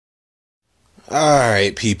All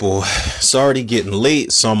right, people. It's already getting late.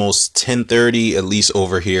 It's almost 10:30, at least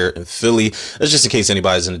over here in Philly. That's just in case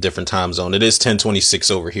anybody's in a different time zone. It is 10:26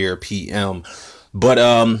 over here p.m.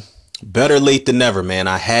 But better late than never, man.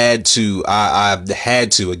 I had to. I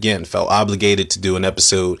had to again. Felt obligated to do an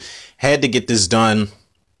episode. Had to get this done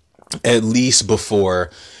at least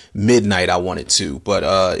before midnight. I wanted to,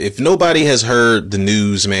 but if nobody has heard the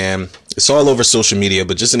news, man, it's all over social media.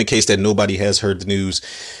 But just in the case that nobody has heard the news.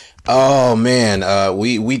 Oh man,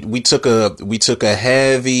 we took a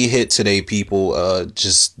heavy hit today, people.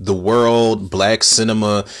 Just the world, black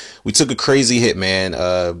cinema. We took a crazy hit, man.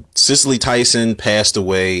 Cicely Tyson passed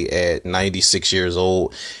away at 96 years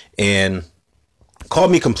old and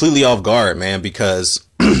caught me completely off guard, man, because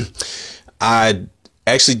I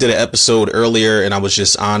actually did an episode earlier and I was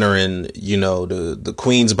just honoring, the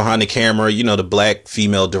queens behind the camera, the black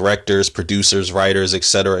female directors, producers, writers,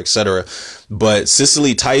 etc., etc. But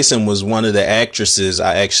Cicely Tyson was one of the actresses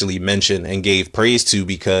I actually mentioned and gave praise to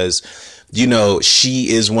because, she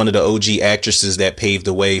is one of the OG actresses that paved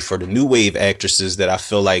the way for the new wave actresses that I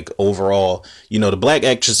feel like overall, the black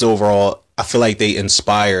actresses overall, I feel like they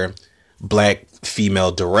inspire black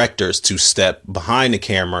female directors to step behind the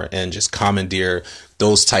camera and just commandeer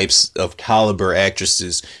those types of caliber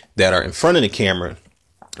actresses that are in front of the camera.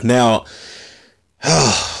 Now,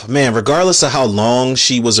 oh, man, regardless of how long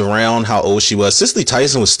she was around, how old she was, Cicely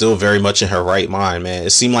Tyson was still very much in her right mind, man. It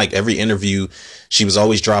seemed like every interview, she was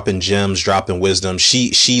always dropping gems, dropping wisdom.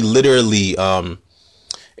 She literally,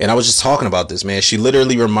 and I was just talking about this, man. She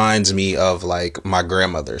literally reminds me of like my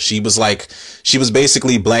grandmother. She was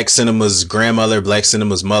basically black cinema's grandmother, black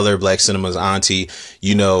cinema's mother, black cinema's auntie.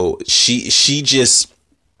 She just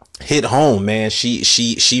hit home, man. She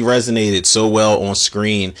resonated so well on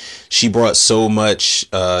screen. She brought so much,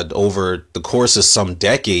 over the course of some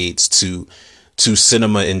decades to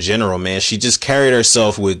cinema in general, man. She just carried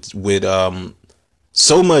herself with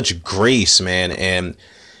so much grace, man. And,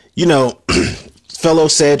 fellow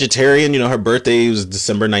Sagittarian, her birthday was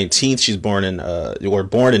December 19th. She's born in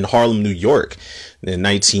Harlem, New York in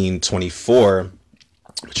 1924.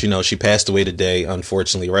 But, she passed away today,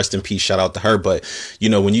 unfortunately. Rest in peace. Shout out to her. But,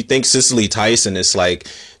 when you think Cicely Tyson, it's like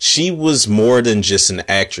she was more than just an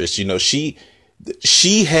actress.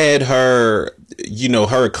 She had her,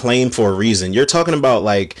 her acclaim for a reason. You're talking about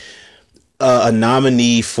like a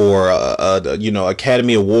nominee for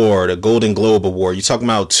Academy Award, a Golden Globe Award. You're talking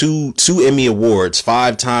about two Emmy Awards,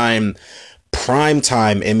 5-time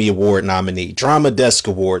Primetime Emmy Award nominee, Drama Desk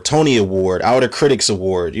Award, Tony Award, Outer Critics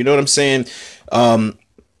Award. You know what I'm saying?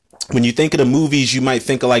 When you think of the movies, you might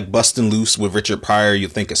think of like Bustin' Loose with Richard Pryor. You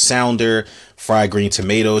think of Sounder, Fried Green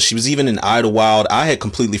Tomatoes. She was even in Idlewild. I had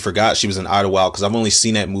completely forgot she was in Idlewild because I've only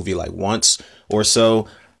seen that movie like once or so,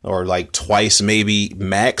 or like twice maybe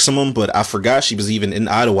maximum, but I forgot she was even in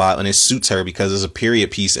Idlewild, and it suits her because it's a period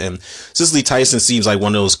piece. And Cicely Tyson seems like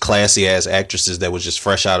one of those classy ass actresses that was just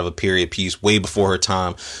fresh out of a period piece way before her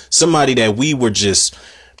time. Somebody that we were just,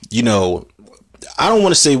 I don't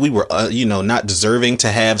want to say we were, not deserving to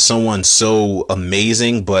have someone so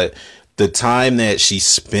amazing, but the time that she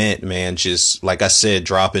spent, man, just like I said,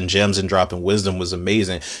 dropping gems and dropping wisdom was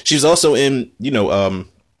amazing. She was also in,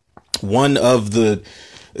 one of the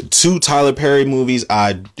 2 Tyler Perry movies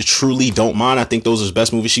I truly don't mind. I think those are his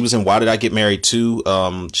best movies. She was in Why Did I Get Married Too?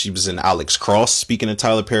 She was in Alex Cross. Speaking of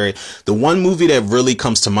Tyler Perry, the one movie that really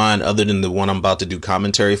comes to mind, other than the one I'm about to do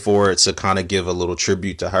commentary for, it's to kind of give a little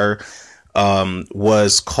tribute to her,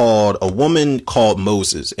 was called A Woman Called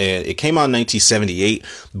Moses, and it came out in 1978.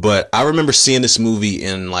 But I remember seeing this movie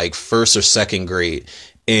in like 1st or 2nd grade,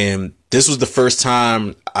 and this was the first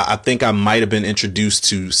time I think I might have been introduced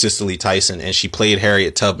to Cicely Tyson, and she played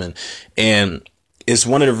Harriet Tubman. And it's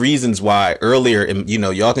one of the reasons why earlier,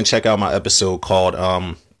 y'all can check out my episode called,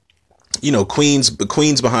 Queens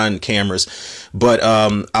behind cameras. But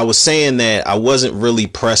I was saying that I wasn't really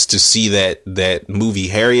pressed to see that movie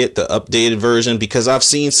Harriet, the updated version, because I've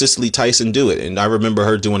seen Cicely Tyson do it, and I remember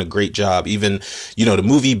her doing a great job. Even, the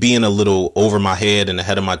movie being a little over my head and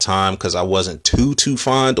ahead of my time because I wasn't too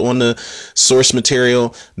fond on the source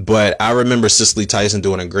material. But I remember Cicely Tyson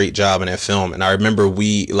doing a great job in that film, and I remember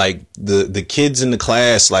we, like, the kids in the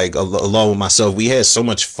class, like along with myself, we had so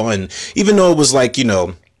much fun, even though it was like,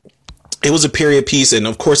 it was a period piece, and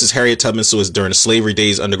of course it's Harriet Tubman, so it's during the slavery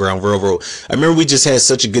days, Underground Railroad. I remember we just had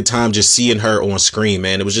such a good time just seeing her on screen,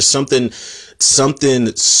 man. It was just something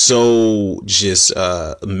so just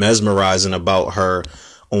mesmerizing about her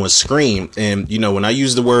on screen. And when I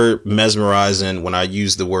use the word mesmerizing, when I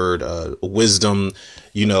use the word wisdom,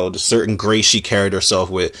 the certain grace she carried herself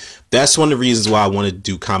with. That's one of the reasons why I wanted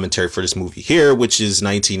to do commentary for this movie here, which is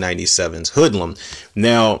 1997's Hoodlum.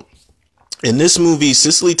 Now, in this movie,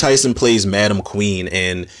 Cicely Tyson plays Madam Queen,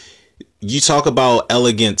 and you talk about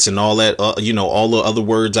elegance and all that, all the other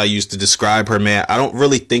words I used to describe her, man. I don't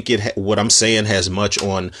really think what I'm saying has much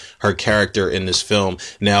on her character in this film.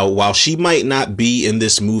 Now, while she might not be in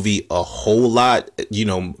this movie a whole lot,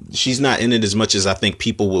 she's not in it as much as I think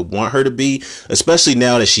people would want her to be, especially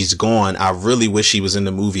now that she's gone. I really wish she was in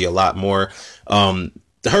the movie a lot more.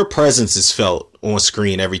 Her presence is felt on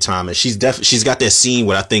screen every time, and she's got that scene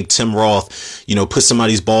where I think Tim Roth, puts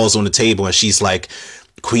somebody's balls on the table, and she's like,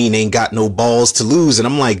 Queen ain't got no balls to lose. And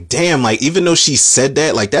I'm like, damn, like, even though she said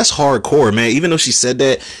that, like, that's hardcore, man. Even though she said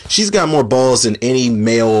that, she's got more balls than any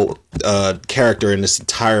male character in this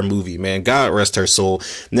entire movie, man. God rest her soul.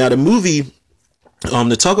 Now, the movie,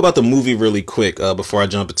 to talk about the movie really quick, before I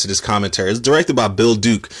jump into this commentary, it's directed by Bill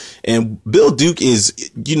Duke. And Bill Duke is,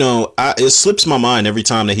 it slips my mind every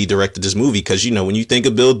time that he directed this movie. Cause, when you think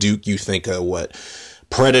of Bill Duke, you think of what?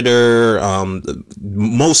 Predator,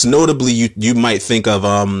 most notably you might think of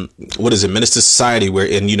what is it, Menace to Society, where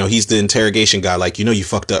he's the interrogation guy, like, you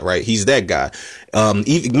fucked up, right? He's that guy.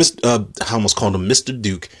 Even I almost called him Mr.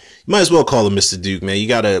 Duke. You might as well call him Mr. Duke, man. You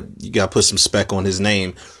gotta put some spec on his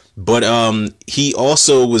name. But he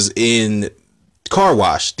also was in Car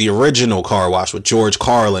Wash, the original Car Wash with George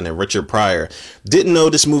Carlin and Richard Pryor. Didn't know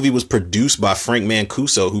this movie was produced by Frank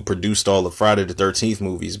Mancuso, who produced all the Friday the 13th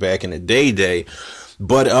movies back in the day.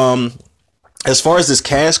 But as far as this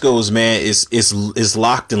cast goes, man, it's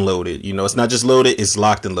locked and loaded. It's not just loaded, it's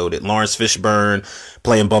locked and loaded. Lawrence Fishburne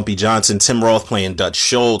playing Bumpy Johnson, Tim Roth playing Dutch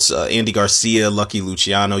Schultz, Andy Garcia, Lucky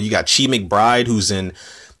Luciano. You got Chi McBride, who's in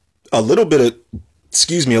a little bit of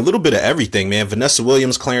everything, man. Vanessa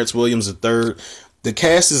Williams, Clarence Williams III. The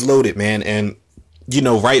cast is loaded, man, and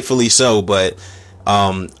rightfully so. But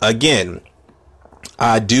again,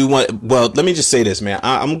 I do let me just say this, man.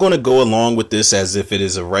 I'm going to go along with this as if it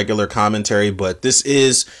is a regular commentary, but this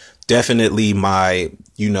is definitely my,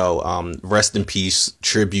 rest in peace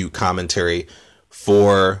tribute commentary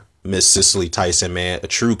for Miss Cicely Tyson, man. A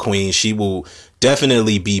true queen. She will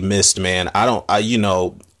definitely be missed, man. I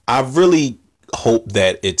really hope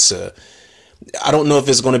that I don't know if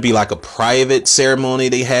it's going to be like a private ceremony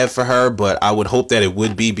they have for her, but I would hope that it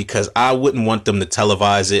would be, because I wouldn't want them to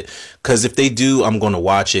televise it. Because if they do, I'm going to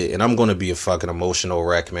watch it and I'm going to be a fucking emotional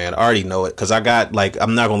wreck, man. I already know it, because I got, like,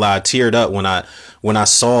 I'm not going to lie, I teared up when I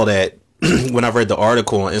saw that, when I read the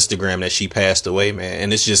article on Instagram that she passed away, man.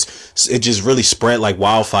 And it just really spread like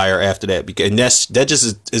wildfire after that, because that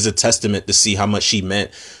just is a testament to see how much she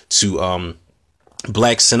meant to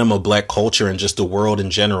Black cinema, Black culture, and just the world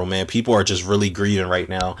in general, man. People are just really grieving right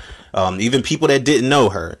now. Even people that didn't know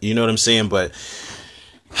her, you know what I'm saying? But,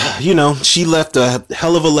 she left a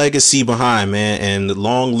hell of a legacy behind, man, and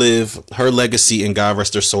long live her legacy and God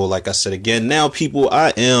rest her soul. Like I said again, now people,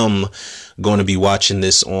 I am going to be watching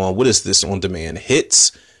this on, what is this, on demand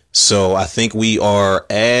hits. So I think we are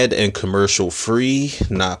ad and commercial free,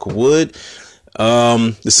 knock wood.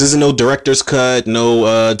 This isn't no director's cut,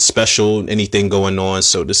 no special anything going on.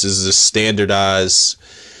 So this is a standardized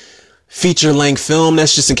feature length film.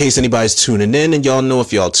 That's just in case anybody's tuning in, and y'all know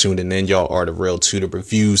if y'all tuning in, y'all are the real Tudor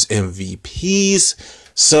Reviews MVPs.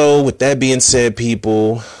 So with that being said,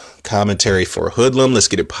 people, commentary for Hoodlum. Let's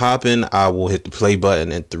get it popping. I will hit the play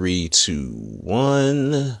button in 3, 2,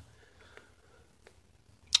 1.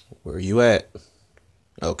 Where are you at?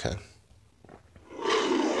 Okay.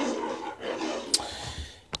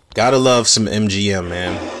 Gotta love some MGM,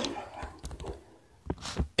 man.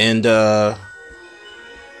 And, God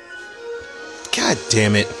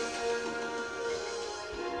damn it.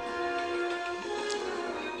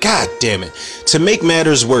 God damn it. To make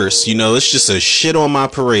matters worse, it's just a shit on my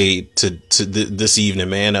parade this evening,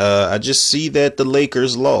 man. I just see that the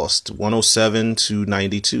Lakers lost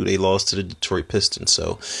 107-92. They lost to the Detroit Pistons.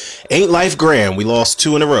 So ain't life grand. We lost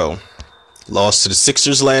 2 in a row. Lost to the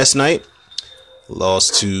Sixers last night.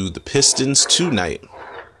 Lost to the Pistons tonight.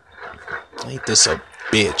 Ain't this a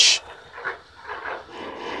bitch?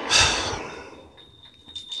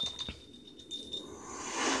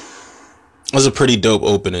 It was a pretty dope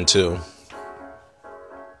opening too.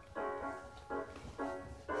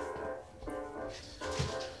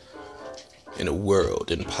 In a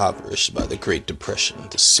world impoverished by the Great Depression,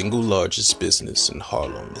 the single largest business in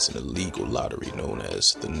Harlem is an illegal lottery known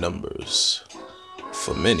as the Numbers.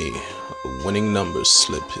 For many, a winning numbers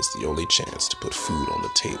slip is the only chance to put food on the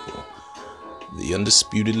table. The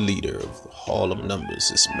undisputed leader of the Hall of Numbers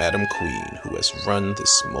is Madam Queen, who has run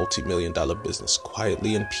this multi-million-dollar business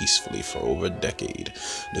quietly and peacefully for over a decade.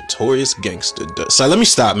 Notorious gangster. So let me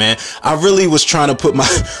stop, man. I really was trying to put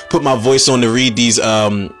my voice on to read these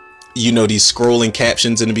these scrolling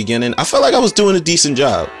captions in the beginning. I felt like I was doing a decent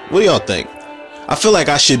job. What do y'all think? I feel like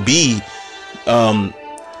I should be that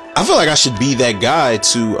guy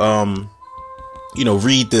to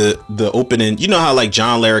read the opening. You know how like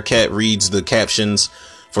John Larroquette reads the captions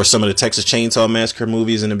for some of the Texas Chainsaw Massacre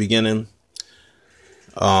movies in the beginning.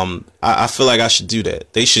 I feel like I should do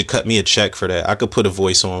that. They should cut me a check for that. I could put a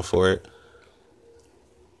voice on for it.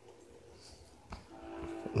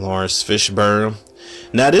 Lawrence Fishburne.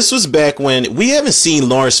 Now this was back when we haven't seen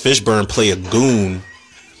Lawrence Fishburne play a goon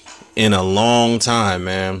in a long time,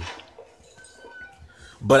 man.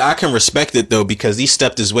 But I can respect it, though, because he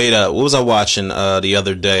stepped his weight up. What was I watching the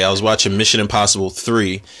other day? I was watching Mission Impossible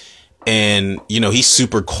 3. And, he's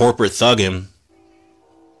super corporate thugging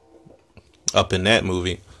up in that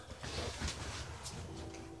movie.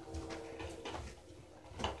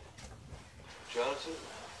 Johnson,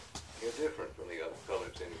 you're different from the other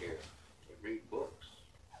fellas in here. You read books,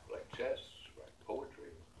 like chess, write poetry.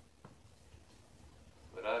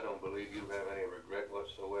 But I don't believe you have any regret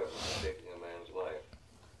whatsoever for taking a man's life.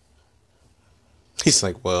 He's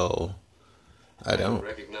like, well, I don't. He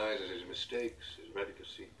recognizes his mistakes, is ready to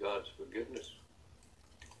seek God's forgiveness.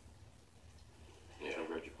 Yeah, I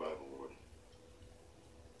read your Bible, Warden.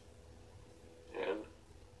 And?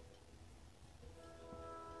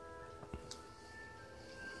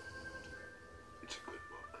 It's a good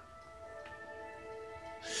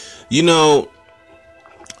book.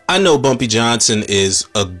 I know Bumpy Johnson is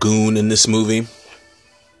a goon in this movie.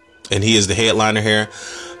 And he is the headliner here.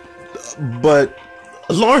 But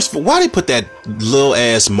Lawrence, why they put that little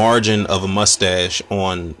ass margin of a mustache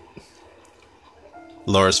on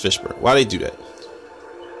Lawrence Fishburne? Why they do that?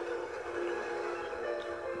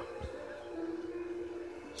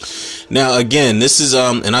 Now, again, this is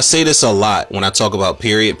and I say this a lot when I talk about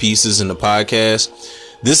period pieces in the podcast.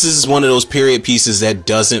 This is one of those period pieces that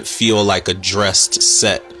doesn't feel like a dressed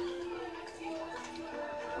set.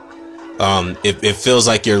 It feels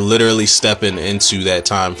like you're literally stepping into that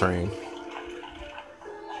time frame.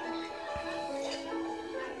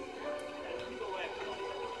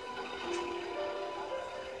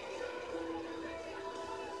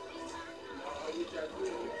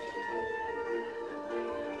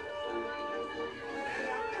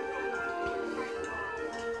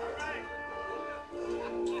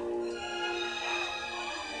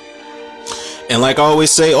 And like I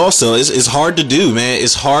always say also, it's hard to do, man.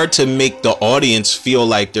 It's hard to make the audience feel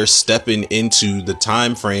like they're stepping into the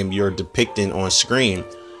time frame you're depicting on screen.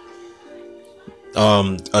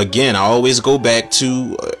 Again, I always go back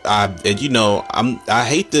to, I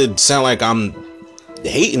hate to sound like I'm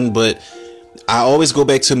hating, but I always go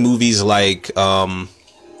back to movies like, damn,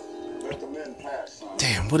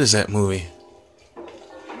 what is that movie?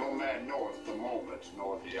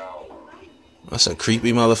 That's a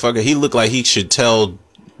creepy motherfucker. He looked like he should tell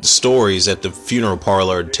stories at the funeral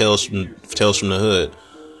parlor, Tales from the Hood.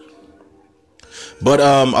 But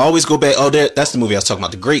I always go back. Oh, that's the movie I was talking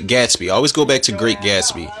about, The Great Gatsby. I always go back to Great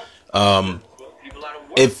Gatsby.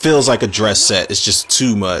 It feels like a dress set. It's just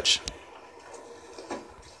too much.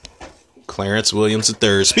 Clarence Williams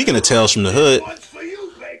III. Speaking of Tales from the Hood.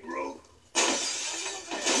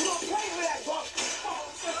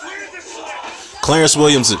 Clarence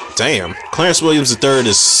Williams III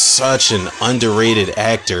is such an underrated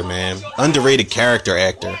actor, man. Underrated character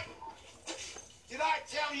actor. Did I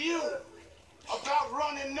tell you about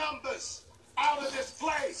running numbers out of this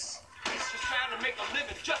place? Trying to make a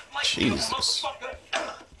living just like Jesus.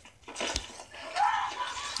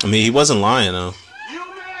 I mean, he wasn't lying, though. You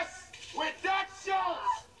mess with Dutch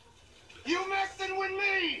Schultz. You messing with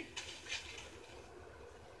me.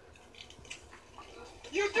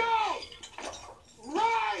 You don't.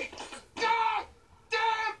 Right! God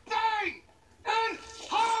damn thing! And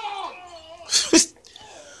home!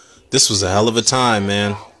 This was a hell of a time,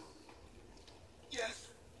 man. Yes.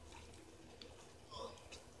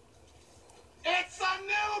 It's a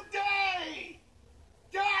new day!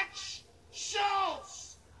 Dutch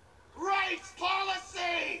Schultz! Race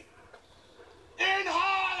policy! In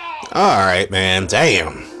Harlem! Alright, man.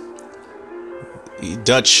 Damn.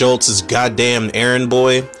 Dutch Schultz is goddamn errand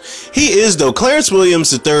boy. He is, though. Clarence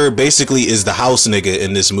Williams III basically is the house nigga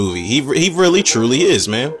in this movie. He really truly is,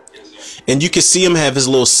 man. And you can see him have his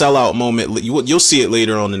little sellout moment. You'll see it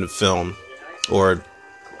later on in the film. Or,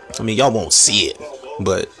 I mean, y'all won't see it,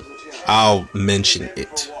 but I'll mention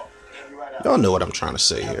it. Y'all know what I'm trying to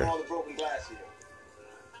say here. Gracias.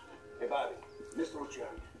 Hey, Bobby, Mr. Luciano.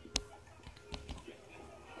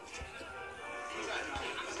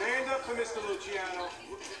 Stand up for Mr. Luciano.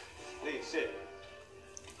 Please, sit.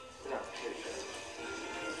 Sit down, please.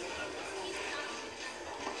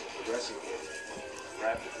 Progressive.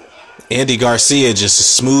 Rapidly. Andy Garcia just as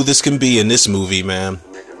smooth as can be in this movie, man.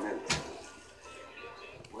 Make a minute.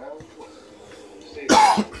 Well, see,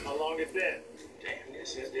 how long it been? Damn,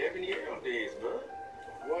 this is the Ebony days, bud.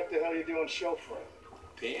 What the hell are you doing show for?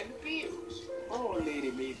 Paying the bills. Old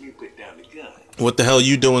lady made me put down the gun. What the hell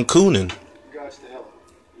you doing cooning? God's to hell.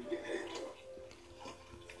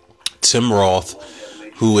 Tim Roth,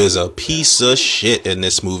 who is a piece of shit in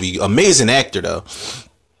this movie. Amazing actor, though.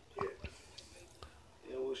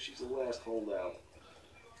 Yeah, well, she's the last holdout.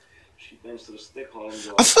 She bends to the stick home.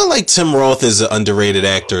 I feel like Tim Roth is an underrated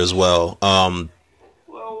actor as well.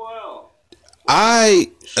 Well.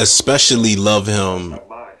 I especially love him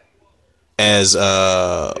Bye. as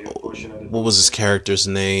what was his character's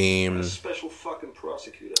name? Special fucking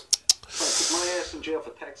prosecutor. Trying to put my ass in jail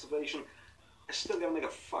for tax evasion. I still gotta make a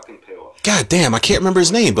fucking payoff. God damn, I can't remember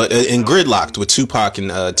his name, but in Gridlocked with Tupac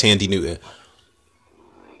and Tandy Newton.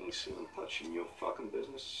 I ain't seen him touching your fucking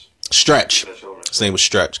business. Stretch. His name was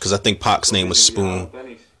Stretch, because I think Pac's name was Spoon.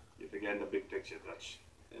 Pennies. You're forgetting the big picture, Dutch.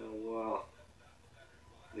 Yeah, well,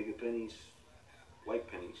 bigger pennies, white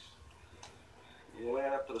pennies. You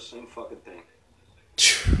add up to the same fucking thing.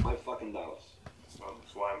 My fucking dollars. Well,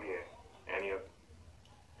 that's why I'm here. Any of.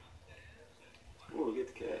 Oh, we'll get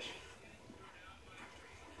the cash.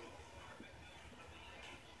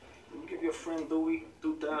 You give your friend Dewey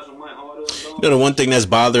 2,000 my hard-earned dollars. You know, the one thing that's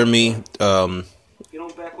bothering me You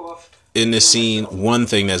don't back off. in this scene,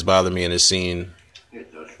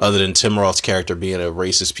 other than Tim Roth's character being a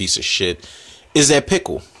racist piece of shit, is that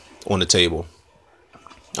pickle on the table.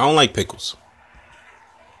 I don't like pickles.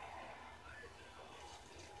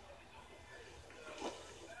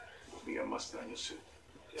 You got mustard on your suit.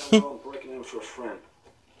 Yeah, I'm breaking in for a friend.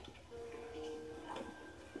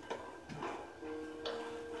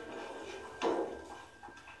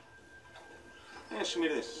 Answer me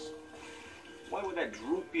this. Why would that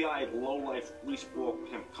droopy-eyed, low-life greaseball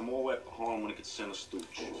pimp come all the way up to Harlem when he could send a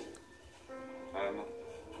stooge? I don't know.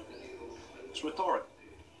 It's rhetorical.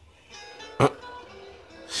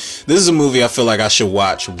 This is a movie I feel like I should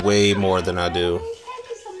watch way more than I do.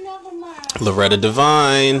 Loretta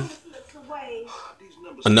Devine.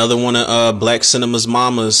 Another one of Black Cinema's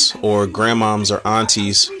mamas or grandmoms or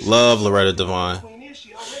aunties. Love Loretta Devine.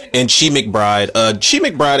 And Chi McBride. Chi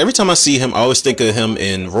McBride, every time I see him, I always think of him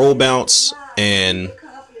in Roll Bounce and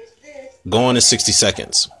Gone in 60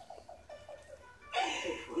 Seconds.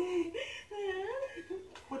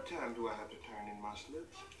 What time do I have to turn in my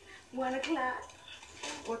slips? 1 o'clock.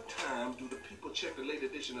 What time do the people check the late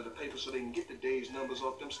edition of the paper so they can get the day's numbers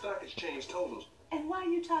off them stock exchange totals? And why are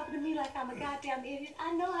you talking to me like I'm a goddamn idiot?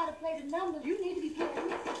 I know how to play the numbers. You need to be playing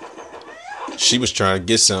me. She was trying to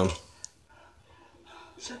get some.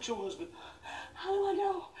 Is that your husband? How do I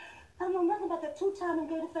know? I don't know nothing about that two-time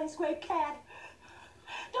gator-faced gray cat.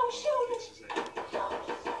 Don't shoot me.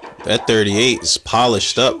 That 38 is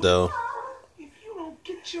polished up, though. If you don't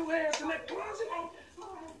get your ass in that closet,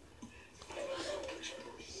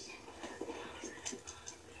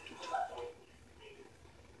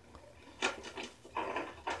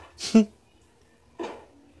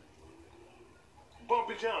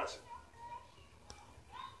 Bumpy Johnson.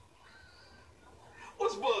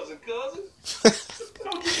 What's buzzing, cousin?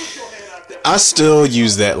 Don't you put your hand out there. I still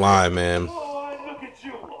use that line, man. Oh, look at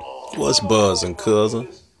you. Oh, What's buzzing, cousin?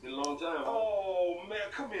 been a long time. Oh, man,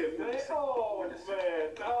 come here, man. Oh,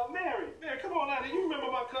 man. Mary, come on out here. You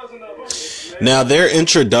remember my cousin up? Now, their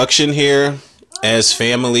introduction here as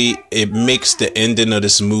family, it makes the ending of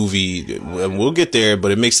this movie, and we'll get there,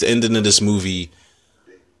 but it makes the ending of this movie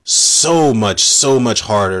so much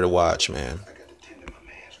harder to watch, man. I got to tend to my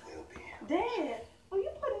man's well-being. Dad, oh, you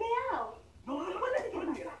putting me out. No. You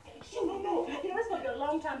know, it's going to be a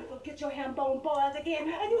long time before you get your ham bone boils again.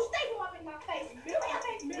 And you stay up in my face. You have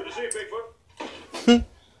me. Good to see you, Bigfoot.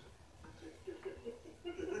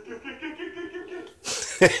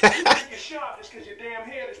 You think you're sharp just because your damn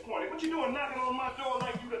head is pointed. What you doing knocking on my door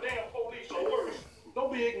like you the damn police or worse?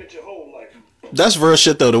 Don't be ignorant your whole life. That's real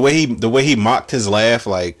shit, though. The way he mocked his laugh,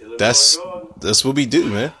 like, that's what we do,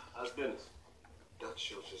 man. How's business? Dutch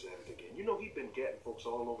Schultz is at it again. You know he been getting folks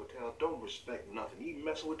all over town. Don't respect nothing. He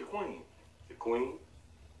messing with the queen. The queen?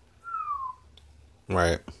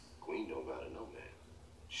 Right. Queen don't gotta know, man.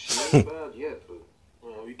 She ain't about yet,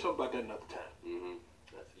 but we talk about that another time. Mm-hmm.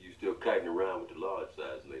 I see you still kiting around with the large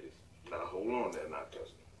size ladies. Now hold on there, now,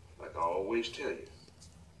 cousin. Like I always tell you,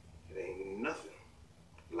 It ain't nothing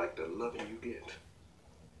like the loving you get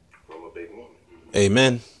from a big woman.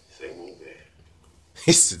 Amen. Same old dad.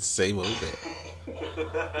 He said, same old dad.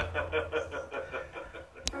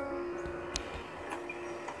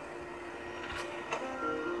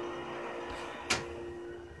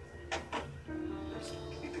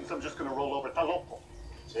 He thinks I'm just gonna roll over. Está loco.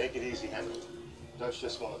 Take it easy, Henry. Dutch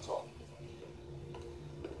just want to talk.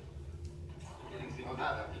 No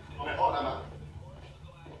nada. No me joda, man.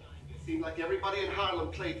 Seemed like everybody in Harlem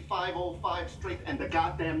played 505 straight and the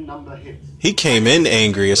goddamn number hits. He came in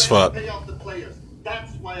angry as fuck. Pay off the players.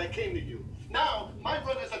 That's why I came to you. Now, my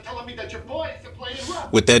brothers are telling me that your boys are playing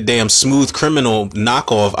rough. With that damn Smooth Criminal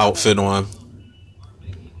knockoff outfit on.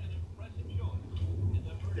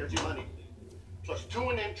 There's your money. Plus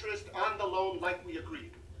 2 in interest on the loan like we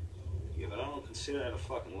agreed. Yeah, but I don't consider that a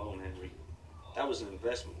fucking loan, Henry. That was an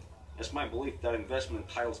investment. It's my belief that investment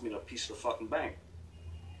entitles me to a piece of the fucking bank.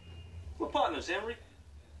 We're partners, Henry.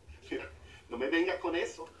 Mira, no me venga con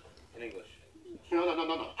eso. In English. No.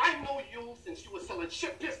 I know you since you were selling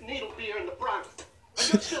shit-piss needle beer in the Bronx.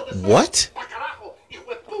 And you're still the same. What? Pa carajo, hijo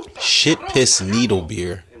de puta. Shit piss needle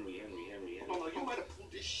beer. Henry. No, you might have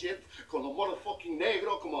pulled this shit con los motherfucking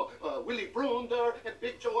negro como Willie Brunder and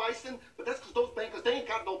Big Joe Eisen, but that's because those bankers, they ain't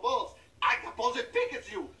got no balls. I deposit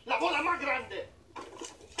tickets, you. La bola más grande.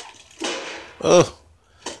 Oh,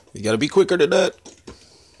 you gotta be quicker than that.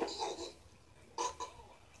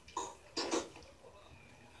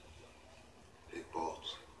 Big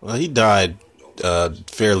balls. Well, he died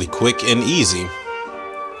fairly quick and easy.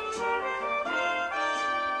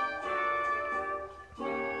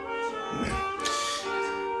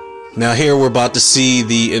 Now here we're about to see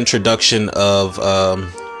the introduction of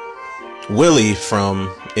Willie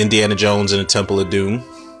from Indiana Jones and the Temple of Doom.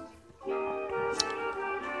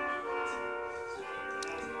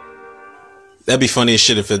 That'd be funny as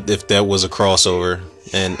shit if that was a crossover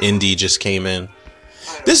and Indy just came in.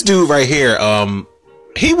 This dude right here,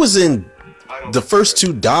 he was in the first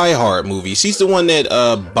 2 Die Hard movies. He's the one that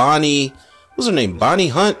Bonnie, what's her name? Bonnie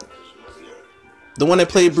Hunt, the one that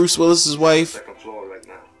played Bruce Willis's wife. Second floor right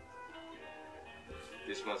now.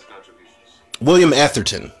 This month's contributions. William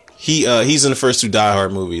Atherton. He's in the first 2 Die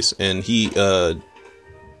Hard movies, and he's kind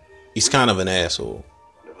of an asshole.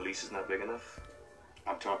 The police is not big enough.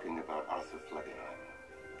 I'm talking about Arthur Flegenheim.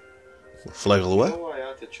 Flegel You what? know why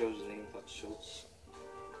Arthur chose the name Bud Schultz?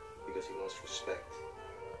 Because he wants respect.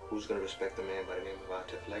 Who's gonna respect a man by the name of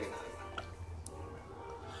Arthur Flegenheimer?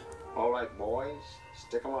 All right, boys,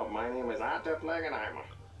 stick 'em up. My name is Arthur Flegenheimer.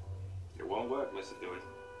 It won't work, Mr. Dewey.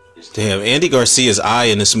 Damn, Andy Garcia's eye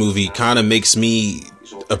in this movie kind of makes me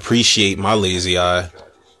appreciate my lazy eye.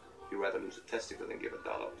 You'd rather lose a testicle than give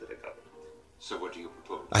 $1 to the government. So what do you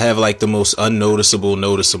propose? I have like the most unnoticeable,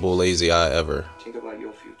 noticeable lazy eye ever. Think about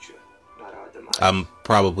your future, not our demise. I'm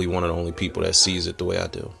probably one of the only people that sees it the way I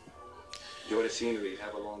do. Enjoy the scenery,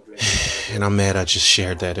 have a long drink. And I'm mad I just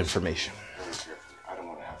shared that information. Very carefully. I don't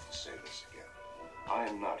want to have to say this again. I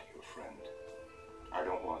am not your friend. I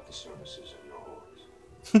don't want the services of your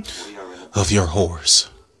whores. We are in a Of your whores.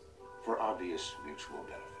 for obvious mutual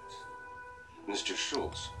benefits. Mr.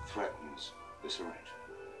 Schultz threatens this arrangement.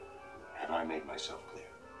 Have I made myself clear?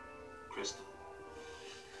 Crystal?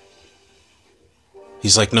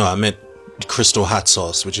 He's like, no, I meant crystal hot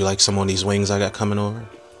sauce. Would you like some on these wings I got coming over?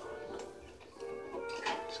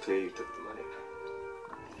 It's clear you took the money.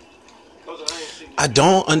 I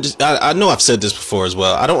don't understand. I know I've said this before as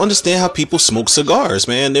well. I don't understand how people smoke cigars,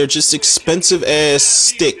 man. They're just expensive ass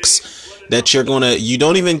sticks that you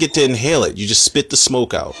don't even get to inhale it. You just spit the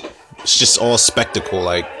smoke out. It's just all spectacle.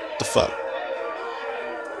 Like, the fuck?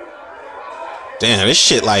 Damn, this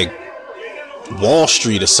shit like Wall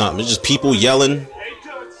Street or something. It's just people yelling. Hey,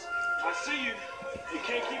 Toots, I see you. You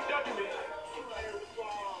can't keep ducking me.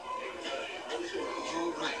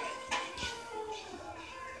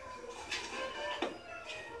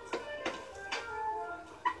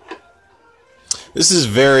 This is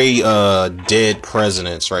very Dead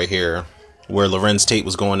Presidents right here, where Lorenz Tate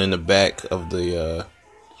was going in the back of the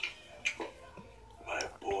My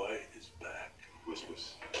boy is back.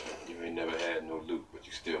 Whispers. You ain't never had no loot, but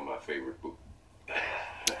you still my favorite boot.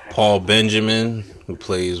 Paul Benjamin, who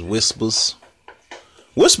plays Whispers.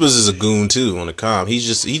 Whispers is a goon too on the comm. He's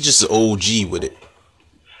just an OG with it.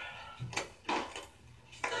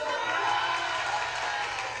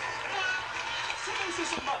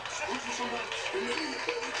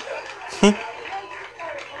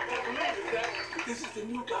 This is the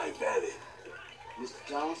new guy, Valley. Mr.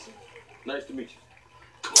 Johnson? Nice to meet you.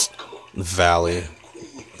 Come on. Valley,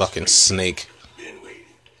 fucking snake. Been waiting.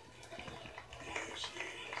 Here she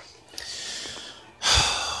is.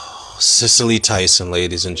 Cicely Tyson,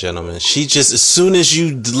 ladies and gentlemen. She just, as soon as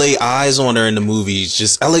you lay eyes on her in the movie,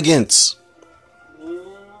 just elegance.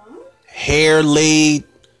 Hair laid,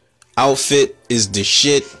 outfit is the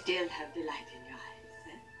shit. Still have the light in your eyes,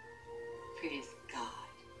 eh? Praise God.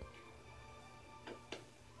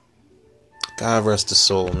 God rest his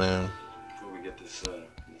soul, man. Before we get this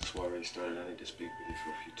soiree started, I need to speak with you for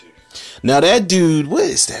a few ticks. Now that dude, what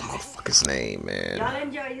is that motherfucker's name, man? Y'all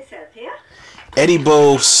enjoy yourself here? Eddie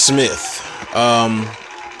Bo Smith.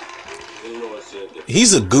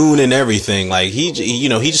 He's a goon and everything. Like he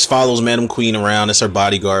just follows Madam Queen around as her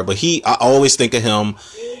bodyguard. But I always think of him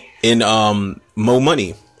in Mo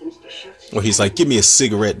Money, where he's like, "Give me a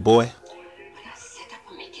cigarette, boy." I'll set up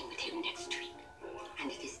a meeting with him next week, and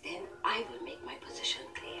it is then I will make my position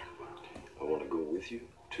clear. I want to go with you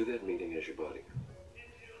to that meeting as your bodyguard.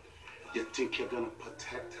 You think you're gonna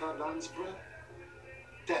protect her, Lansborough?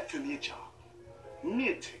 That for me job.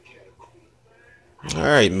 Me take care of Queen. All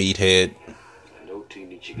right, meathead. I know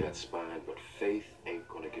Teenichy got spine, but Faith ain't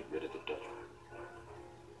gonna get rid of the Dutch.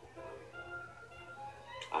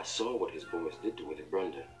 I saw what his boys did to Willie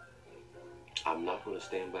Brunda. I'm not gonna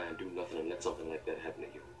stand by and do nothing and let something like that happen to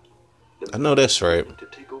you. I know that's right. To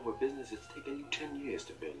take over business, it's taken you 10 years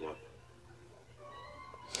to build up.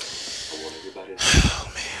 I want everybody to...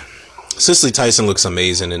 Oh man, Cicely Tyson looks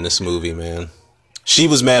amazing in this movie, man. She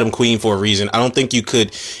was Madam Queen for a reason. I don't think you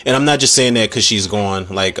could, and I'm not just saying that because she's gone.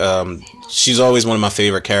 Like, she's always one of my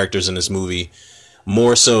favorite characters in this movie,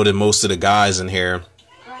 more so than most of the guys in here.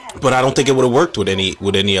 But I don't think it would have worked with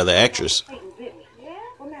any other actress. Yeah?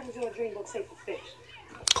 What matters your dream book say for fish?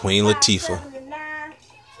 Queen Latifah. 579,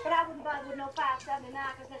 but I wouldn't bother with no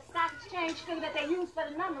 579 because the stock exchange figure that they use for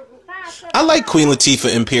the numbers was 579. I like Queen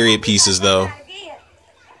Latifah in period pieces though.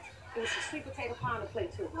 It was a sweet potato pie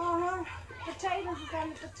plate too. Potatoes is on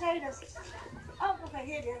the potatoes. Oh, okay,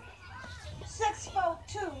 here it is.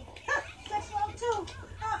 642. 642.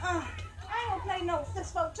 I ain't gonna play no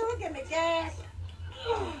 642. Give me gas.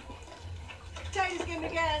 Potatoes give me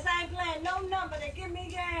gas. I ain't playing no number. They give me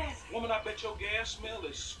gas. Woman, I bet your gas smell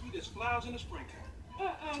as sweet as flowers in the springtime.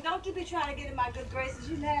 Don't you be trying to get in my good graces.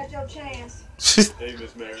 You had your chance. Hey,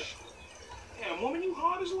 Miss Mary. Damn, woman, you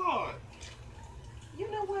hard as lard. You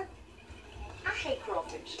know what? I hate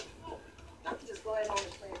crawfish. I can just go ahead on and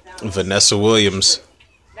play it down. Vanessa Williams,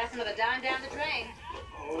 That's another dime down the drain.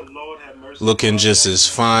 Oh, Lord have mercy. looking just as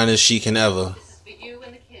fine as she can ever. This is for you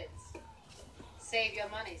and the kids. Save your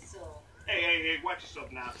money, soul. Hey, watch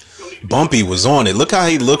yourself now. You don't need to be- Bumpy was on it. Look how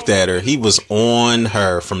he looked at her. He was on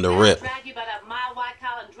her from the rip. Drag you by that mile wide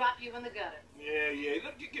collar and drop you in the gutter. Yeah.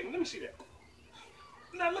 Let me see that.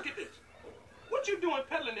 Now look at this. What you doing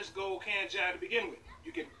peddling this gold can jive to begin with?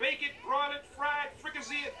 You can bake it, broil it, fry it,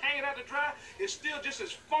 fricassee it, hang it out to dry. It's still just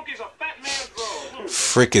as funky as a fat man's roll.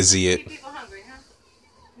 Fricassee Keep it. people hungry, huh?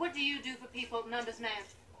 What do you do for people, numbers man?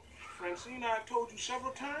 Francine, I've told you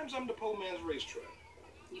several times I'm the poor man's racetrack.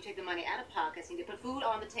 You take the money out of pockets and you put food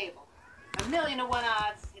on the table. 1,000,000 to 1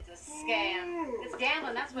 odds. It's a scam. It's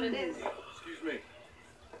gambling, that's what it is. Excuse me.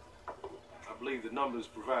 I believe the numbers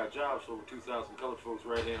provide jobs for over 2,000 colored folks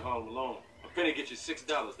right here in Harlem alone. A penny gets you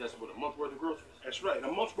 $6. That's what, a month worth of groceries? That's right,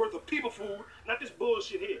 a month's worth of people food, not this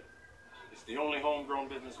bullshit here. It's the only homegrown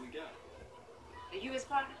business we got. Are you his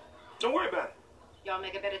partner? Don't worry about it. Y'all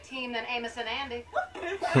make a better team than Amos and Andy.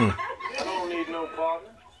 I don't need no partner.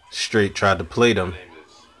 Straight tried to play them. My name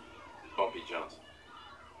is Bumpy Johnson.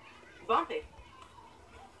 Bumpy.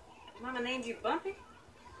 Mama named you Bumpy?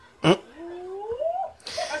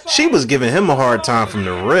 She was giving him a hard time from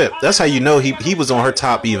the rip. That's how you know he was on her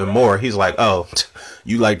top even more. He's like, oh,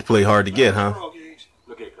 you like to play hard to get, huh?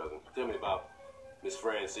 Look here, cousin. Tell me about Miss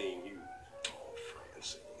Francine Hughes.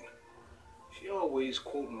 Francine. She always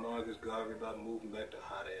quoting Marcus Garvey about moving back to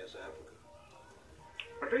hot-ass Africa.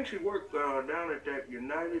 I think she worked down at that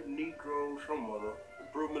United Negro some other.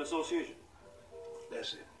 Improvement Association.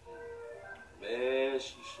 That's it. Man,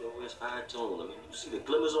 she sure is high tone. I mean, you see the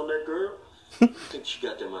glimmers on that girl? You think she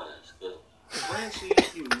got them eyes? Francine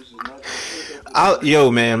Hughes is not gonna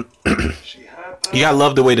Yo, man, she high you gotta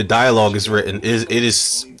love the way the dialogue is written. It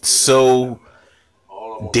is so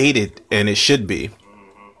dated, and it should be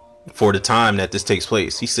for the time that this takes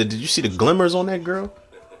place. He said, "Did you see the glimmers on that girl?"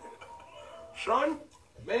 Son,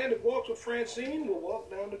 man that walks with Francine will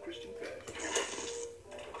walk down the Christian path.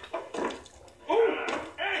 Oh,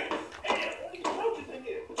 hey, what are you roaches in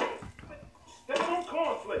here? That's on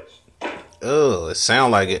cornflakes. Oh, it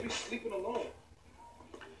sound like it. Be sleeping alone.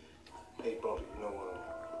 Hey, Bumpy, you know,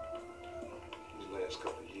 these last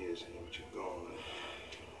couple of years here with you gone,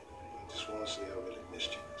 I just want to say I really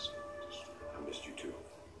missed you. I missed you too.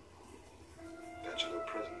 Got your little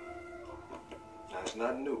present. That's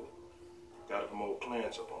not new. Got it from old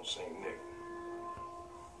Clarence up on St. Nick.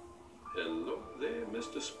 Hello there,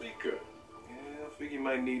 Mr. Speaker. Yeah, I figure you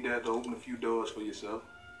might need that to open a few doors for yourself.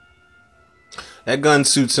 That gun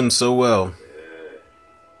suits him so well.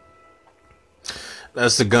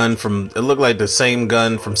 That's the gun from, it looked like the same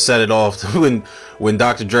gun from Set It Off when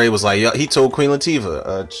Dr. Dre was like, he told Queen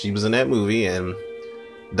Latifah, she was in that movie, and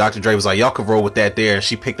Dr. Dre was like, y'all could roll with that there. And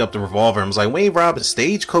she picked up the revolver and was like, Wayne robbing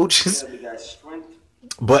stagecoaches.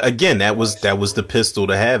 But again, that was the pistol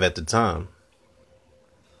to have at the time.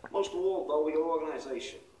 Most of all, though, we are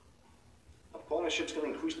organization. A partnership's going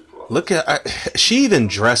to increase the profit. Look at, she even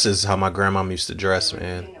dresses how my grandma used to dress,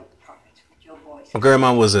 man. My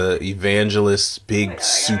grandma was a evangelist, big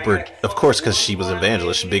super, of course, because she was an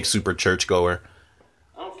evangelist, big super churchgoer.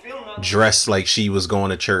 Dressed like she was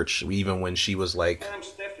going to church, even when she was like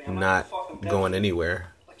not going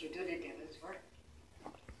anywhere. What you do today is work.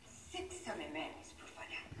 600 men is proof of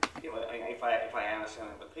that. If I understand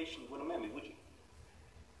the invitation, you wouldn't marry me, would you?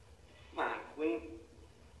 Come on, Queen.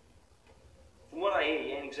 From what I hear,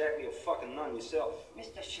 you ain't exactly a fucking nun yourself.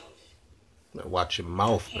 Mr. Schultz. Watch your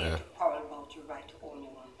mouth, man. Power about your right to own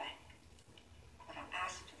your own bank. But I'm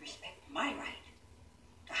asked to respect my right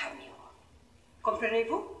to have me own.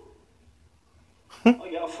 Comprenez-vous? Oh,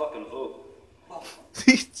 y'all fucking vote. No,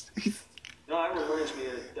 that reminds me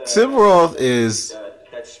of Tim Roth is.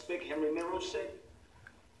 That Spig Henry Miro said.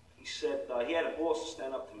 He said he had a boss to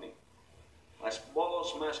stand up to me. Las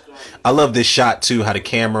bolas más grandes. I love this shot too. How the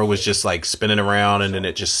camera was just like spinning around and then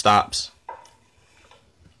it just stops.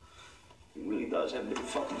 He really does have big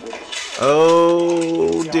fucking balls.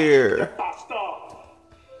 Oh dear.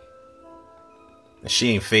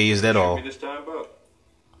 She ain't phased at all. This time, Buck?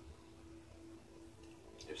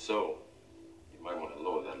 If so, you might want to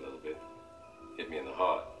lower that a little bit. Hit me in the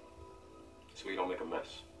heart, so we don't make a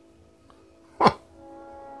mess.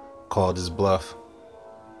 Called his bluff.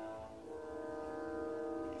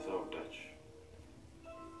 So, Dutch,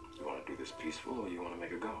 you want to do this peaceful or you want to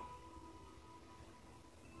make a go?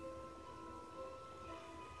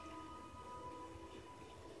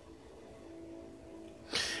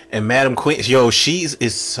 And Madam Queen, yo, she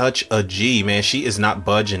is such a G, man. She is not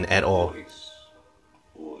budging at all.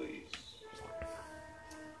 Boys.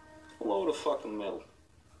 Below the fucking middle.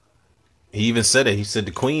 He even said it. He said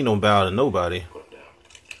the Queen don't bow to nobody. Put him down.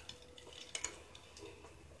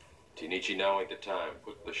 Tinichi, now ain't the time.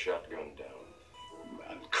 Put the shotgun down.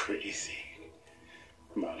 Man crazy.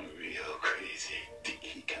 Man real crazy. Think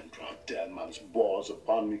he can drop that man's balls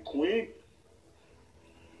upon me, Queen?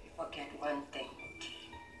 Forget one thing, T.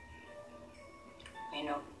 Me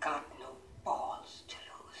no got no balls to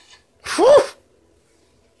lose. Whew.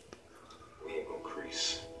 We ain't gonna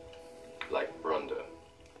crease like Brunda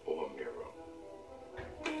or Miro.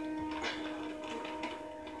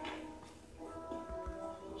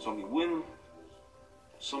 Some you win,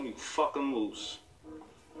 some you fucking lose.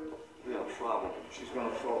 We got a problem. She's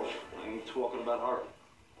gonna fall. I ain't talking about her.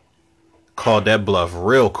 Called that bluff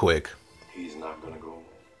real quick. He's not gonna go.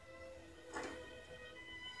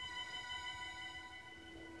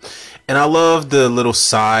 And I love the little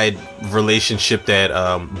side relationship that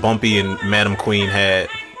Bumpy and Madam Queen had.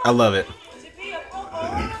 I love it.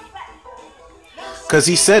 Because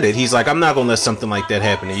he said it. He's like, I'm not going to let something like that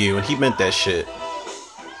happen to you. And he meant that shit.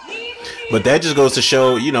 But that just goes to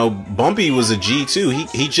show, you know, Bumpy was a G too.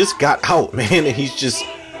 He just got out, man. And he's just,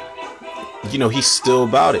 you know, he's still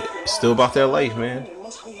about it. Still about that life, man. They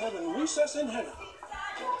must be having recess in heaven.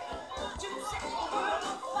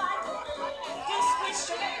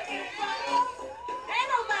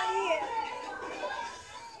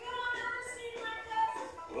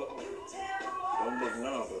 Don't look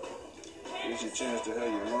now, but here's your chance to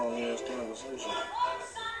have your long-ass conversation.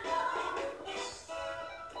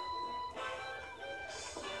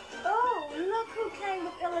 Oh, look who came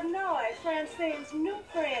with Illinois. Francine's new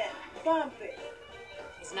friend, Bumpy.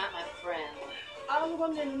 He's not my friend. All the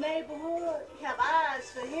women in the neighborhood have eyes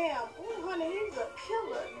for him. Oh, honey, he's a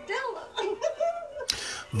killer dealer.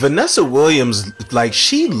 Vanessa Williams, like,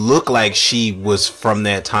 she looked like she was from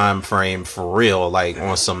that time frame for real, like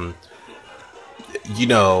on some, you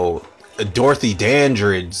know, Dorothy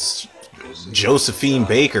Dandridge, Josephine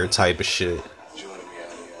Baker type of shit.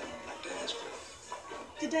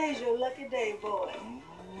 Today's your lucky day, boy.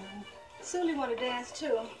 Sully want to dance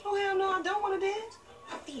too. Oh, hell no, I don't want to dance.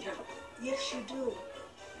 Feed her. Yes, you do.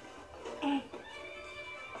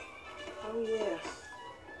 Oh, yeah.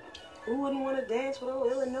 Who wouldn't want to dance with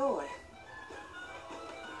old Illinois?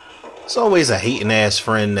 It's always a hating ass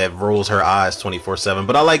friend that rolls her eyes 24/7.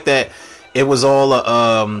 But I like that it was all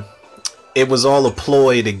a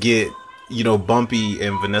ploy to get, you know, Bumpy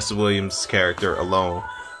and Vanessa Williams' character alone.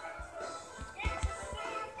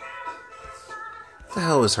 What the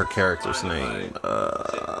hell is her character's name?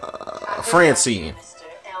 Francine. Mr.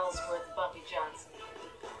 Ellsworth Bumpy Johnson.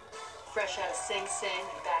 Fresh out of Sing Sing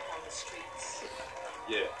and back on the streets.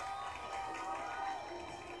 Yeah.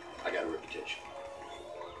 I got a reputation.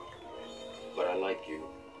 But I like you,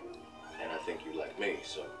 and I think you like me,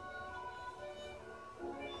 so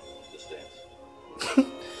let's dance.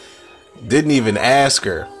 Didn't even ask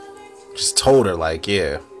her. Just told her, like,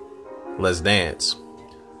 yeah, let's dance.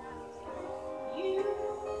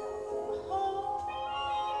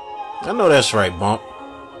 I know that's right, Bump.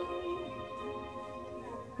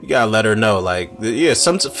 You gotta let her know, like, yeah,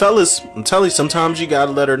 some fellas, I'm telling you, sometimes you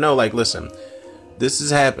gotta let her know, like, listen, this is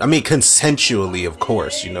happening. I mean, consensually, of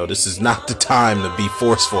course, you know, this is not the time to be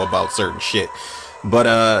forceful about certain shit.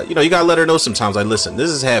 But, you know, you gotta let her know sometimes, like, listen, this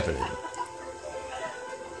is happening.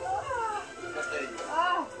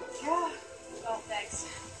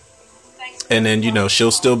 And then, you know,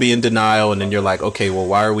 she'll still be in denial, and then you're like, okay, well,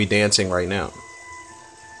 why are we dancing right now?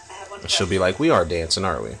 And she'll be like, we are dancing,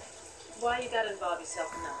 aren't we? Why you gotta involve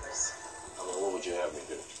yourself in numbers? I mean, what would you have me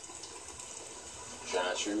do?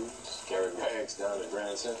 Shine shoes? Carry bags down to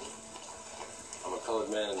Grand Central? I'm a colored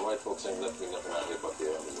man, and white folks ain't left me nothing out here but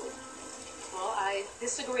the underworld. Well, I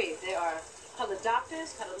disagree. There are colored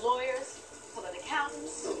doctors, colored lawyers, colored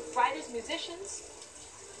accountants, writers, musicians.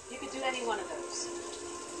 You could do any one of those.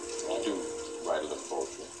 I do write a little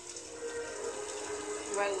poetry.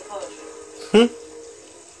 You write a little poetry.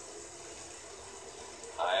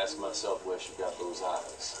 I ask myself where she got those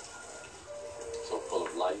eyes. So full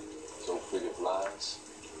of light, so free of lies.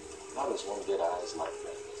 How does one get eyes like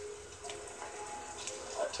that?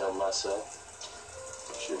 I tell myself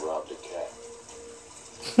she robbed a cat.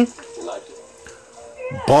 You liked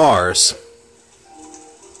it? Bars.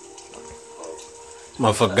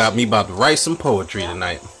 Motherfucker got me about to write some poetry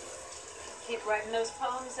tonight. Keep writing those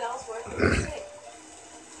poems, Ellsworth.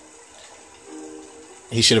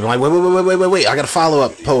 He should have been like, wait. I got a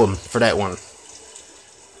follow-up poem for that one.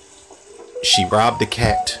 She robbed the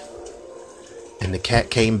cat, and the cat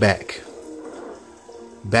came back.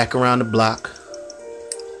 Back around the block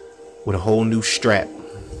with a whole new strap.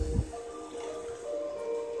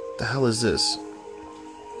 The hell is this?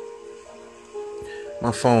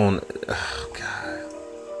 My phone. Oh, God.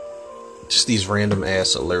 Just these random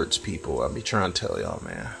ass alerts, people. I be trying to tell y'all,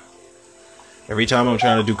 man. Every time I'm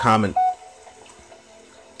trying to do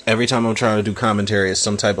commentary, it's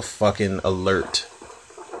some type of fucking alert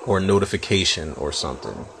or notification or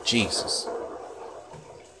something. Jesus.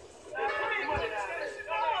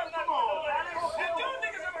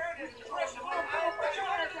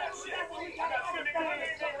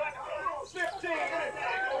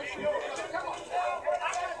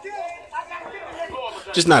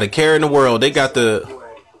 Just not a care in the world. They got the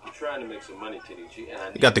Trying to make some money, Tenichi, and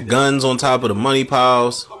I they got the guns on top of the money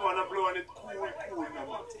piles. Come on, I'm blowing it cool, man.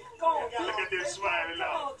 Look at this smiley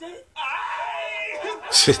now.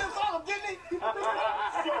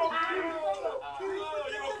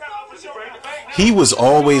 He was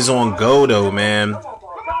always on go though, man.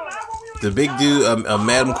 The big dude,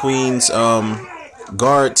 Madam Queen's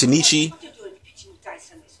guard, Tenichi.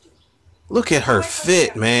 Look at her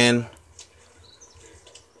fit, man.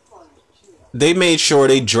 They made sure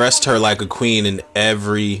they dressed her like a queen in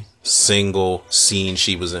every single scene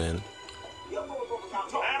she was in.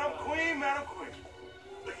 Madam Queen.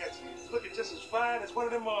 Look at you. Looking just as fine as one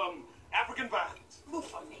of them African violets. Move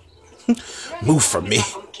from me. Move from me.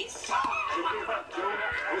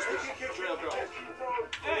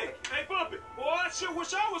 Hey, Bumpy. Boy, I sure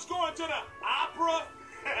wish I was going to the opera.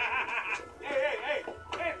 Hey,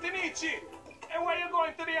 Tenichi. Hey, why you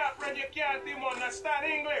going to the opera and you can't even understand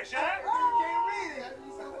English, huh?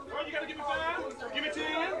 Well, you gotta give me 5, give me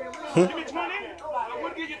 10, give me 20. I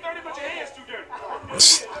wouldn't give you 30, but your hand's too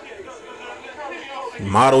dirty.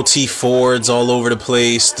 Model T Fords all over the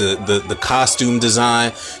place. The costume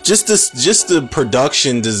design, just the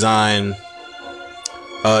production design,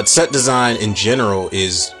 set design in general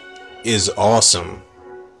is awesome.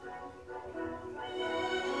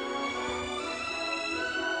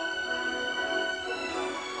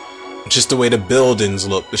 Just the way the buildings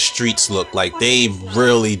look, the streets look, like they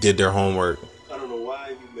really did their homework. I don't know why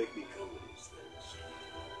you make me come to these things.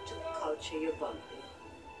 To culture your Bumpy.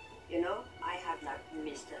 You know, I have not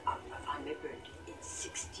missed an opera on my birthday in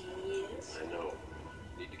 16 years. I know.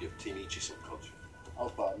 Need to give Tenichi some culture. I'll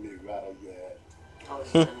probably right on your head. Oh,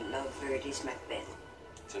 you love Verdi's Macbeth.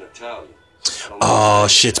 It's in Italian. Oh,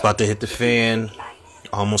 shit's about to hit the fan.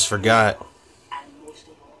 Almost forgot. And most of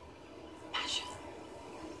all, passion.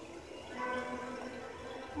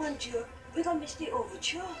 Mon Dieu, we gonna miss the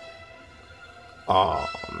overture. Oh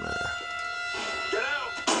man. Get out!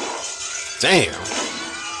 Damn.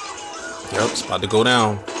 Yep, it's about to go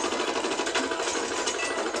down.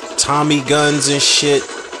 Tommy guns and shit.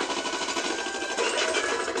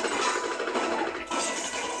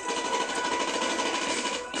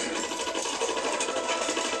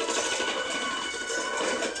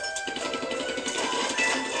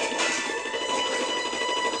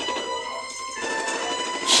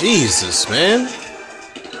 Jesus, man.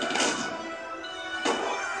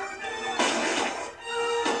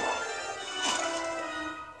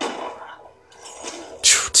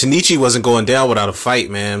 Tanichi wasn't going down without a fight,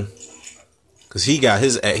 man. Cause he got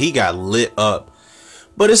lit up.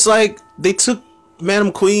 But it's like they took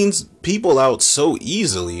Madam Queen's people out so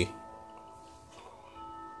easily.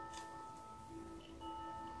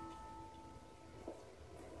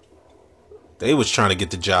 They was trying to get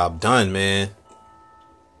the job done, man.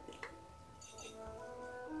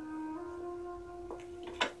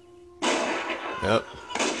 Yep.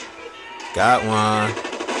 Got one.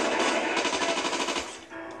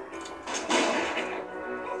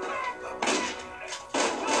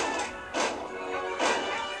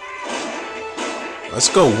 Let's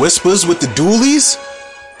go, Whispers with the dualies.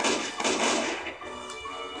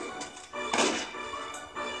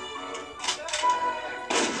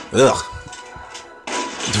 Ugh.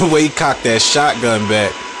 The way he cocked that shotgun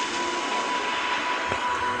back.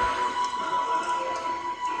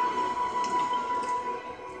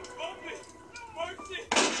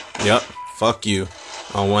 Yep. Fuck you.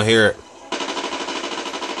 I don't want to hear it.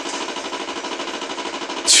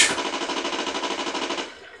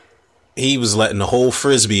 He was letting the whole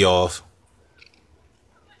frisbee off.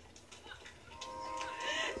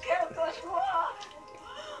 Quelque soit,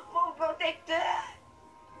 mon protecteur.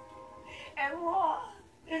 Et moi,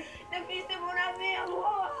 le fils de mon ami à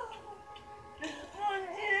moi. Mon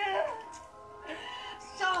Dieu.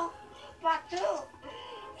 Sauve partout.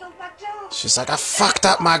 Sauve partout. She's like, I fucked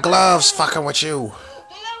up my gloves fucking with you.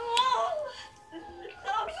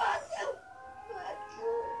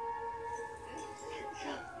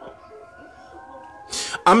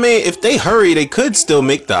 I mean, if they hurry, they could still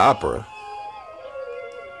make the opera.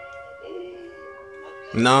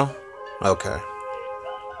 No? Okay.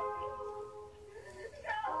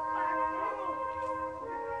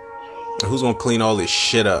 Who's gonna clean all this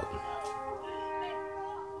shit up?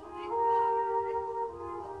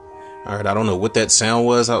 Alright, I don't know what that sound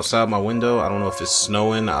was outside my window. I don't know if it's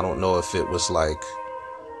snowing. I don't know if it was like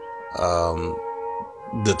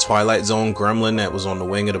the Twilight Zone gremlin that was on the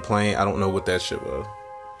wing of the plane. I don't know what that shit was.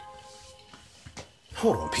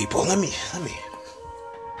 Hold on, people. Let me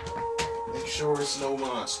make sure it's no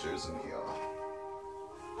monsters in here.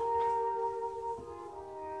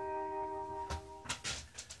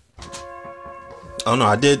 Oh no,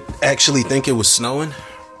 I did actually think it was snowing,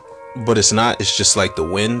 but it's not. It's just like the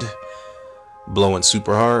wind blowing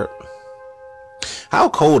super hard. How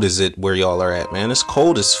cold is it where y'all are at, man? It's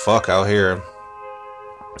cold as fuck out here,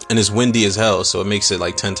 and it's windy as hell, so it makes it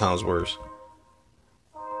like 10 times worse.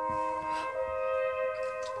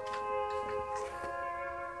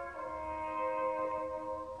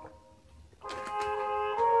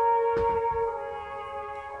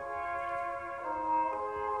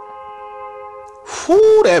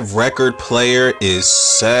 Whoo, that record player is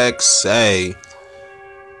sexy.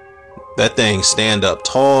 That thing stand up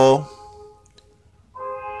tall.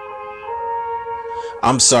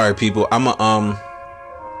 I'm sorry, people. Y'all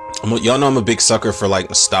know I'm a big sucker for like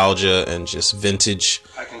nostalgia and just vintage.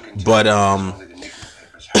 But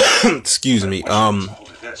excuse me. I'm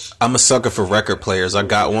a sucker for record players. I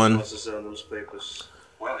got one.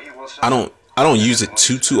 I don't use it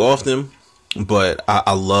too often, but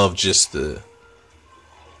I love just the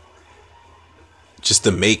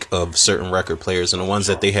make of certain record players, and the ones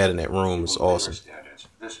that they had in that room was awesome.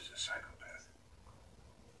 This is a psychopath.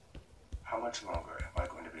 How much longer am I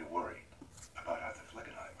going to be worried about Arthur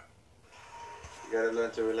Fleckenheimer? You gotta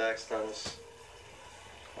learn to relax, Thomas.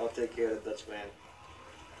 I'll take care of the Dutchman.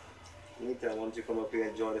 Meantime, why don't you come up here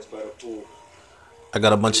and join us by the pool? I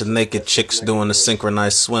got a bunch of naked chicks doing a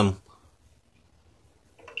synchronized swim.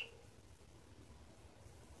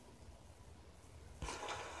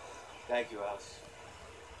 Thank you, Alice.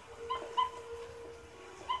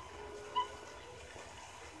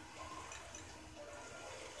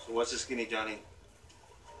 So what's the skinny Johnny?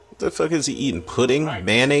 What the fuck is he eating? Pudding?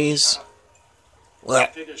 Mayonnaise?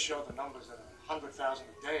 What? Figures show the numbers at 100,000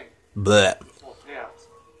 a day Bleh. before payouts.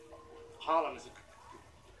 Harlem is a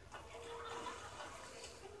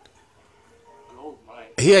gold mine.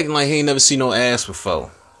 He acting like he ain't never seen no ass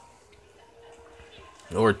before.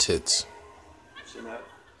 Or tits. See, Matt?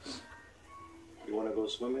 You want to go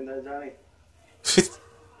swimming there, Johnny?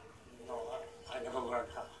 No, I never learned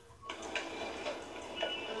how.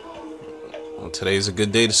 Well, today's a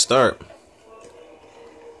good day to start.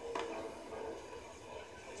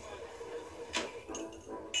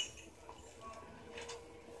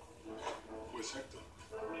 Where's Hector?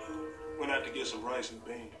 Went out to get some rice and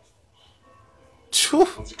beans. Phew.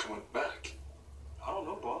 When's he coming back? I don't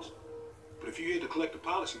know, boss. But if you're here to collect the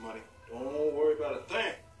policy money, don't worry about a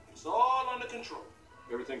thing. It's all under control.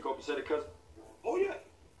 Everything copacetic, cousin? Oh, yeah.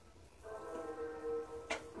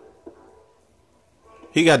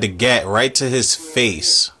 He got the gat right to his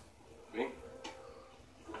face. Me?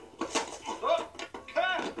 Oh,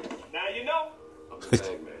 okay. Now you know. I'm the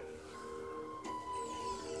bag man.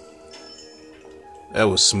 That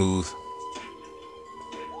was smooth.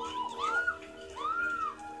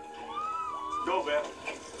 Go, Beth.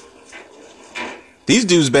 These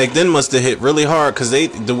dudes back then must have hit really hard because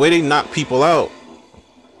the way they knock people out.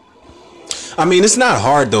 I mean, it's not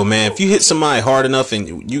hard though, man. If you hit somebody hard enough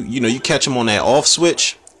and you catch them on that off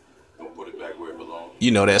switch, Don't put it back where it belongs.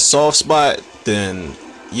 that soft spot, then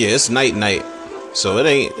yeah, it's night. So it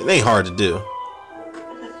ain't hard to do.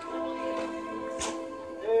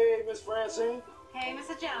 Hey, Miss Francine. Hey,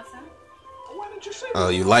 Mr. Johnson. Why didn't you say Oh,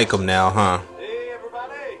 you like them now, huh? Hey,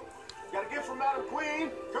 everybody. Got a gift from Madam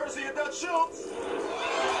Queen, courtesy of Dutch Schultz.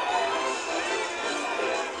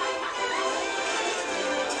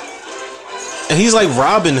 And he's like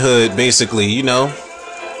Robin Hood, basically,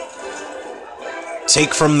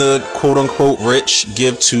 Take from the quote-unquote rich,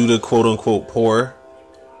 give to the quote-unquote poor.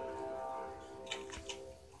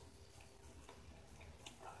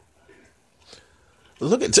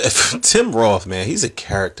 Look at Tim Roth, man. He's a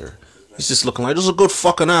character. He's just looking like, this is a good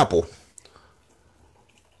fucking apple.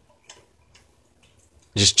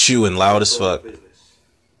 Just chewing loud as fuck.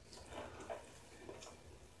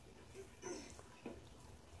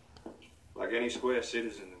 Like any square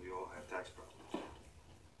citizen, we all have tax problems.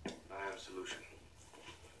 I have a solution.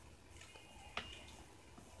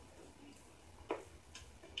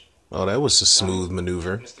 Oh, that was a smooth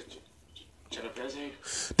maneuver. Mr.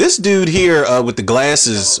 Genovese? This dude here with the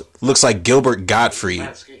glasses looks like Gilbert Gottfried.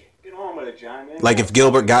 Lansky. Get on with it, John, man. Like if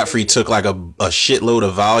Gilbert Gottfried took like a shitload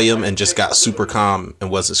of volume and just got super calm and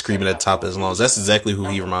wasn't screaming at the top of his lungs. That's exactly who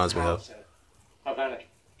he reminds me of. Havana,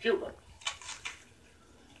 Cuba.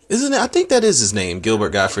 Isn't it? I think that is his name, Gilbert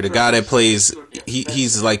Gottfried. The guy that plays,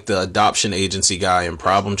 he's like the adoption agency guy in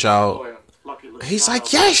Problem Child. He's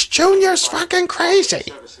like, yes, Junior's fucking crazy.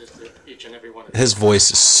 Services to each and every one of His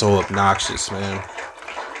voice is so obnoxious, man.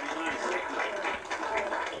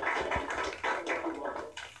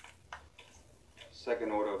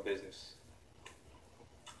 Second order of business.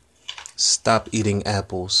 Stop eating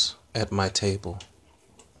apples at my table.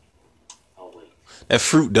 I'll wait. That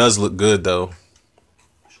fruit does look good, though.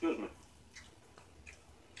 Excuse me.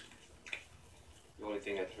 The only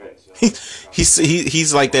thing I threaten,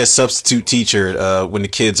 He's like that substitute teacher when the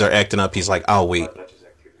kids are acting up. He's like, I'll wait.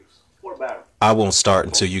 What about him? I won't start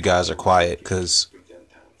until you guys are quiet because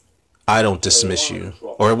I don't dismiss you.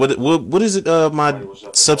 Or what is it my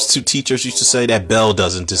substitute teachers used to say? That bell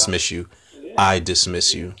doesn't dismiss you. I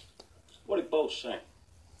dismiss you. What did both say?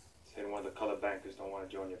 Said one of the colored bankers don't want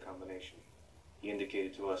to join your combination. He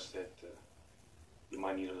indicated to us that you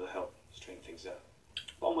might need a little help straighten things out.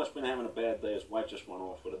 Bo must have been having a bad day. His wife just went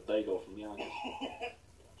off with a dago from Yonkers.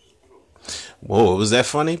 Whoa, was that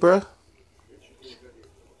funny, bruh?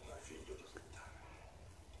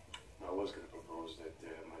 I was going to propose that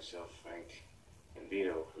myself, Frank, and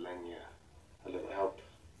Vito lend you a little help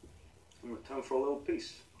in return for a little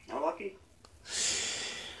peace. Not lucky?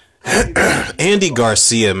 Andy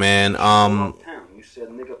Garcia, man. You said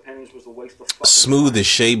nigga pennies was a waste of fucking Smooth as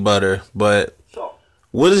shea butter. But So,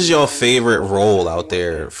 what is your favorite role out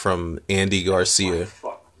there from Andy Garcia?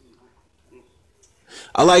 fuck.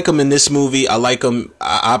 I like him in this movie. I like him.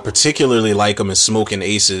 I particularly like him in Smoking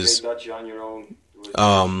Aces. Hey, Dutch, on your own.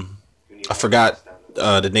 I forgot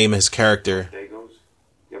the name of his character Dagos.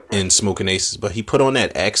 Your in Smoking Aces, but he put on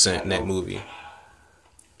that accent in that movie.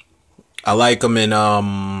 I like him in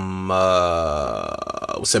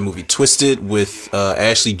what's that movie? Twisted with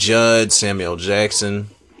Ashley Judd, Samuel Jackson.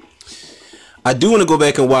 I do want to go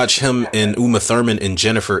back and watch him and Uma Thurman in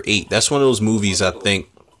Jennifer 8. That's one of those movies I think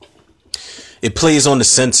it plays on the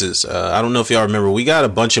senses. I don't know if y'all remember. We got a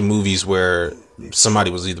bunch of movies where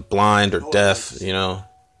somebody was either blind or deaf,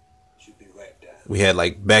 We had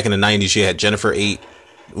like back in the 90s, you had Jennifer 8.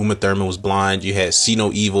 Uma Thurman was blind. You had See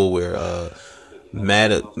No Evil where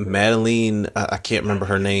Madeline, I can't remember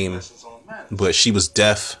her name, but she was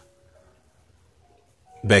deaf.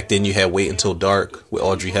 Back then you had Wait Until Dark with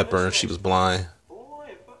Audrey Hepburn. She was blind.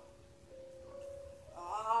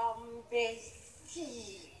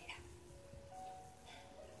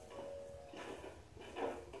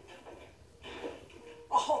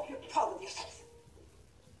 I hope you're proud of yourself.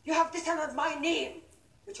 You have dishonored my name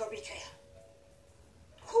with your betrayal.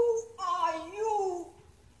 Who are you?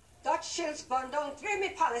 Dutch Schills burned down 3 of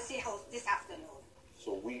my policy house this afternoon.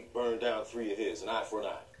 So we burned down 3 of his, an eye for an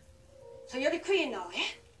eye. So you're the queen now, eh?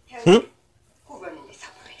 Tell me, who running this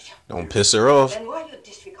operation? Don't piss her off. Then why you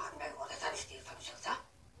disregard my orders and steal from Schills, huh?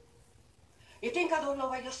 You think I don't know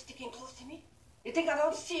why you're sticking close to me? You think I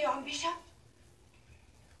don't see your ambition?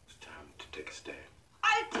 It's time to take a stand.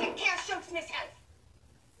 I'll take care of Schultz myself.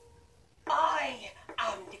 I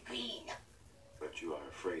am the queen. But you are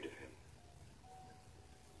afraid of him.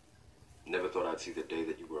 Never thought I'd see the day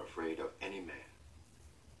that you were afraid of any man.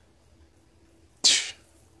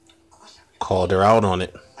 Called her out on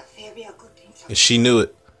it. But there be a good thing. And she knew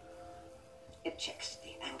it. It checks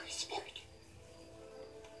the angry spirit.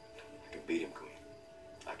 I can beat him, Queen.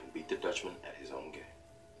 I can beat the Dutchman at his own game.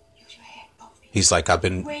 Use your head, Bumpy. He's like, I've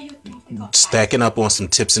been Where you think we got stacking up on some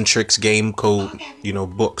tips and tricks, game code, you know,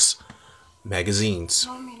 books, magazines.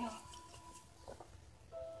 No, me no.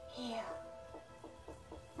 Here.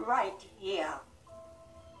 Right here.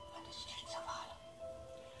 On the streets of Harlem.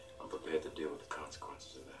 I'm prepared to deal with the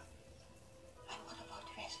consequences of that. And what about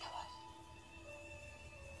the rest of us?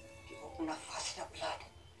 You open a faucet of blood,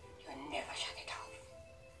 you'll never shut it off.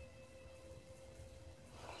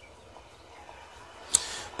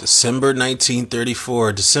 December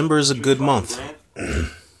 1934. December is a good month. Yeah,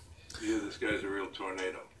 this guy's a real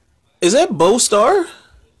tornado. Is that Bo Star?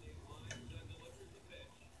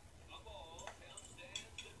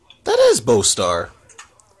 That is Bo Star.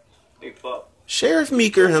 Hey, Bob. Sheriff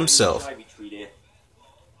Meeker himself.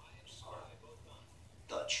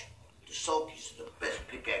 Dutch, the Sulkies are the best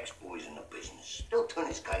pickaxe boys in the business. They'll turn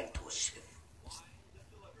this guy into a sieve.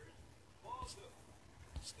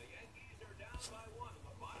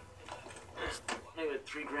 Maybe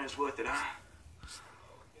 3 grand's worth it, huh?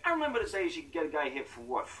 I remember the days you could get a guy hit for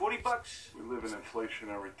what, $40? We live in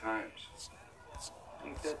inflationary times.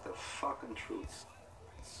 Ain't that the fucking truth?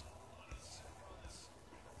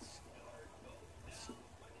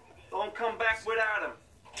 Don't come back without him.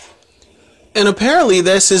 And apparently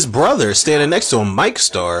that's his brother standing next to him, Mike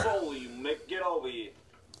Star. Holy, you Mick, get over here.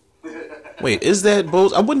 Wait, is that Bo?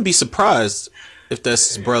 I wouldn't be surprised if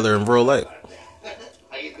that's his brother in real life.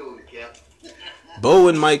 How you doing, Cap? Bo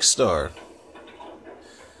and Mike Star.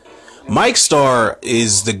 Mike Star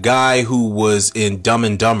is the guy who was in Dumb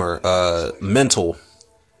and Dumber, Mental.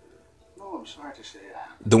 No, I'm sorry to say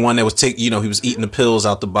that. The one that was he was eating the pills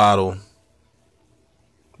out the bottle.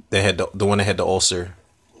 They had the one that had the ulcer.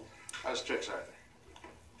 How's tricks, Arthur?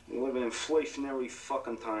 We live in inflationary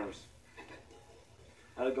fucking times.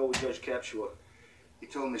 How'd it go with Judge Capshaw? He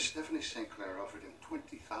told me Stephanie St. Clair offered him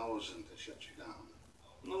 $20,000 to shut you down.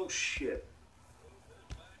 No shit.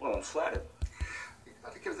 Well, I'm flattered. You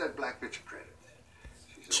gotta give that black bitch credit.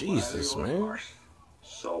 She's a Jesus, wily man. little horse.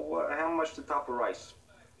 So, how much to top of rice?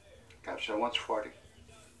 Capshaw wants 40.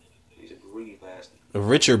 He's a greedy bastard.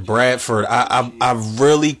 Richard Bradford. I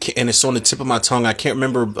really can't, and it's on the tip of my tongue. I can't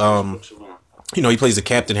remember. He plays the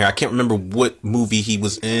captain here. I can't remember what movie he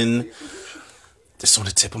was in. It's on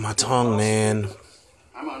the tip of my tongue, man.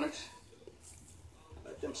 I'm on it.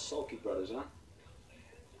 Like them sulky brothers, huh?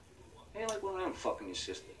 Ain't like one of them fucking your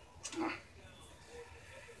sister. Huh.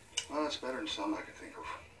 Well, that's better than some I could think of.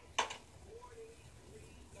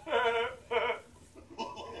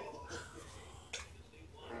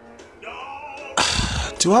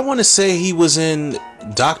 Do I want to say he was in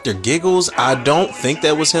Dr. Giggles? I don't think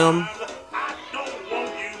that was him.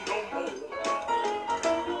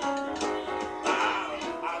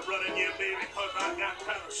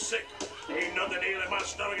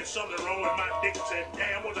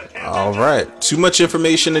 All right. Too much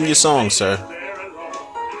information in your song, sir.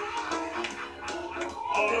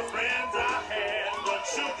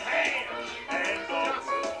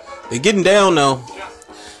 They're getting down, though.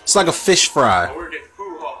 It's like a fish fry. I work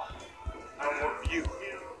you.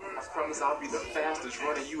 I promise I'll be the fastest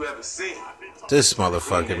runner you ever seen. This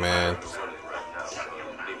motherfucker, man.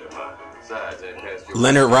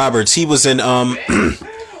 Leonard Roberts. He was in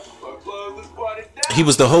he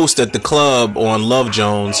was the host at the club on Love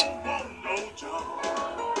Jones.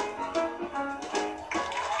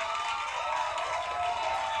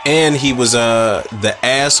 And he was the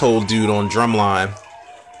asshole dude on Drumline.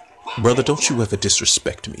 Brother, don't you ever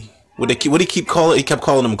disrespect me. What he keep calling? He kept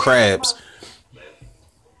calling them crabs.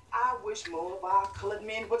 I wish more of our colored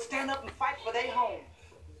men would stand up and fight for their home.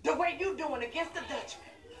 The way you doing against the Dutchman.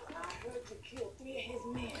 I heard you killed 3 of his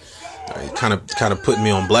men. Kind of putting me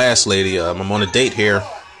on blast, lady. I'm on a date here.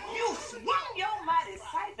 You swung your mighty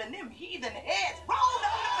scythe and them heathen heads rolled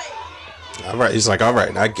on the bed. All right, he's like, all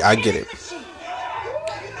right, I get it.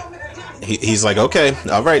 He's like, okay,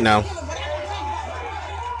 all right now.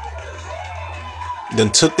 Then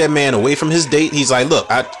took that man away from his date. He's like, look,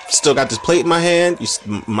 I still got this plate in my hand.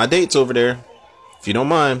 My date's over there, if you don't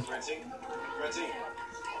mind.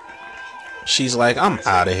 She's like, I'm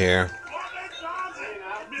out of here.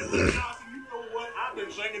 You know what? I've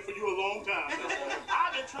been singing for you a long time.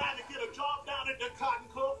 I've been trying to get a job down at the Cotton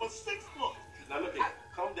Club for 6 months. Now look here,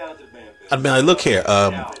 come down to the band. I'd be like, look here,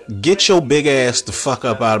 get your big ass the fuck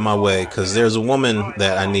up out of my way, because there's a woman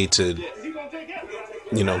that I need to,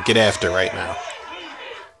 you know, get after right now.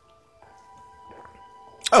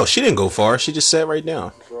 Oh, she didn't go far. She just sat right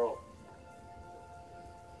down.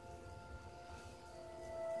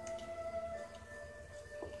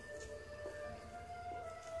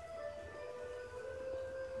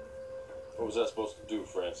 What was I supposed to do,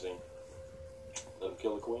 Francine? Let him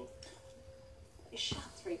kill the queen? You shot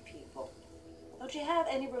 3 people. Don't you have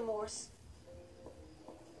any remorse?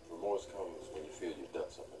 Remorse comes when you feel you've done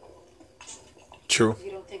something wrong. True.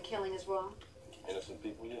 You don't think killing is wrong? Innocent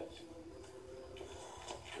people, yes.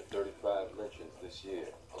 The 35 lynchings this year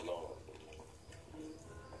alone.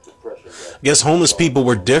 I guess homeless people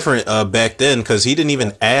were different back then, because he didn't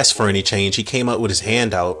even ask for any change. He came up with his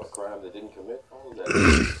hand out.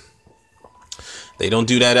 They don't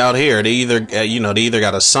do that out here. They either, they either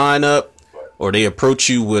got to sign up, or they approach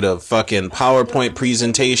you with a fucking PowerPoint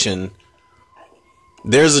presentation.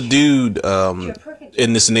 There's a dude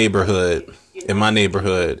in this neighborhood, in my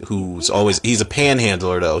neighborhood, he's a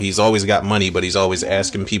panhandler though. He's always got money, but he's always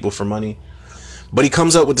asking people for money. But he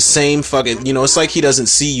comes up with the same fucking, it's like he doesn't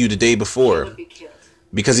see you the day before,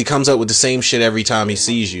 because he comes up with the same shit every time he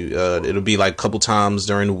sees you. It'll be like a couple times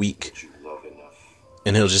during the week,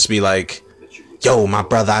 and he'll just be like, yo, my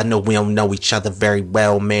brother, I know we don't know each other very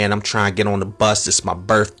well, man. I'm trying to get on the bus. It's my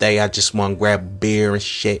birthday. I just want to grab a beer and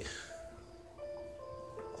shit.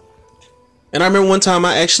 And I remember one time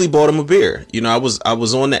I actually bought him a beer. I was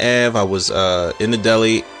on the Ave. I was in the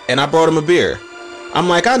deli, and I brought him a beer. I'm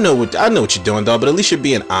like, I know what you're doing, dog, but at least you're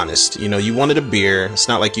being honest. You wanted a beer. It's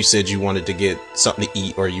not like you said you wanted to get something to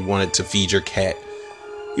eat or you wanted to feed your cat.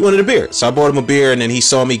 You wanted a beer. So I bought him a beer, and then he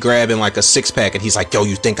saw me grabbing like a 6-pack, and he's like, yo,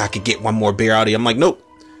 you think I could get one more beer out of you? I'm like, nope.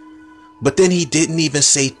 But then he didn't even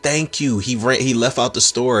say thank you. He left out the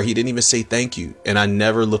store. He didn't even say thank you. And I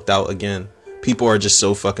never looked out again. People are just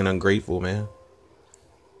so fucking ungrateful, man.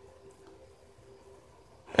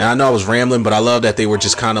 And I know I was rambling, but I love that they were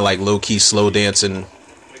just kind of like low-key slow dancing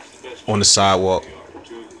on the sidewalk.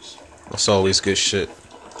 That's always good shit.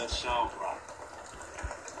 That's sauerkraut.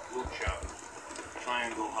 Look chop.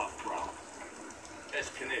 Triangle hot brown. That's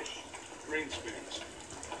knish. Green spinach.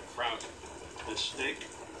 Krauser. The steak.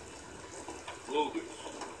 Lugers.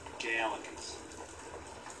 Gallicans.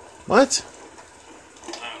 What?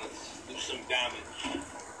 Let's do some damage.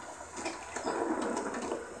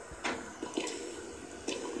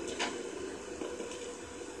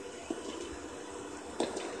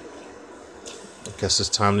 Guess it's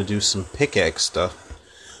time to do some pickaxe stuff.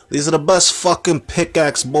 These are the best fucking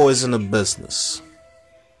pickaxe boys in the business.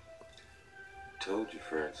 Told you,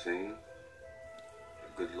 Francine.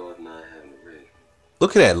 The good Lord and I haven't read.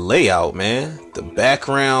 Look at that layout, man. The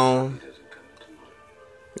background.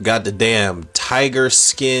 Got the damn tiger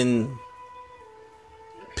skin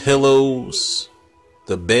pillows.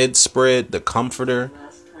 The bedspread. The comforter.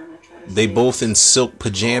 They both in silk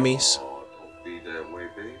pajamas.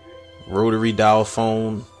 Rotary dial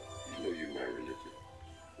phone. You know you're not religious.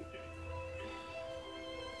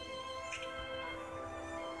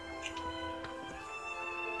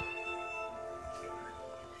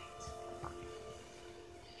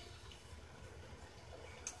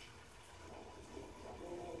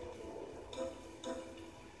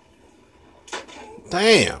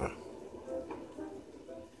 Damn.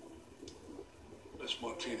 That's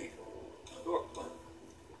martini.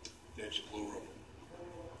 That's your blue room.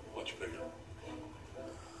 Much bigger.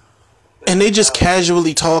 And they just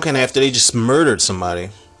casually talking after they just murdered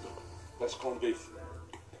somebody. That's corned beef.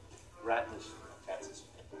 Rattlers. Katz's.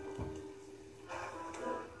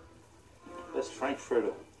 That's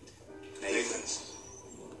Frankfurter. Nathan's.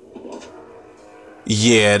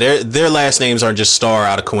 Yeah, their last names aren't just Star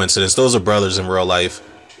out of coincidence. Those are brothers in real life.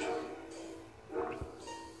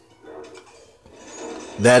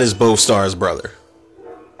 That is Bo Star's brother.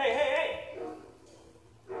 Hey!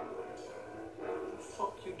 What the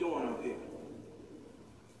fuck you doing up here?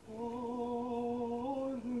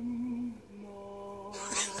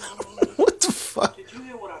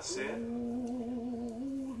 said.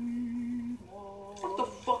 What the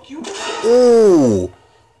fuck you doing? Ooh.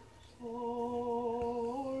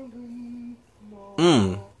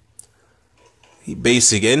 He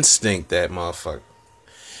Basic Instinct, that motherfucker.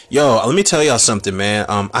 Yo, let me tell y'all something, man.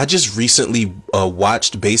 I just recently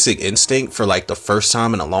watched Basic Instinct for like the first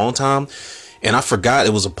time in a long time, and I forgot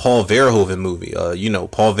it was a Paul Verhoeven movie. You know,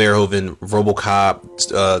 Paul Verhoeven,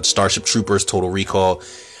 RoboCop, Starship Troopers, Total Recall.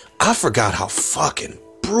 I forgot how fucking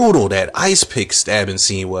brutal that ice pick stabbing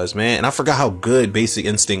scene was, man, and I forgot how good Basic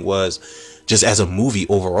Instinct was just as a movie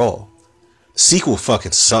overall. The sequel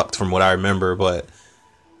fucking sucked from what I remember, but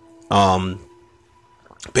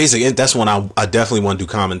that's one I definitely want to do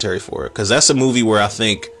commentary for it, because that's a movie where I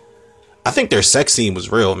think their sex scene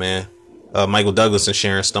was real, man. Michael Douglas and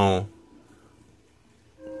Sharon Stone.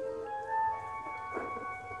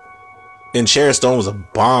 And Sharon Stone was a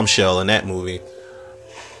bombshell in that movie.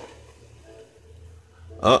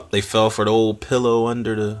 Oh, they fell for the old pillow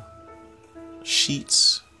under the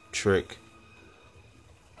sheets trick.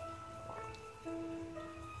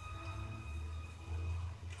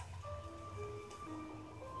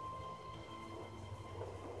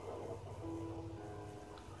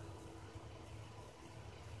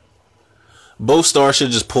 Both stars should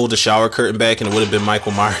have just pulled the shower curtain back and it would have been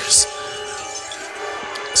Michael Myers.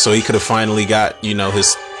 So he could have finally got, you know,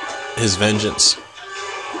 his vengeance.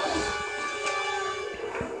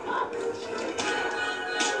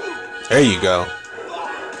 There you go.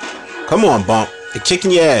 Come on, Bump. They're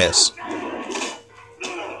kicking your ass.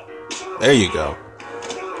 There you go.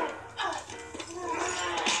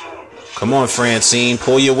 Come on, Francine.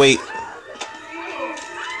 Pull your weight.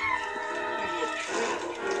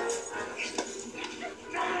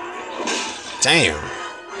 Damn.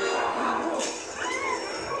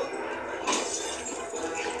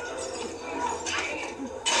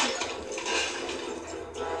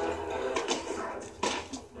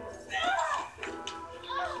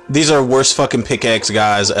 These are worst fucking pickaxe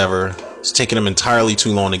guys ever. It's taking them entirely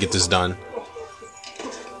too long to get this done.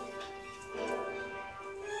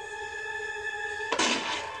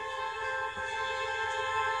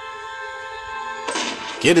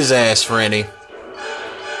 Get his ass, Franny.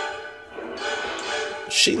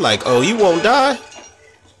 She like, oh, you won't die?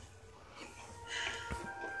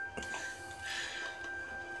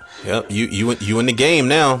 Yep, you in the game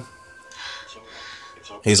now.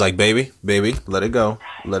 He's like, baby, let it go.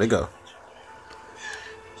 Let it go.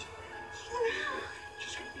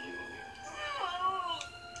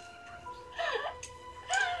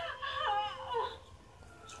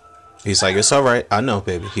 He's like, it's all right. I know,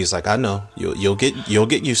 baby. He's like, I know. You'll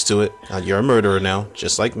get used to it. You're a murderer now,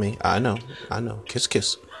 just like me. I know. Kiss,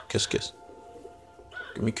 kiss, kiss, kiss.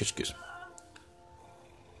 Give me kiss, kiss.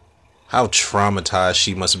 How traumatized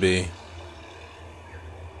she must be.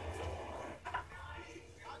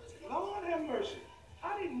 Lord have mercy.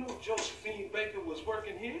 I didn't know Josephine Baker was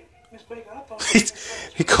working here. Miss Baker, I thought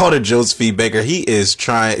he called her Josephine Baker. He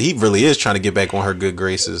really is trying to get back on her good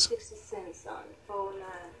graces. 60 cents on 409.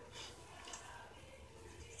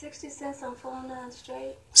 60 cents on 409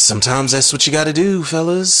 straight. Sometimes that's what you gotta do,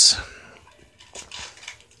 fellas.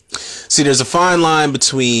 See, there's a fine line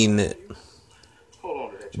between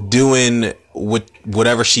doing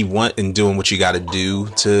whatever she want and doing what you gotta do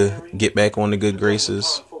to get back on the good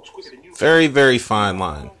graces. Very, very fine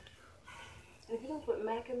line. If you don't quit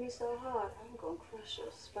macking me so hard, I'm gonna crush your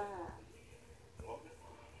spine.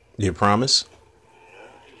 You promise?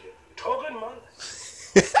 Token man.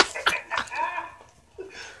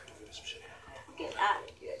 Get out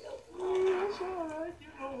of here, though. That's all right. You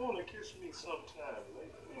don't want to kiss me sometime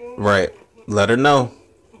later. Right. Let her know.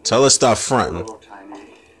 Tell her stop fronting.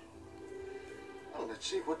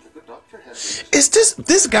 Is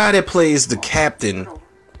this guy that plays the captain?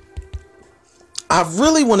 I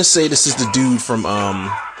really want to say this is the dude from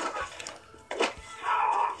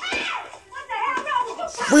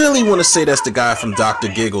really want to say that's the guy from Dr.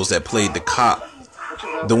 Giggles that played the cop.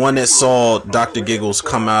 The one that saw Dr. Giggles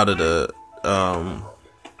come out of the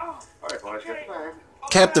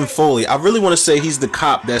Captain Foley. I really want to say he's the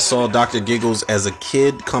cop that saw Dr. Giggles as a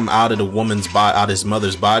kid come out of the woman's body, out of his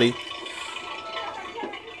mother's body.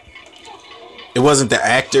 It wasn't the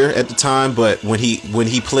actor at the time, but when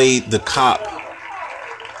he played the cop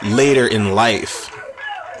later in life.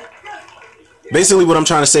 Basically, what I'm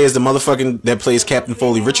trying to say is the motherfucking that plays Captain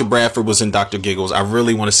Foley, Richard Bradford, was in Dr. Giggles. I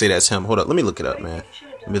really want to say that's him. Hold up, let me look it up, man.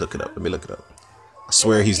 Let me look it up. I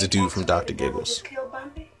swear he's the dude from Dr. Giggles.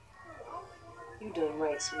 You doing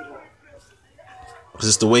right, sweetheart. Cause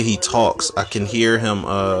it's the way he talks. I can hear him.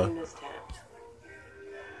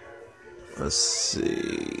 Let's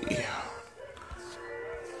see.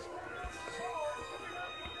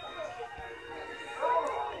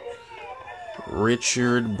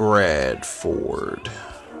 Richard Bradford.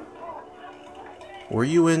 Were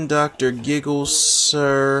you in Dr. Giggles,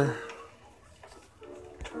 sir?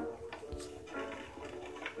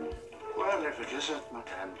 Well, if it isn't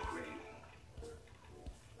Madame Queen.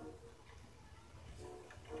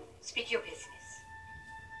 Speak your business.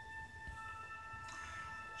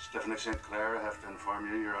 Stephanie St. Clair, I have to inform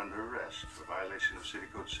you you're under arrest for violation of City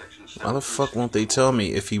Code Section 7. Why the fuck won't they tell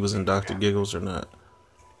me if he was in Dr. Giggles or not?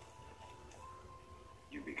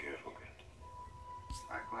 You be careful, kid.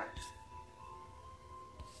 Likewise.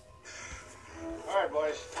 All right,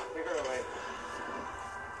 boys. Take her away.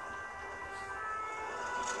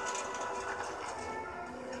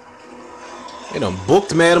 They done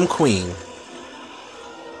booked Madam Queen.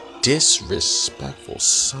 Disrespectful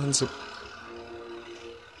sons of...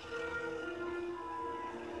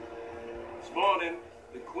 This morning,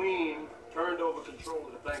 the Queen turned over control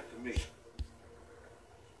of the bank to me.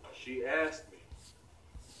 She asked me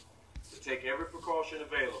to take every precaution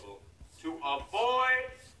available to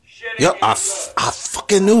avoid shedding Yep, any I blood.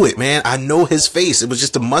 fucking knew it, man. I know his face. It was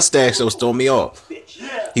just a mustache that was throwing me off.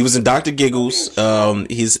 He was in Dr. Giggles.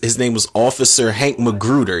 His name was Officer Hank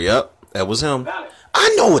Magruder. Yep, that was him.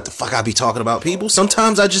 I know what the fuck I be talking about, people.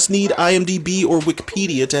 Sometimes I just need IMDb or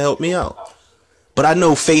Wikipedia to help me out. But I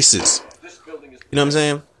know faces. You know what I'm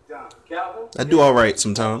saying? Calvin, I do all right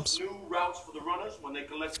sometimes. new routes for the runners when they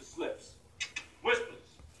collect the slips.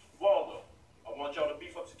 Whispers, Waldo, I want y'all to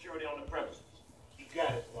beef up security on the premises. You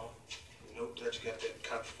got it, Bob. You know, Dutch got that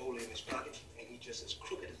cop foley in his pocket, and he just as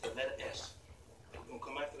crooked as the letter S. We're gonna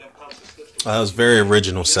come after them policy slips. That was very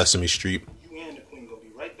original Sesame Street. You and the Queen gonna be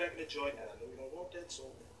right back in the joint, and I know you don't want that, so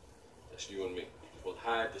That's you and me. We'll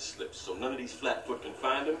hide the slips so none of these flatfoot can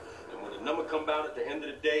find them. And when the number come out at the end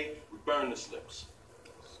of the day, we burn the slips.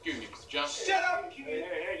 Excuse me, Mr. Johnson. shut up, kid.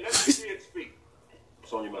 Hey, let the kid speak.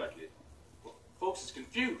 What's on your mind, kid? Folks is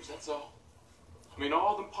confused, that's all. I mean,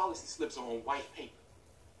 all them policy slips are on white paper.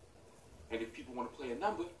 And if people want to play a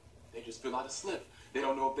number, they just fill out a slip. They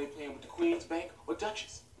don't know if they're playing with the Queen's Bank or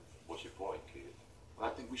Duchess. What's your point, kid? Well,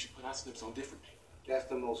 I think we should put our slips on different paper. That's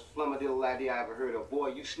the most flummadiddle idea I ever heard of. Boy,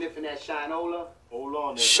 you sniffing that shinola? Hold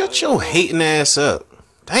on there. Shut your hating ass up.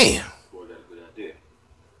 Damn. Boy, that's a good idea.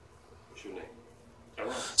 What's your name?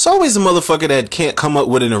 It's always the motherfucker that can't come up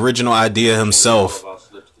with an original idea himself. About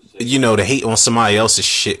slips to say. You know, to hate on somebody else's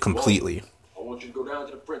shit completely. I want you to go down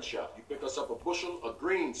to the print shop. You pick us up a bushel of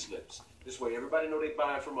green slips. This way, everybody know they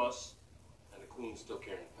buying from us, and the Queen's still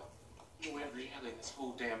carrying power. You know every hell in this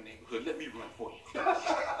whole damn neighborhood. Let me run for you.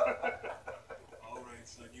 All right,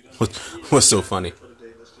 son, you done What's so funny? for the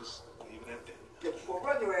day. Let's just leave it at that. Yeah, well,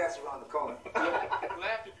 run your ass around the corner.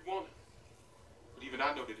 Laugh if you want it. But even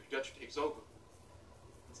I know that if Dutch takes over,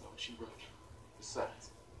 that's not what she runs.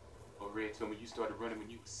 Besides, Red told me you started running when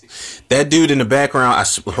you were 16. That dude in the background,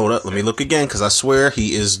 hold up, let me look again, because I swear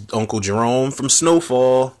he is Uncle Jerome from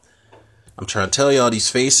Snowfall. I'm trying to tell y'all, these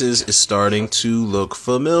faces is starting to look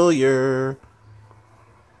familiar.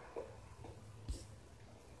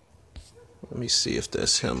 Let me see if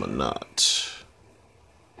that's him or not.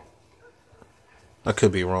 I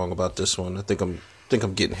could be wrong about this one. I think I'm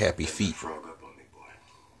getting Happy Feet. Frog up on me, boy.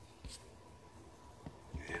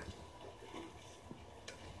 You hear?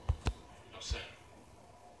 No, sir.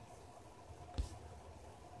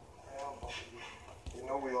 Well, you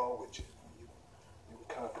know we all with you. You with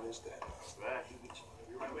confidence that. Right, you with you.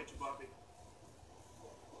 You right with you, Bobby?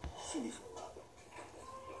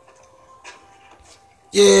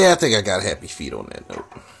 Yeah, I think I got Happy Feet on that note.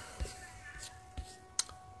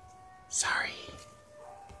 Sorry.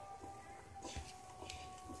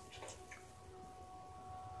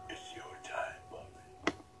 It's your time,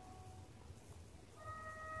 Bobby.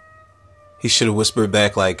 He should have whispered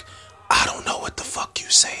back like, I don't know what the fuck you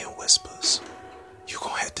saying, Whispers. You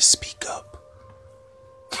gonna have to speak up.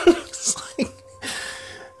 It's like,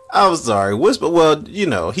 I'm sorry, Whisper. Well, you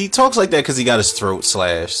know, he talks like that because he got his throat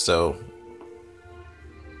slashed, so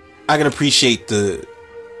I can appreciate the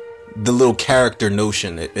little character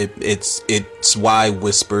notion. It's why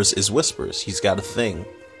Whispers is Whispers. He's got a thing.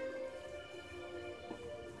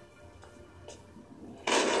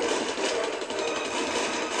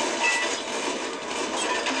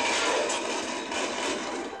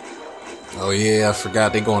 Oh yeah, I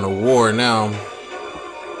forgot they're going to war now.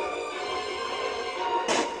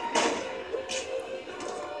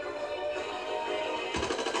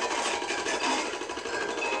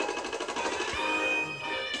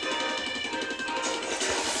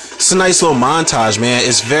 It's a nice little montage, man.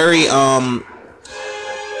 It's very,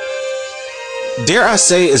 dare I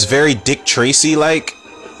say, it's very Dick Tracy like.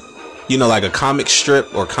 You know, like a comic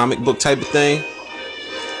strip or comic book type of thing.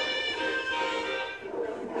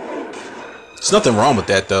 There's nothing wrong with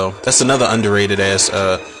that though. That's another underrated ass.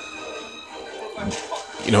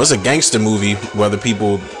 You know, it's a gangster movie, whether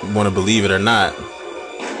people want to believe it or not.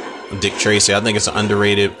 Dick Tracy. I think it's an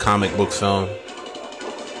underrated comic book film.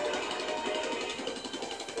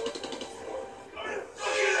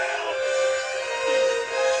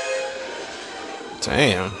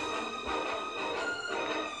 Damn.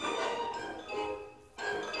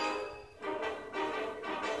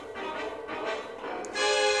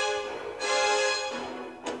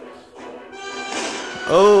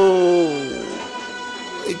 Oh,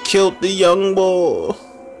 they killed the young boy.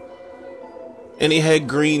 And he had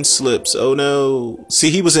green slips. Oh no. See,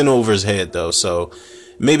 he was in over his head though, so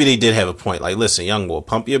maybe they did have a point. Like, listen, young boy,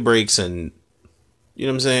 pump your brakes and, you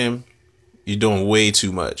know what I'm saying? You're doing way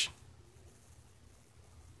too much.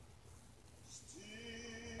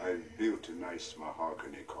 I built a nice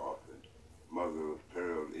mahogany coffin, mother of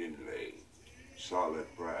pearl inlay, solid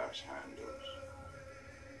brass handles.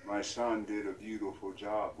 My son did a beautiful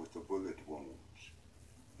job with the bullet wounds.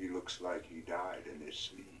 He looks like he died in his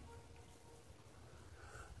sleep.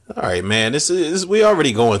 All right, man. This is we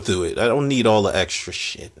already going through it. I don't need all the extra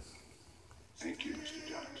shit. Thank you, Mr.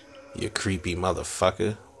 Johnson. You creepy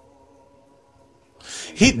motherfucker.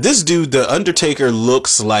 This dude, the Undertaker,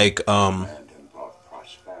 looks like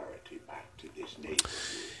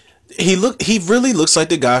he really looks like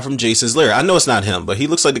the guy from Jason's Lair. I know it's not him, but he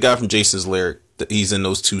looks like the guy from Jason's Lair. He's in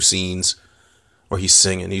those two scenes where he's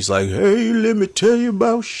singing. He's like, "Hey, let me tell you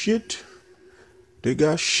about shit. They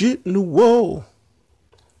got shit in the wall."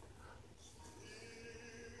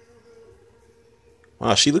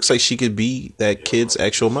 Wow, she looks like she could be that kid's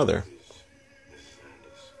actual mother.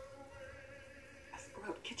 I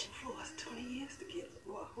scrubbed kitchen floors 20 years to get it.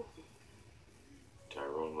 Whoa.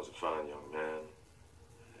 Tyrone was a fine young man,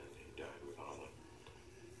 and he died with honor.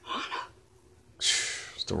 Honor?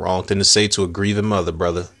 It's the wrong thing to say to a grieving mother,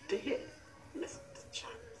 brother. Dead, Mr.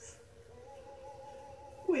 Johnson.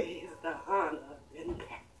 Where's the honor in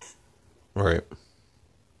that? Right.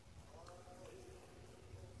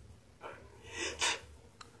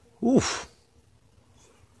 Oof.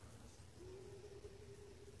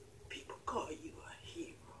 People call you a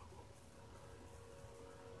hero.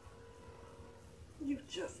 You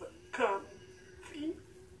just a common thief.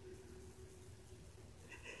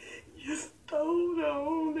 You stole the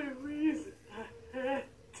only reason I had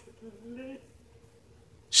to live.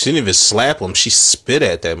 She didn't even slap him. She spit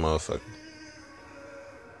at that motherfucker.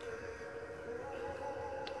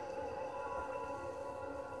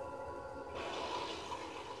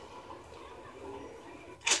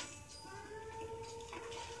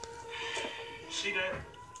 See that?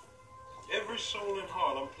 Every soul in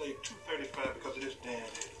Harlem played 235 because of this damn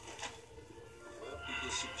day. Well,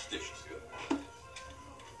 he's superstitious. I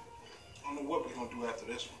don't know what we're gonna do after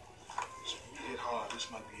this one. So we hit hard. This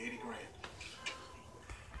might be 80 grand.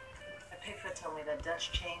 The paper told me that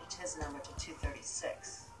Dutch changed his number to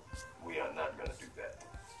 236. We are not going to do that.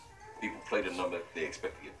 People play the number, they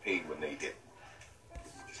expect to get paid when they hit. We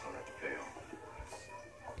just don't have to pay them.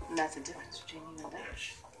 And that's the difference between you and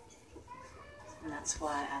Dutch. And that's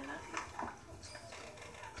why I love you.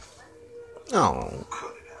 Oh.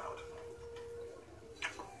 Cut it out.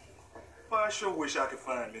 Well, I sure wish I could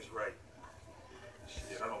find Miss Wright.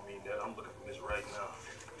 Shit, I don't mean that. I'm looking for Miss Wright now.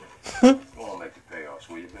 Go on, make the payoffs,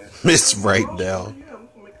 will you, man? Miss Wright now. Yeah, I'm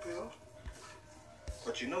gonna make the payoffs.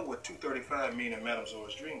 But you know what 235 mean in Madame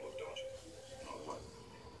Zora's dream book, don't you? No, what?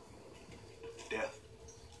 Death.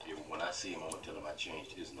 Yeah, but when I see him, I'm gonna tell him I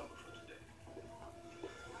changed his number for today.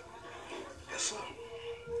 Yes, sir.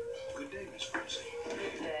 Good day, Miss Francine. Good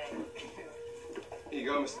day. Here you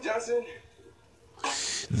go, Mr. Johnson.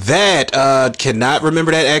 That cannot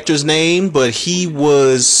remember that actor's name, but he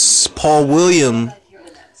was Paul William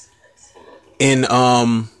in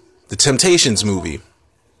the Temptations movie.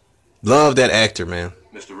 Love that actor, man.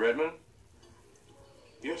 Mr. Redmond?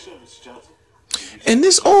 Yes, sir, Mr. Johnson. And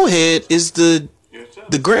this old head is the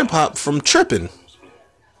grandpa from Trippin'.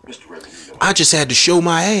 Mr. Redmond, you know. I just had to show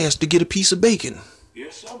my ass to get a piece of bacon.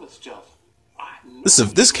 Yes, sir, Mr.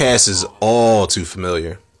 Johnson. This cast is all too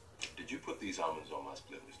familiar. Did you put these almonds on my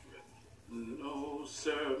split, Mr. Redmond? No,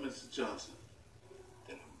 sir, Mr. Johnson.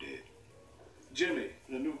 Then who did? Jimmy,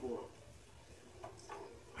 the new boy.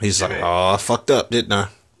 He's like, oh, I fucked up, didn't I?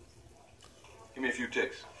 Give me a few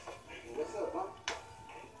ticks. What's up, Mom?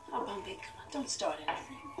 Oh, Bumpy, come on, don't start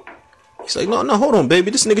anything. He's like, no, hold on, baby.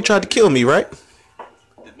 This nigga tried to kill me, right?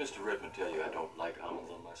 Did Mr. Redmond tell you I don't like almonds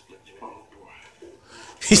on my split, Jimmy? Oh, boy.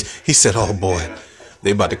 He said, oh, boy.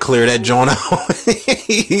 They about to clear that joint out.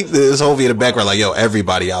 This Hovey in the background like, yo,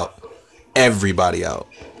 everybody out. Everybody out.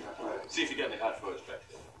 See if you got any hot fudge back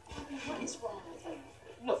there. What is wrong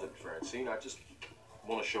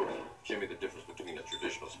show Jimmy the difference between a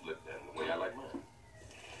traditional split and the way I like mine.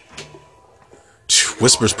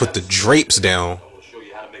 Whispers put the drapes down. I'm gonna show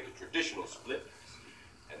you how to make a traditional split,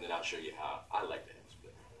 and then I'll show you how I like to have a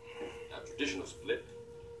split. Now, traditional split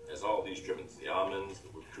has all these trimmings: the almonds, the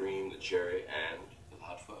whipped cream, the cherry, and the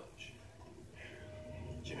hot fudge.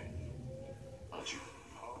 Jimmy, why don't you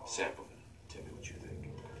sample it? Tell me what you think.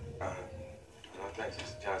 No, thanks,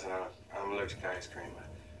 Mr. Johnson. I'm allergic to ice cream.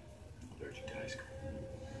 Allergic to ice cream.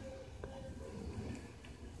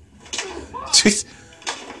 Jeez.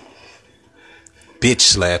 Bitch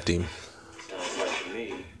slapped him. Sounds like to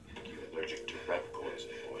me you're allergic to rat poison,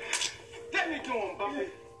 boy. Get me to him, Bumpy.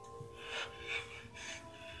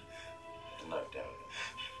 The knife down.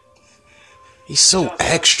 He's so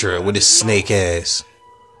extra with his snake ass.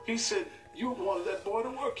 He said you wanted that boy to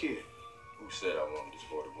work here. Who said I wanted this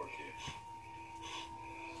boy to work here?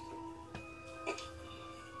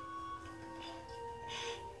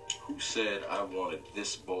 Who said I wanted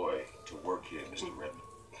this boy to work here, Mr. Redmond?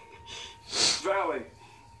 Valley.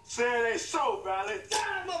 Say it ain't so, Valley.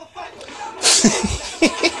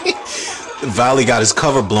 Valley got his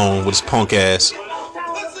cover blown with his punk ass.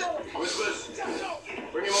 Whispers,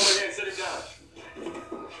 bring him over here and sit him down.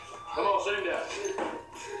 Come on, sit him down.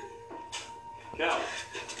 Cal,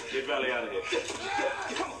 get Valley out of here.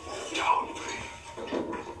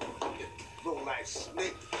 Little nice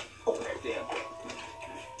snake. Oh, that damn.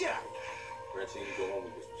 Yeah. Francine, go home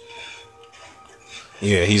with Whispers.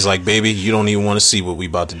 Yeah, he's like, baby, you don't even want to see what we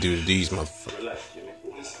about to do to these motherfuckers. Relax, Jimmy.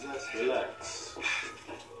 Relax.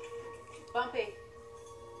 Bumpy.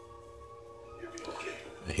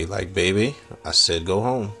 He like, baby, I said go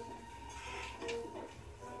home.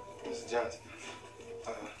 Mr. Johnson.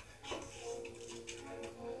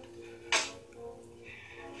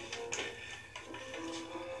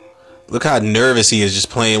 Look how nervous he is just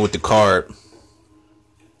playing with the card.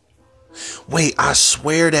 Wait, I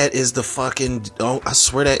swear that is the fucking... Oh, I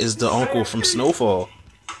swear that is the uncle from Snowfall.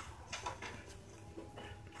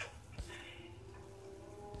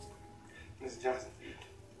 Mr. Johnson.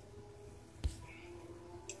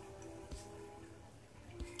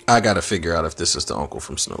 I gotta figure out if this is the uncle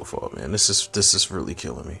from Snowfall, man. This is really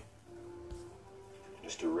killing me.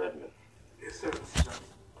 Mr. Redmond. Yes, sir.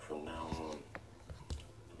 From now on,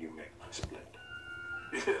 you make my split.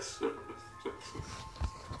 Yes, sir.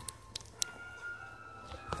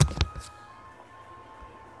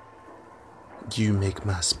 You make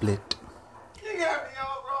my split. You got me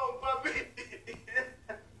all wrong, Bumpy.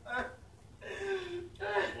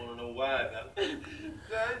 Wanna know why, Valley?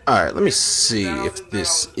 Alright, let me see if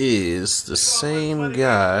this is the same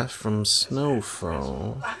guy from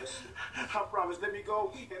Snowfall. I promise, let me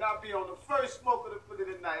go, and I'll be on the first smoke of the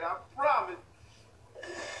night. I promise.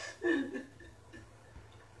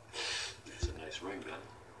 It's a nice ring, Valley.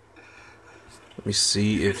 Let me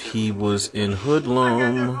see if he was in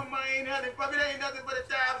Hoodlum.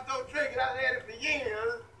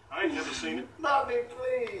 I ain't never seen it. Bobby,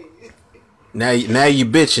 please. Now you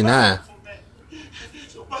bitching, huh?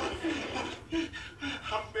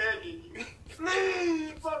 I'm begging you.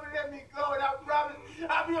 Please, Bobby, let me go, and I promise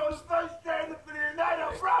I'll be on the first train for the night.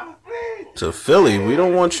 I promise, please. To Philly, we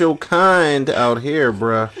don't want your kind out here,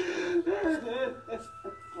 bruh.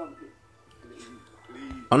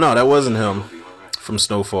 Oh no, that wasn't him from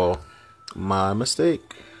Snowfall. My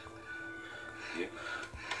mistake. Yeah.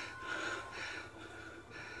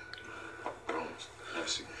 Have a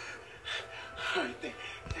seat. All right, thank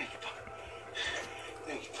you, Bumpy.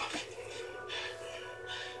 Thank you, Bumpy.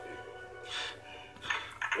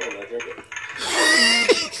 Well, I drink it.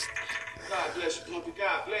 God bless you, Bumpy.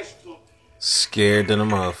 God bless you, Bumpy. Scared than a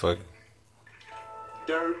motherfucker.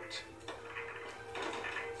 Dirt.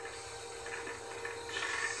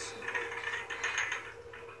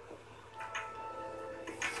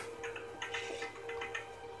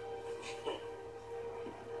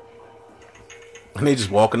 And they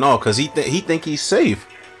just walking off because he think he's safe.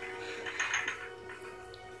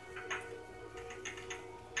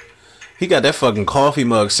 He got that fucking coffee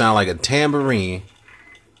mug sound like a tambourine.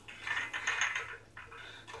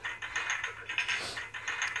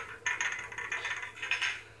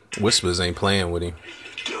 Whispers ain't playing with him.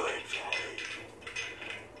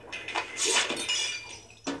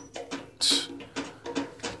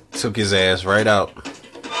 Took his ass right out.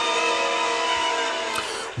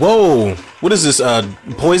 Whoa! What is this?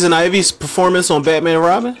 Poison Ivy's performance on Batman and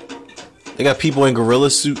Robin? They got people in gorilla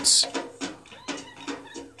suits.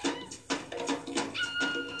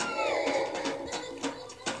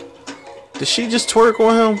 Did she just twerk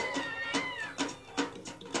on him?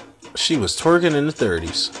 She was twerking in the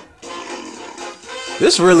 30s.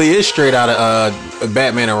 This really is straight out of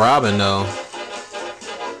Batman and Robin, though.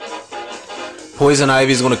 Poison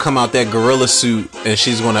Ivy's gonna come out that gorilla suit, and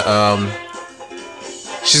she's gonna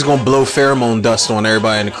blow pheromone dust on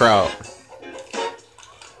everybody in the crowd.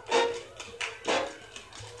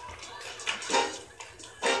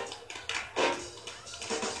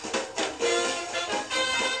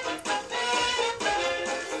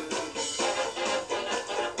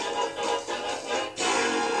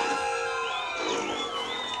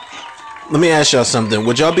 Let me ask y'all something.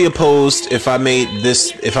 Would y'all be opposed if I made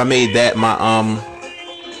that my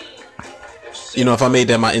if I made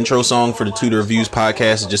that my intro song for the Tudor Reviews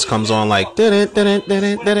podcast? It just comes on like No,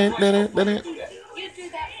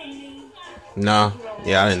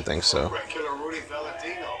 yeah, I didn't think so. Regular Rudy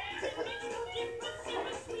Valentino.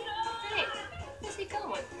 Hey, where's he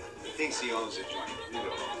going? He thinks he owns the joint. You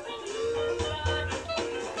know.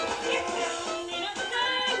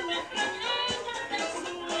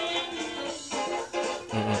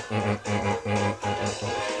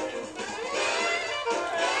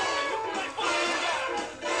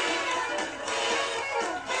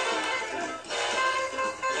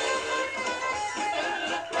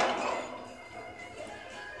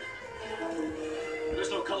 There's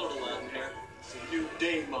no color allowed in here. It's a new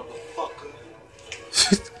day, motherfucker.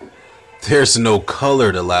 There's no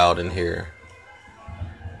colored allowed in here.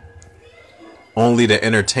 Only the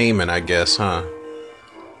entertainment, I guess, huh?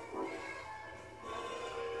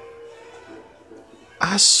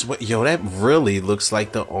 I swear, yo, that really looks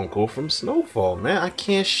like the uncle from Snowfall, man. I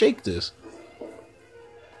can't shake this.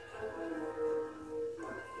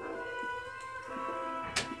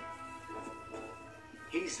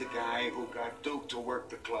 He's the guy who got Duke to work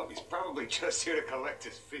the club. He's probably just here to collect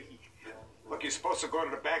his fee. Look, you're supposed to go to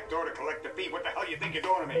the back door to collect the fee. What the hell you think you're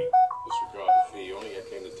doing to me? Disregard the fee. Only I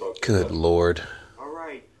came to talk to Good lord. All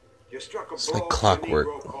right. You struck a It's blow like for clockwork.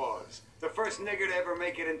 the Negro cause. The first nigger to ever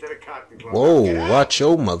make it into the Cotton Club. Whoa, Now get out. watch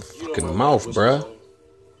your motherfucking mouth, bruh.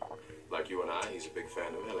 Like you and I, he's a big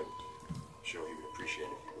fan of Ellington. I'm sure he would appreciate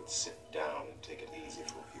it if you would sit down and take it easy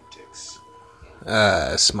for a few ticks.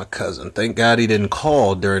 Ah, it's my cousin. Thank God he didn't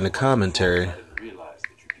call during the commentary. I didn't realize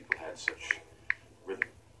that you people had such rhythm.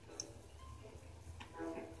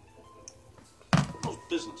 How's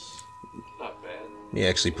business? Not bad. He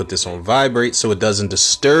actually put this on vibrate so it doesn't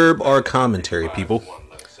disturb our commentary, people.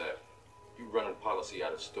 Like I said, you running policy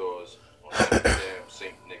out of stores on Amsterdam,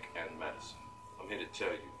 St. Nick, and Madison. I'm here to tell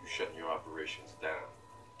you, you're shutting your operations down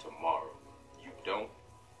tomorrow. You don't,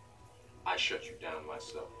 I shut you down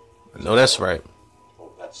myself. No, that's right.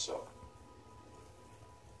 Oh, that's so.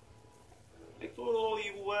 I thought all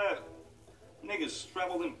you niggas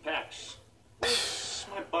traveled in packs. Where's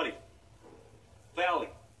my buddy? Valley.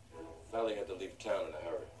 Valley had to leave town in a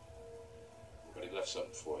hurry. But he left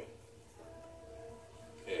something for you.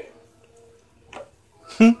 Here.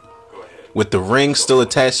 Go ahead. With the ring still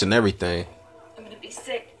attached and everything. I'm gonna be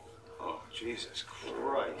sick. Oh, Jesus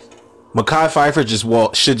Christ. Mekhi Phifer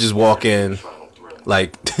should just walk in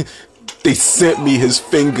like they sent me his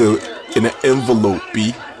finger in an envelope,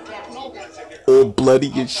 B. All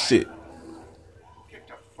bloody and shit. Get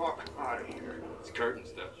the fuck out of here. It's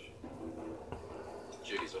curtains, Dutch.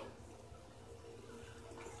 Jiggy's up.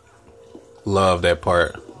 Love that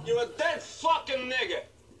part. You're a dead fucking nigga.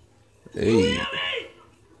 Hey. You hear me?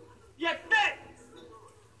 You're dead.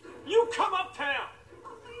 You come uptown.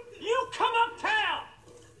 You come uptown.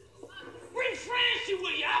 Free Francie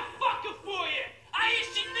with you. I'll fuck her for you. I hear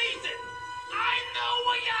she needs it. I know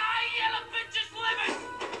where your high yellow bitch is living.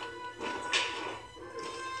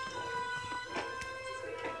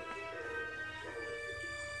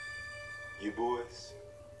 You boys,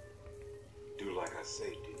 do like I say,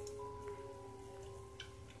 do.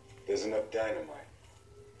 There's enough dynamite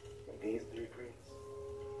in these 3 crates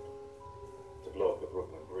to blow up the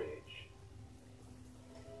Brooklyn Bridge.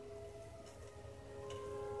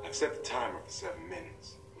 I've set the timer for 7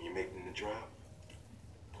 minutes. When you're making the drop,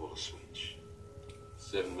 pull the switch.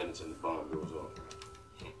 7 minutes and the bomb goes off.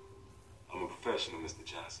 I'm a professional, Mr.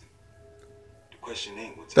 Johnson. The question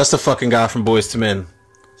ain't what's That's the fucking guy from Boys to Men.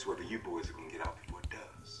 It's whether you boys are gonna get out before it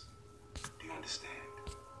does. Do you understand?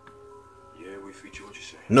 Yeah, we feature what you're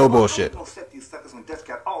saying. No bullshit. Don't set these suckers when Death's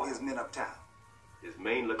got all his men uptown. His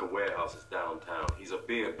main liquor warehouse is downtown. He's a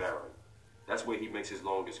beer baron. That's where he makes his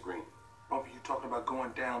longest green. Bumpy, you talking about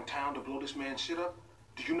going downtown to blow this man's shit up?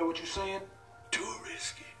 Do you know what you're saying? Too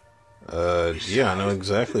risky. Yeah, I know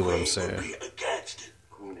exactly what I'm saying. Against it.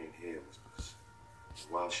 Queen ain't here, Whispers.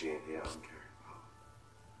 While she ain't here, I'm carrying power.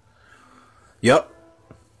 Yep.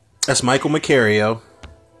 That's Michael Macario.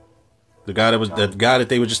 The guy that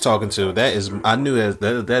they were just talking to. That is, I knew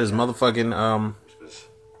that is motherfucking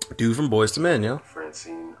Dude from Boys to Men, yo.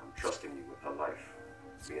 Francine, I'm trusting you with her life.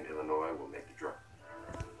 Me and Illinois will make the drop.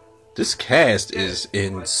 This cast is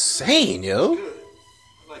insane, yo. Good.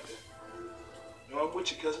 I like that. No, I'm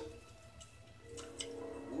with you, cousin.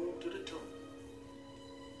 Wound to the tongue.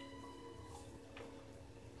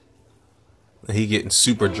 He getting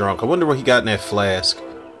super drunk. I wonder what he got in that flask.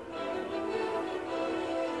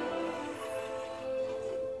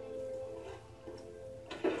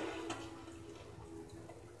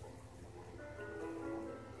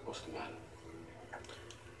 What's the matter?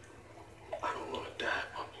 I don't want to die,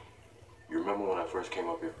 Pumpkin. You remember when I first came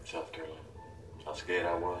up here from South Carolina? How scared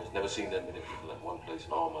I was. Never seen that many people in one place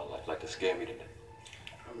in all my life. Like to scare me to death.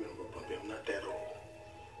 I remember, Puppy, I'm not that old.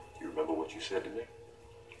 You remember what you said to me?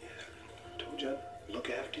 I told you I'd look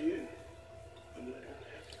after you. I'm looking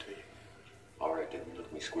after you. All right, then you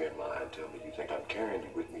look me square in my eye and tell me you think I'm carrying you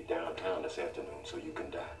with me downtown this afternoon so you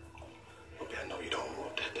can die. Puppy, I know you don't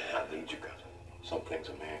want that to I happen. need you, cousin. Some things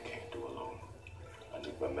a man can't do alone. I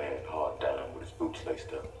need my man hard down with his boots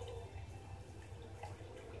laced up.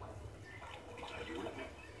 Are you with me?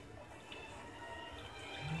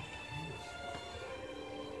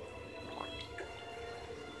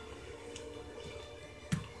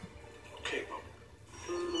 Okay, Puppy.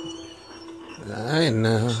 I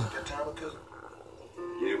know. Got time, cousin?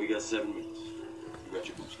 Yeah, we got 7 minutes. You got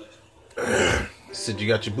your boots laced? Said you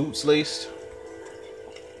got your boots laced?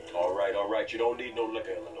 All right. You don't need no liquor,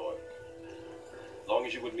 Illinois. As long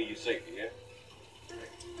as you're with me, you're safe, yeah?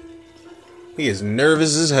 He is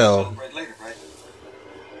nervous as hell. Celebrate later, right?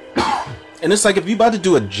 And it's like, if you about to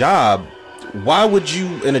do a job, why would you,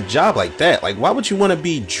 in a job like that, like, why would you want to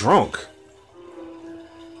be drunk?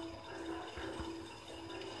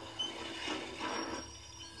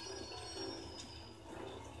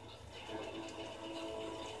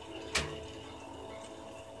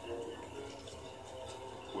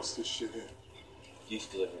 What's this shit in?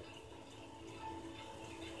 Yeast delivery.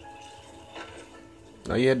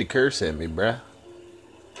 No, you had to curse at me, bruh.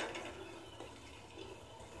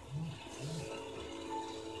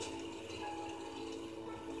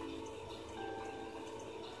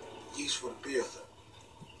 Yeast for the beer.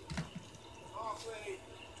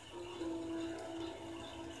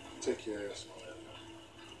 Take your ass.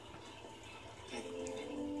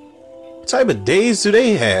 What type of days do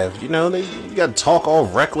they have? You know, you gotta talk all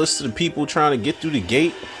reckless to the people trying to get through the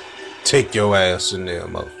gate. Take your ass in there,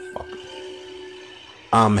 motherfucker.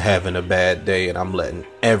 I'm having a bad day and I'm letting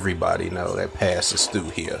everybody know that passes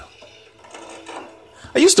through here.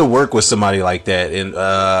 I used to work with somebody like that in,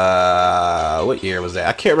 what year was that?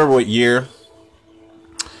 I can't remember what year.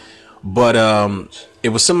 But, it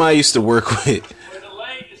was somebody I used to work with.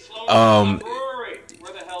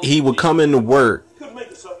 He would come into work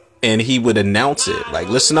and he would announce it. Like,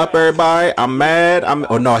 listen up, everybody. I'm mad.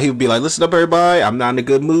 He would be like, listen up, everybody. I'm not in a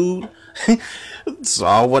good mood. So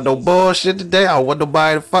I don't want no bullshit today. I don't want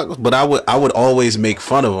nobody to fuck. But I would always make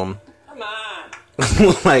fun of him. Come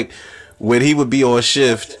on. Like, when he would be on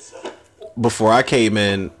shift before I came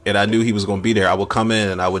in and I knew he was going to be there, I would come in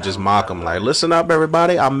and I would just mock him. Like, listen up,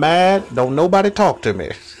 everybody. I'm mad. Don't nobody talk to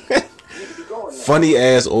me. Funny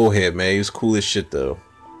ass old head, man. He was cool as shit, though.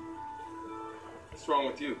 What's wrong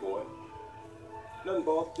with you, boy? Nothing,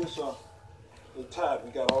 boss. Just, we're tired.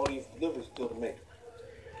 We got all these deliveries still to make.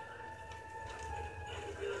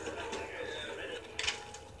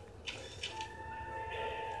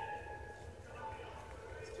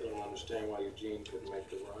 Still don't understand why Eugene couldn't make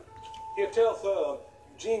the run. Here, tell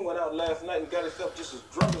Eugene went out last night and got himself just as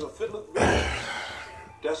drunk as a fiddler.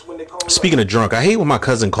 That's when they call him. Speaking of drunk, I hate when my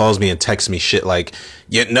cousin calls me and texts me shit like,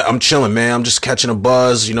 yeah, no, I'm chilling, man. I'm just catching a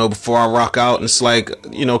buzz, you know, before I rock out. And it's like,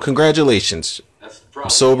 you know, congratulations. I'm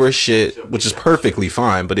sober as shit, which is perfectly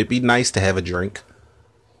fine, but it'd be nice to have a drink.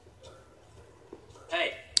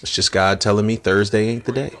 Hey. It's just God telling me Thursday ain't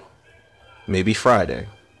the day. Maybe Friday.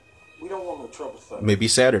 We don't want no trouble, son. Maybe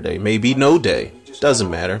Saturday. Maybe no day. Doesn't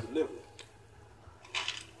matter.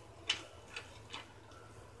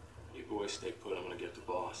 You boys stay put. I'm gonna get the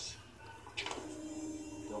boss.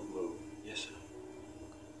 Don't move. Yes, sir.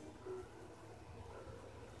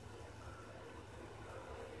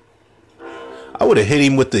 I would have hit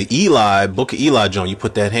him with the Eli, Book of Eli joint. You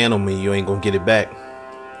put that hand on me, you ain't gonna get it back.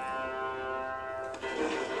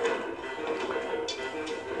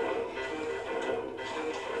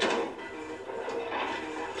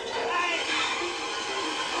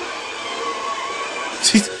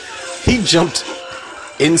 He jumped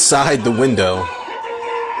inside the window.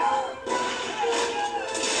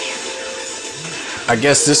 I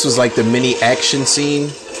guess this was like the mini action scene.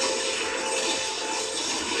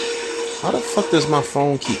 How the fuck does my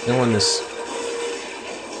phone keep doing this?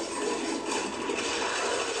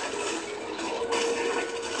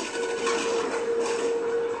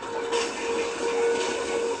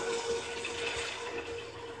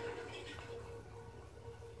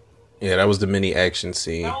 Yeah, that was the mini action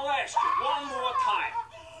scene. Now I'll ask you one more time.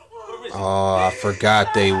 Where is he? Oh, I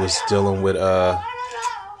forgot they was dealing with Hey,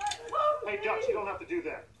 Dutch, you don't have to do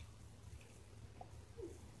that.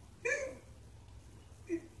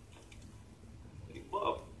 Hey,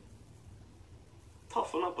 Bob.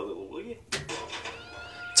 Toughen up a little, will you?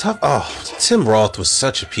 tough. Oh, Tim Roth was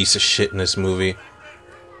such a piece of shit in this movie.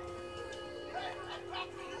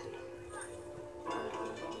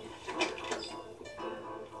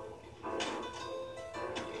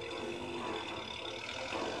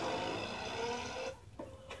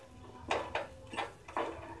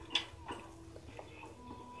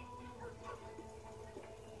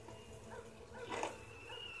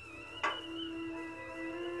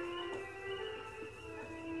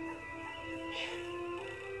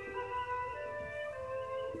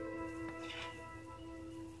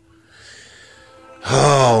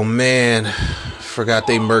 Oh man, forgot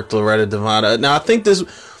they murked Loretta Devine. Now I think this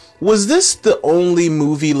was the only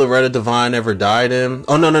movie Loretta Devine ever died in.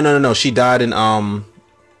 Oh no, she died in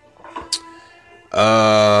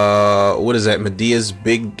what is that? Medea's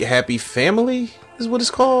Big Happy Family is what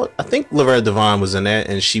it's called. I think Loretta Devine was in that,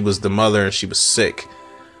 and she was the mother, and she was sick,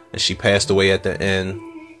 and she passed away at the end.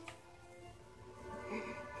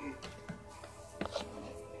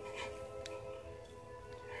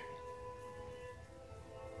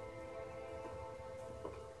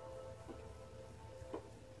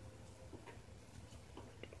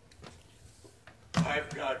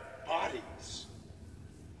 I've got bodies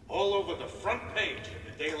all over the front page of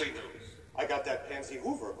the Daily News. I got that Pansy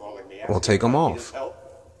Hoover calling me. Well, take them off.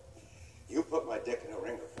 You put my dick in a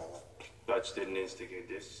ringer, fella. Dutch didn't instigate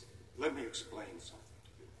this. Let me explain something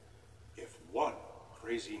to you. If one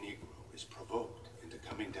crazy Negro is provoked into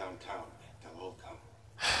coming downtown, they'll all come.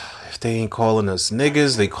 If they ain't calling us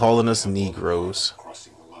niggas, they calling us Negroes.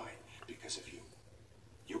 Crossing the line, because if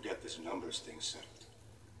you get this numbers thing settled.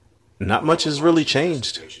 Not much has really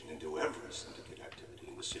changed,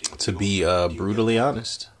 to be brutally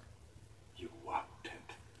honest. You wop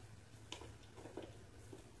pimp.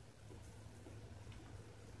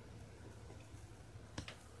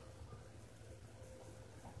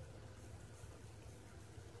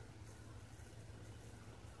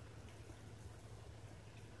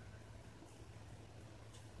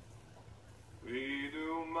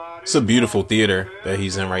 It's a beautiful theater that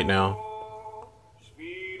he's in right now.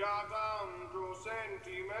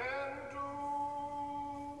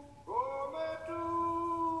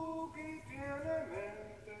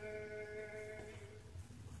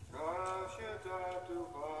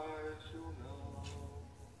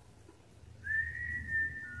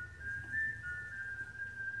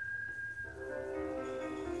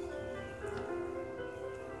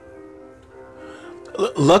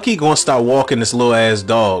 Lucky gonna start walking this little ass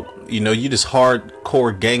dog. You know, you this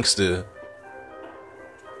hardcore gangster.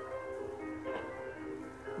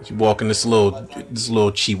 You walking this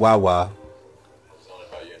little chihuahua.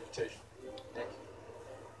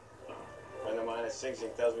 Friend of mine at Sing Sing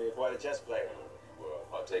tells me you're quite a chess player. Well,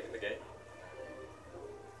 I'll take in the game.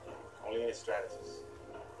 Only in its strategies.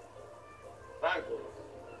 Franco,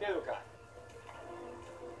 ¿qué educar?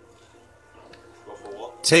 Go for a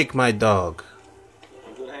walk. Take my dog.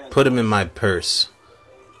 Put him in my purse.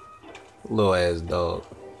 Little ass dog.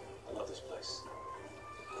 I love this place.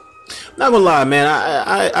 Not gonna lie, man.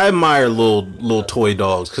 I admire little toy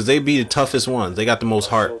dogs because they be the toughest ones. They got the most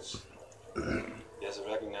heart. Yes,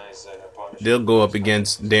 I recognize partnership. They'll go up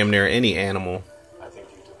against damn near any animal, I think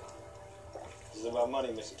you do. This is about money,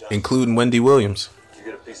 Mr. Johnson. including Wendy Williams. If you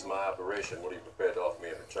get a piece of my operation, what are you prepared to offer me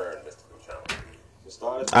in return, Mr. Buchanan?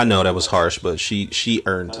 I know that was harsh, but she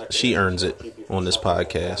earns it on this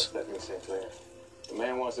podcast. The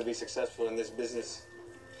man wants to be successful in this business.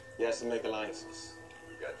 He has to make alliances.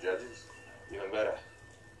 You got judges? Even better.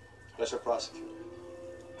 Special prosecutor.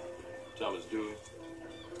 Thomas Dewey.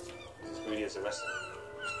 He's as greedy as the rest of them.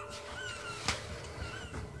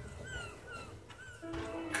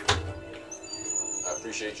 I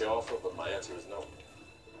appreciate your offer, but my answer is no.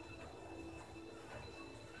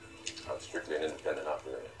 I'm strictly an independent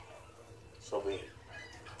operator. So be it.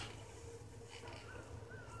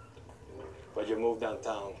 But your move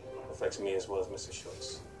downtown affects me as well as Mr.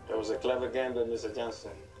 Schultz. There was a clever gambler, Mr.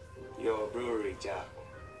 Johnson. Your brewery job.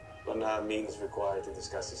 But now a meeting is required to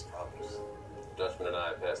discuss these problems. Dutchman and I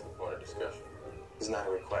have passed the point of discussion. It's not a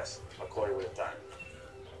request. I'll call you with a time.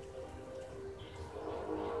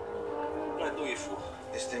 What do you fool?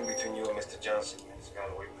 This thing between you and Mr. Johnson has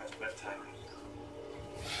gone way past bedtime.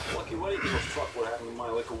 Lucky, why do you give a fuck what happened in my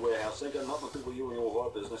liquor warehouse? Ain't got nothing to do with you and your law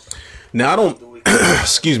business. Now I don't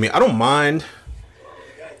excuse me, I don't mind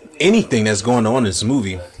anything that's going on in this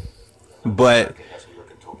movie. But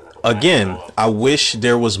again, I wish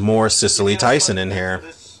there was more Cicely Tyson in here.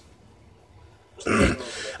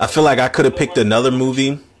 I feel like I could have picked another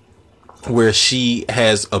movie where she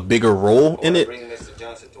has a bigger role in it,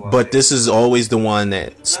 but this is always the one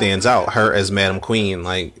that stands out, her as Madam Queen.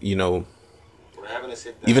 Like, you know,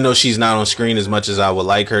 even though she's not on screen as much as I would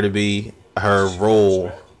like her to be, her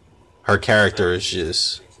role, her character is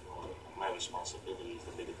just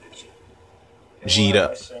G'd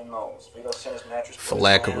up, for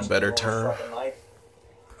lack of a better term.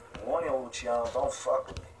 Don't fuck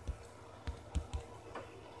with me.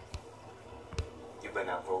 You've been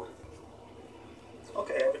outvoted.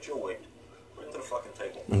 Okay, have it your way. Bring it to the fucking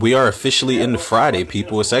table. We are officially into Friday,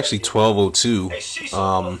 people. It's actually 12:02.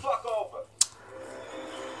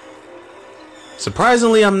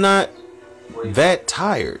 Surprisingly, I'm not that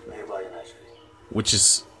tired, which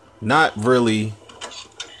is not really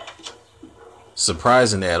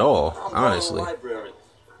surprising at all, honestly. Library.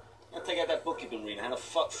 I take out that book you've been reading. How to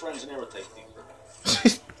fuck friends and irritate people.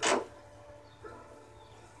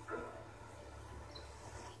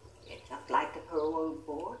 It looked like the parole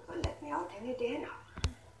board would let me out any day now.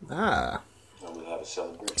 Ah. And we'll have a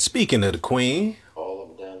celebration. Speaking of the Queen. All of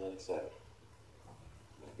them down Linux Ave.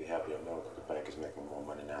 You'll be happy to know that the bank is making more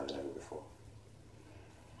money now than ever before.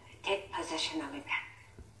 Take possession of me back.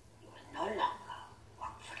 You will no longer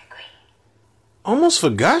work for the Queen. Almost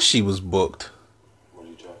forgot she was booked. What are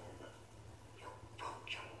you talking about? You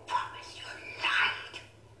broke your promise. You lied.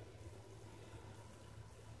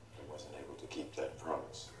 I wasn't able to keep that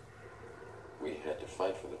promise. We had to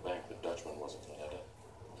fight for the bank. The Dutchman wasn't going to let up.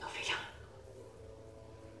 No, Villa.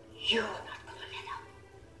 You're not going to let up.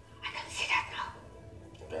 I can see that now.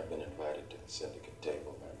 And I've been invited to the syndicate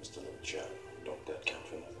table by Mr. Luciano. Don't that count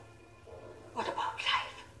for nothing? What about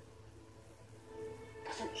life?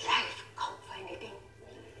 Doesn't life count for anything?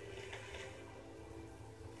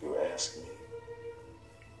 You asked me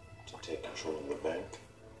to take control of the bank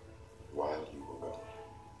while you were gone.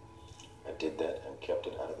 I did that and kept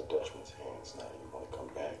it out of the Dutchman's hands. Now you want to come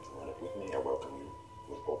back and run it with me? I welcome you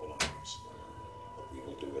with open arms. But we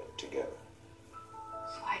will do it together.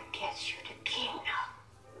 So I guess you're the king now.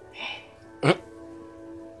 Eh?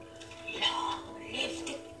 Long live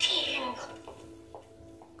the king.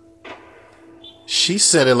 She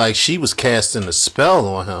said it like she was casting a spell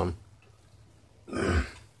on him.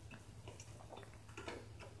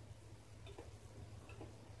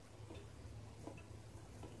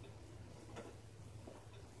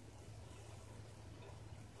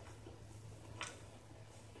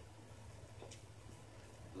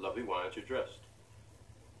 Lovey, why aren't you dressed?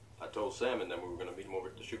 I told Sam and them we were going to meet him over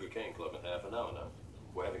at the Sugar Cane Club in half an hour now.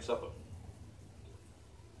 We're having supper.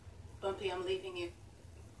 Bumpy, I'm leaving you.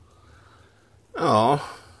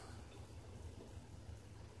 Oh.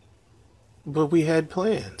 But we had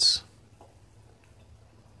plans.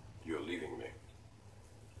 You're leaving me.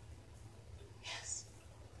 Yes.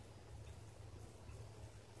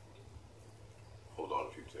 Hold on a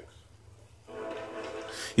few ticks.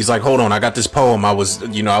 He's like, hold on, I got this poem. I was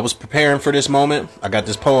preparing for this moment. I got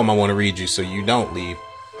this poem I want to read you so you don't leave.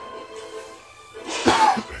 You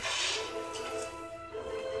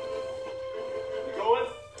going?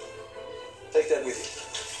 Take that with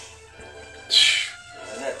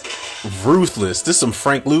you. And that's it. Ruthless. This is some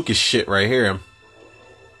Frank Lucas shit right here.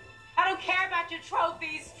 I don't care about your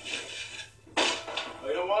trophies. Oh,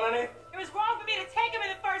 you don't want any? It was wrong for me to take them in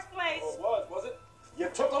the first place. Oh, it was it? You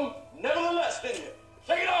took them nevertheless, didn't you?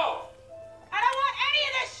 Take it all! I don't want any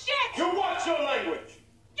of this shit! You watch your language!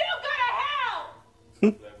 You go to hell!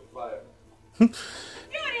 Playing with fire. You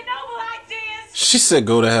and your noble ideas! She said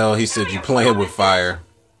go to hell. He said you playing with fire.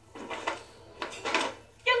 You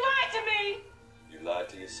lied to me! You lied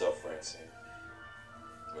to yourself, Francine.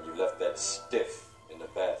 When you left that stiff in the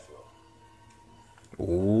bathroom.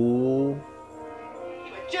 Ooh.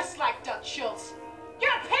 You were just like Doug Schultz.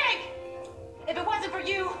 You're a pig! If it wasn't for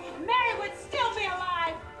you, Mary would still be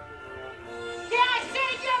alive! Yeah, I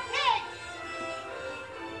said you're a pig!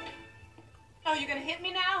 Oh, you're gonna hit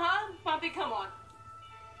me now, huh? Bumpy, come on.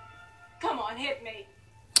 Come on, hit me.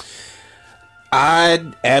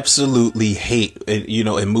 I absolutely hate, you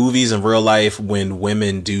know, in movies and real life when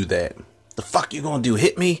women do that. The fuck you gonna do?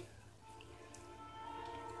 Hit me?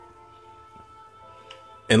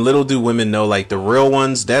 And little do women know, like the real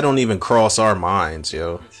ones, that don't even cross our minds,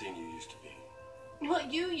 yo. Well,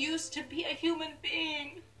 you used to be a human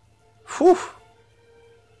being. Whew.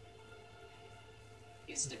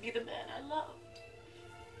 Used to be the man I loved.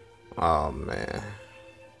 Oh, man.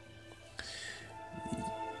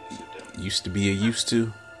 Used to be a used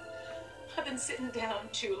to. I've been sitting down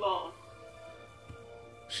too long.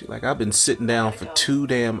 She like, I've been sitting down for 2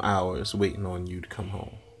 damn hours waiting on you to come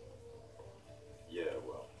home. Yeah,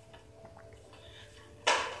 well.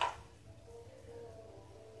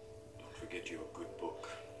 Don't forget you're a good book.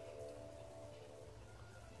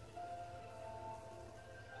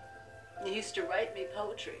 You used to write me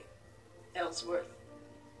poetry, Ellsworth.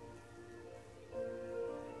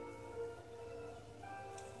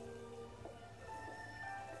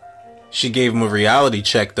 She gave him a reality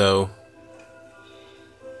check though.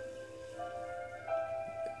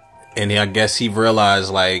 And I guess he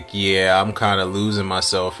realized like, yeah, I'm kind of losing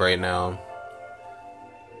myself right now.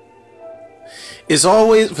 It's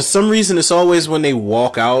always, for some reason, it's always when they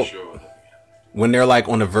walk out, when they're like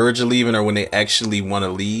on the verge of leaving or when they actually want to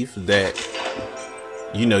leave, that,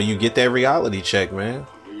 you know, you get that reality check, man.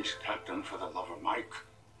 Police captain, for the love of Mike.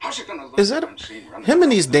 How's it gonna look? Is that him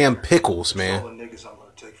and these damn pickles, man? All the niggas I'm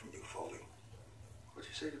gonna take from you, Foley. What'd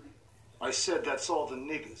you say to me? I said that's all the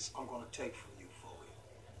niggas I'm gonna take from you, Foley.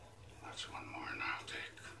 That's one more than I'll take.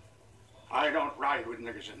 I don't ride with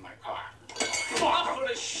niggas in my car. Fuck for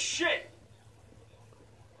the shit!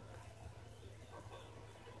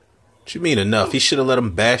 What you mean enough? He should have let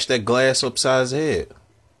him bash that glass upside his head.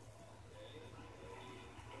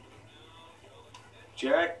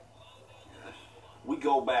 Jack, we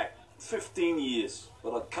go back 15 years,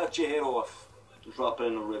 but I'll cut your head off and drop it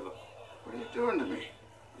in the river. What are you doing to me?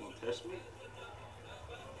 You want to test me?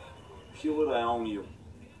 Feel that I own you.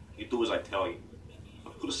 You do as I tell you.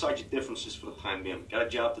 Now put aside your differences for the time being. Got a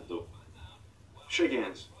job to do. Shake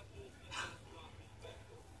hands.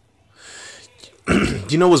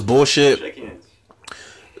 You know what's bullshit? Shake hands.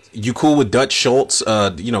 You cool with Dutch Schultz?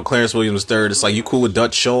 You know, Clarence Williams III. It's like, you cool with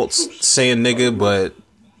Dutch Schultz saying nigga, but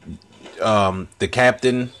the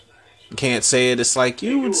captain can't say it. It's like,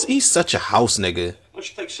 he's such a house nigga. Why don't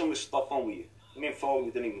you take some of this stuff home with you? Me and Foley,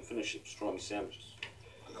 we didn't even finish the pastrami sandwiches.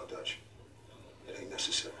 No, Dutch. It ain't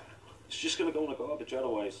necessary. It's just gonna go in the garbage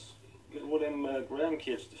otherwise. Get one of them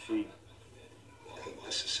grandkids to feed. It ain't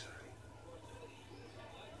necessary.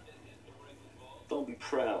 Don't be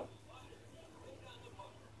proud.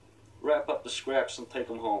 Wrap up the scraps and take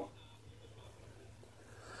them home.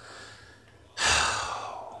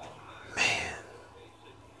 Man.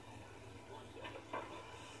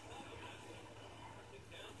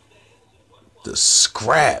 The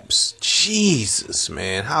scraps. Jesus,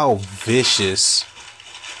 man. How vicious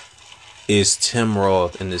is Tim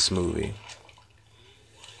Roth in this movie?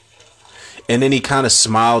 And then he kind of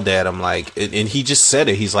smiled at him like, and he just said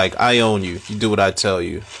it. He's like, I own you. You do what I tell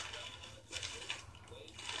you.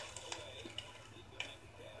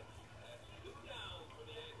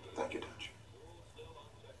 Thank you, Dutch.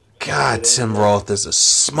 God, Tim Roth is a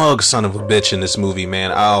smug son of a bitch in this movie,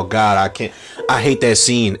 man. Oh, God, I hate that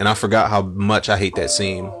scene, and I forgot how much I hate that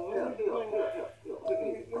scene.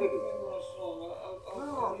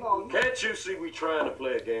 Can't you see we trying to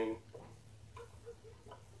play a game?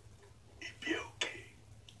 It'd be okay.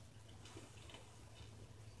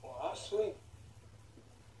 Well, I see.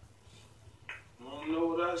 You wanna know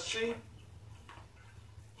what I see?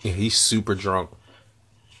 Yeah, he's super drunk.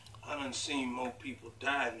 I done seen more people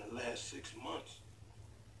die in the last 6 months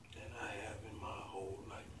than I have in my whole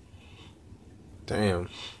life. Damn.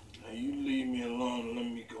 Now you leave me alone and let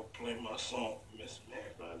me go play my song for Miss Mary.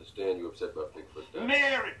 I understand you're upset about Bigfoot dying.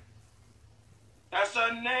 Mary! That's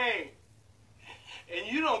her name. And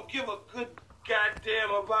you don't give a good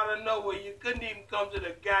goddamn about her nowhere. You couldn't even come to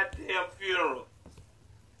the goddamn funeral.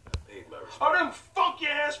 I paid my respect. Oh, them funky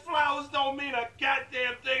ass flowers don't mean a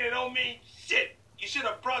goddamn thing. They don't mean shit. You should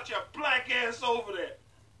have brought your black ass over there.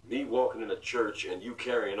 Me walking in a church and you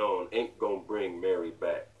carrying on ain't gonna bring Mary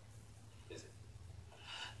back, is it?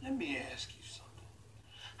 Let me ask you something.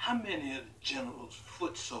 How many of the general's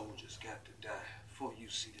foot soldiers got to die before you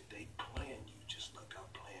see that they playing you just like I'm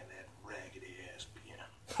playing that raggedy ass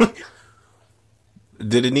piano?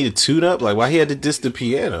 Did it need a tune up? Like, why he had to diss the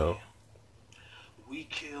piano? We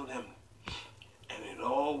killed him, and it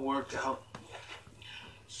all worked out.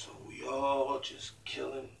 So we all just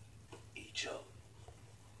killing each other.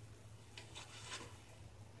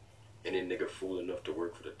 Any nigga fool enough to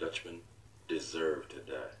work for the Dutchman deserve to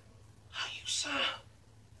die. How you sound?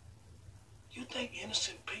 You think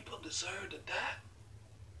innocent people deserve to die?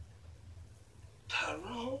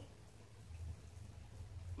 Tyrone?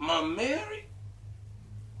 My Mary?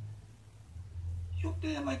 You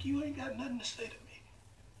there like you ain't got nothing to say to me.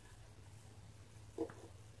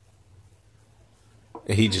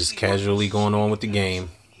 And he just casually going on with the game.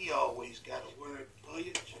 He always got a word for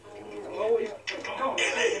you. Always. Come on,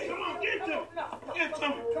 get to him. Get to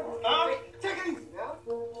him. Huh? Take it easy now.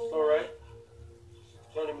 All right.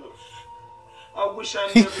 Turn him loose. I wish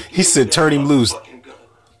wish I never He said turn him loose.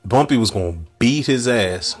 Bumpy was gonna beat his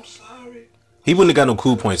ass. He wouldn't have got no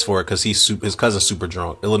cool points for it because his cousin's super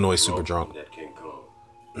drunk. Illinois is super drunk. That King Kong.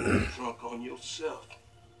 drunk on yourself.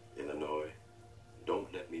 Illinois,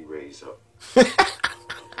 don't let me raise up. I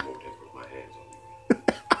won't ever put my hands on you.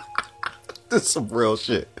 This is some real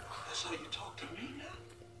shit. That's how you talk to me now?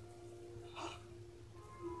 Huh?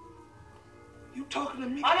 You talking to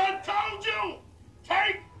me? I done told you!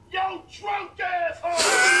 Take your drunk ass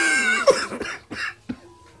home!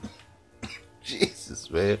 Jesus,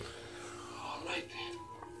 man.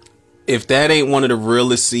 If that ain't one of the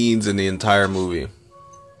realest scenes in the entire movie.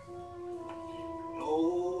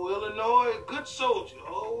 Oh, Illinois, good soldier.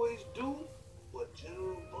 Always do what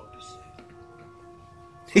General Bumpy said.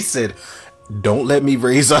 He said, don't let me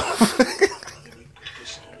raise up.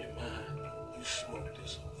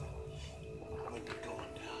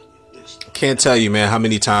 Can't tell you, man, how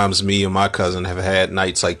many times me and my cousin have had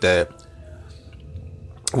nights like that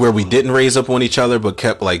where we didn't raise up on each other but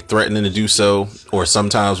kept like threatening to do so, or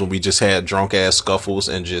sometimes when we just had drunk ass scuffles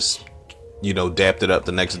and just, you know, dapped it up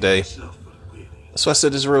the next day. That's why I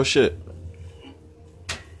said this is real shit.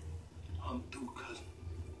 I'm through, cousin.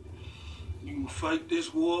 You can fight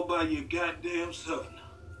this war by your goddamn self now.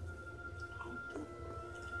 I'm through.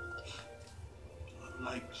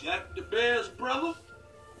 Like Jack the Bear's brother.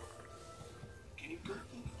 Can you go?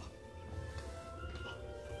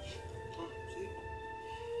 See?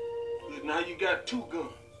 Now you got two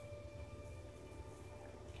guns.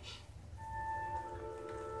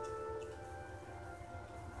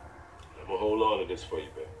 I'm gonna hold on to this for you,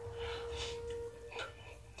 babe.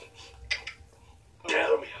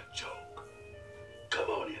 Tell me a joke. Come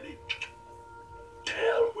on, Illy.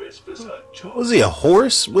 Tell Whispers a joke. Was he a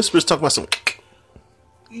horse? Whispers talking about some.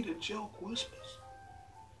 Eat a joke, Whispers.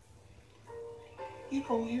 You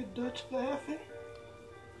don't hear Dutch laughing?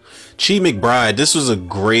 Chi McBride, this was a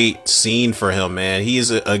great scene for him, man. He is,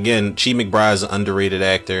 again, Chi McBride is an underrated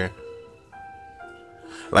actor.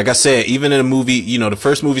 Like I said, even in a movie, you know, the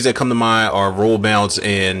first movies that come to mind are Roll Bounce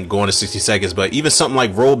and Going to 60 Seconds. But even something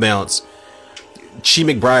like Roll Bounce, Chi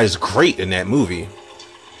McBride is great in that movie.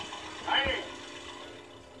 Heidi!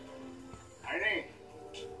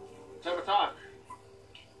 Let's have a talk.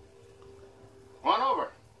 Come on over.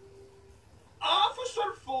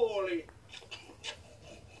 Officer Foley.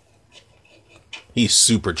 He's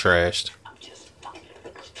super trashed. I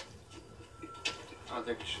don't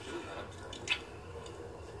think you should do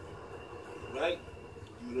that. Right?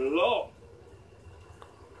 You the law.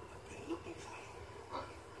 You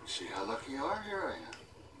see how lucky you are? Here I am.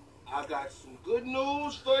 I got some good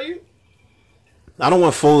news for you. I don't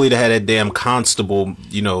want Foley to have that damn constable,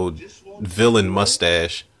 you know, villain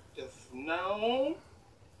mustache. From now on,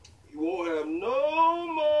 you won't have no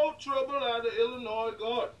more trouble out of Illinois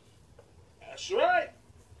Garden. That's right.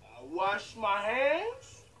 I wash my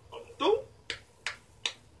hands. I'm through.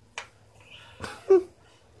 I'm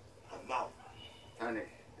out. Honey,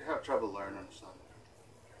 you have trouble learning something.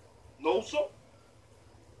 No, sir.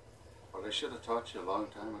 Well, they should have taught you a long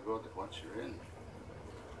time ago that once you're in,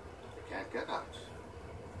 you can't get out.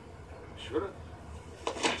 Should have.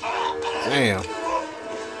 Damn.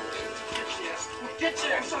 Get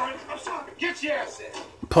your ass. I'm sorry. Get your ass in.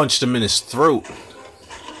 Punched him in his throat.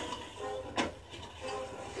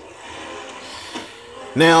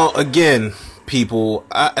 Now, again, people,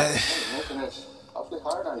 You're making it awfully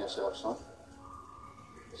hard on yourself, son.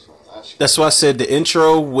 So that's why I said the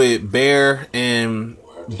intro with Bear and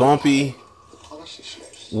Bumpy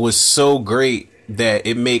was so great that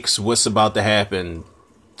it makes what's about to happen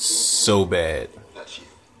so bad. That's you.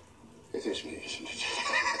 It is me, isn't it?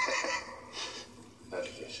 That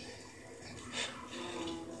it is.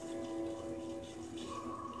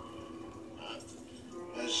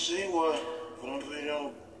 I see why Bumpy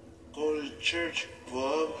don't go to church,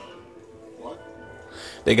 Bob. What?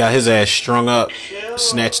 They got his ass strung up,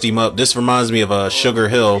 snatched him up. This reminds me of Sugar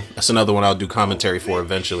Hill. That's another one I'll do commentary for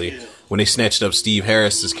eventually. When they snatched up Steve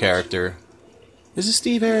Harris's character. Is it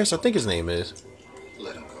Steve Harris? I think his name is.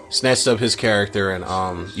 Let him go. Snatched up his character and,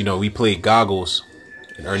 you know, we played Goggles.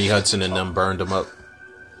 And Ernie Hudson and them burned him up.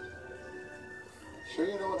 Sure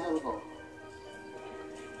you don't have a home?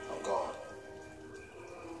 I'm gone.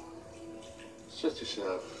 Shut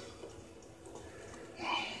yourself.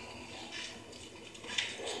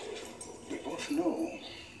 We both know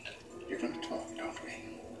you're going to talk, don't we?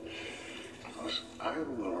 Because I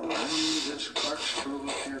will run this corkscrew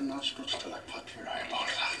up your nostrils till I put your eyeballs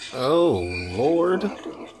out. Oh, Lord. I'll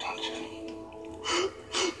do it, don't you?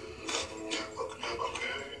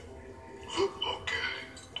 Okay.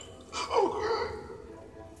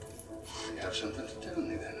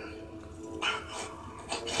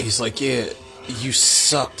 He's like, yeah, you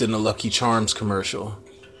sucked in the Lucky Charms commercial.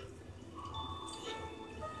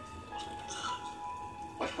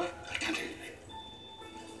 What? I can't hear you.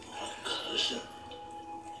 Cousin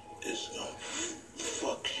is gonna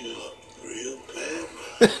fuck you up real bad.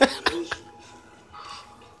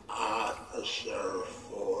 Officer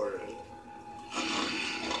Ford.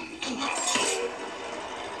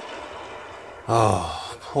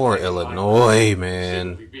 Oh, poor Illinois,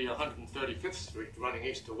 man. We'd be 135th Street running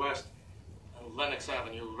east to west, and Lenox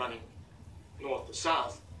Avenue running north to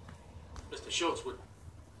south. Mr. Schultz would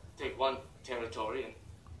take one territory and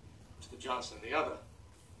Mr. Johnson the other.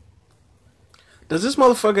 Does this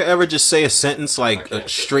motherfucker ever just say a sentence like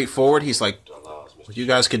straightforward? He's like, you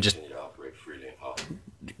guys could just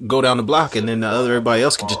go down the block, and then everybody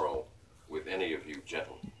else could just with any of you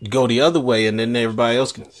gentlemen. Go the other way, and then everybody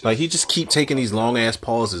else can, like, he just keep taking these long ass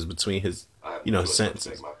pauses between his, you know, his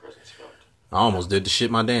sentences. I almost did the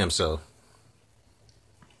shit my damn self.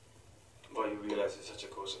 Well, you realize that such a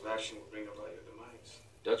course of action will bring about your demise.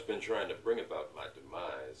 Dutch been trying to bring about my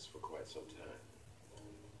demise for quite some time.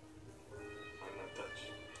 I'm not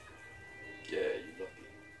Dutch. Yeah, you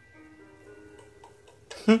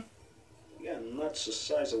lucky. Yeah, nuts the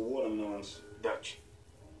size of watermelons. Dutch.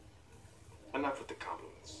 Enough with the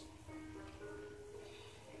compliments.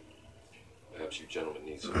 Perhaps you gentlemen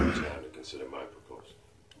need some more time to consider my proposal.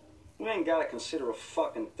 We ain't gotta consider a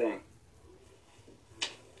fucking thing.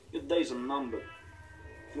 Your days are numbered.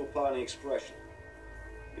 You're part of the expression.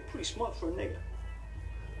 You're pretty smart for a nigga.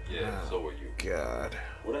 Yeah, so are you. God.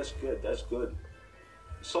 Well, that's good, that's good.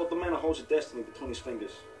 So the man who holds a destiny between his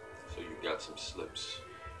fingers. So you got some slips.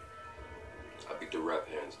 I beat the rap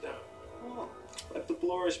hands down. Oh, like the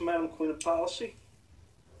glorious Madam Queen of Policy?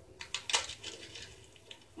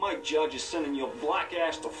 My judge is sending your black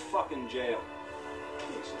ass to fucking jail.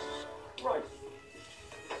 Jesus Christ.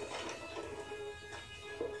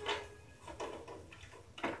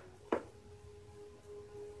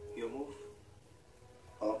 You move?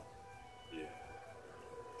 Oh? Yeah.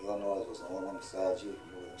 Illinois was the only one besides you who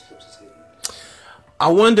knew where them slips is hidden. I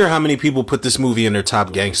wonder how many people put this movie in their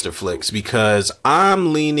top gangster flicks, because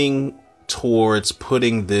I'm leaning towards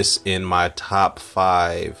putting this in my top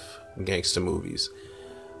 5 gangster movies.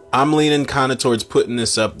 I'm leaning kind of towards putting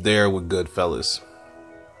this up there with Goodfellas.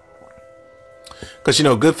 Because, you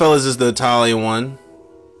know, Goodfellas is the Italian one.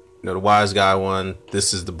 You know, the wise guy one.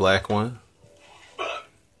 This is the black one.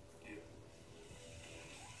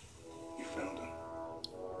 You found him.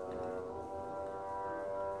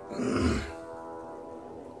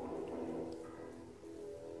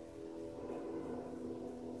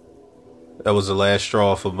 That was the last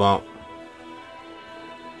straw for Bump.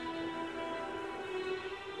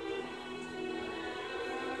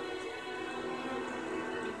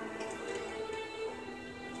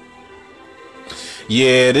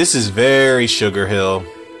 Yeah, this is very Sugar Hill.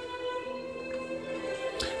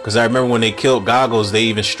 Because I remember when they killed Goggles, they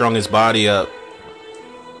even strung his body up.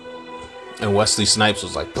 And Wesley Snipes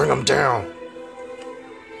was like, bring him down.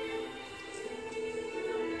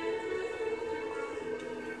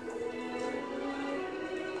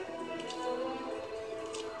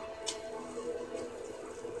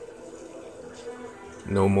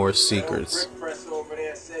 No more secrets.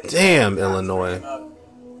 Damn, Illinois.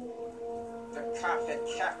 The cop at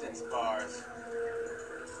Captain's Bars.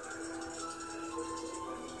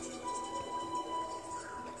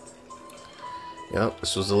 Yep,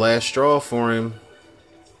 this was the last straw for him.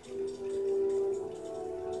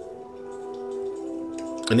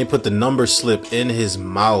 And they put the number slip in his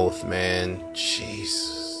mouth, man.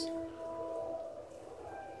 Jeez.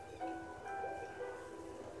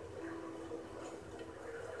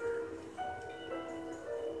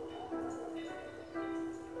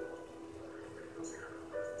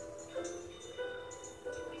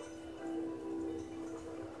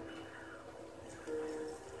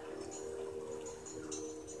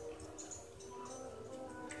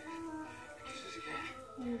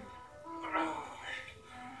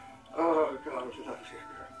 Oh, God.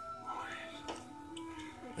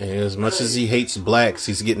 And as much as he hates blacks,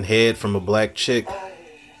 he's getting head from a black chick.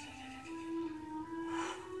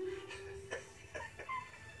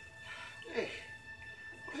 Hey,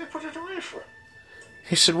 what did you put it away for?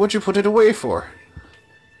 He said, what'd you put it away for?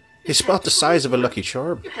 It's about the size of a Lucky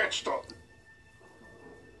Charm. You can't stop me.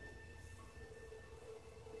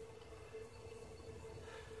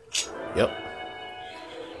 Yep.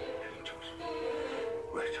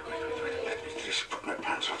 Wait. Let me just put my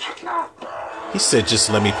pants on. No. He said, just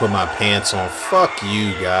let me put my pants on. Fuck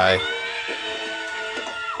you, guy.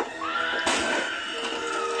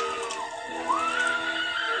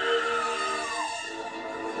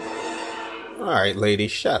 Alright, lady,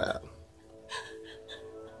 shut up.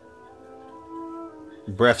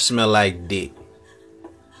 Breath smell like dick.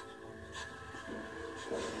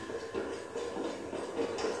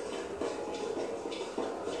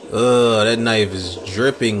 Ugh, that knife is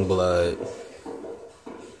dripping blood.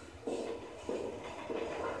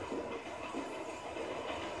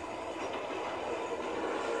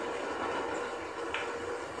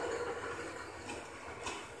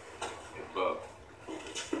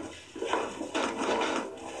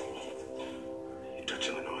 You touch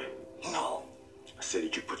Illinois? No. I said,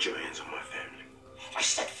 did you put your hands on my family? I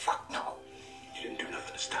said, fuck no. You didn't do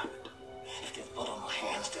nothing to stop it. If there's blood on my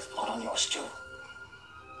hands, there's blood on yours too.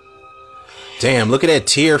 Damn, look at that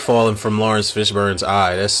tear falling from Lawrence Fishburne's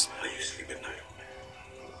eye. That's... How you sleep at night, man?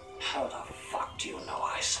 How the fuck do you know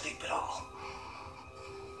I sleep at all?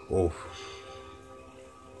 Oh.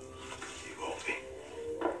 You won't be.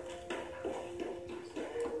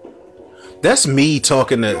 That's me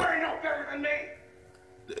talking to... You ain't no better than me.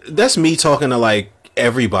 That's me talking to, like,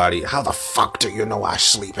 everybody. How the fuck do you know I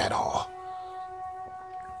sleep at all?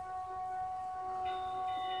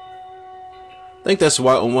 I think that's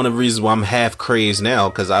why one of the reasons why I'm half crazed now,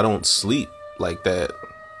 because I don't sleep like that.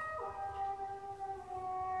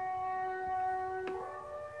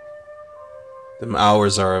 Them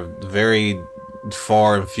hours are very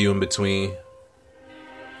far and few in between.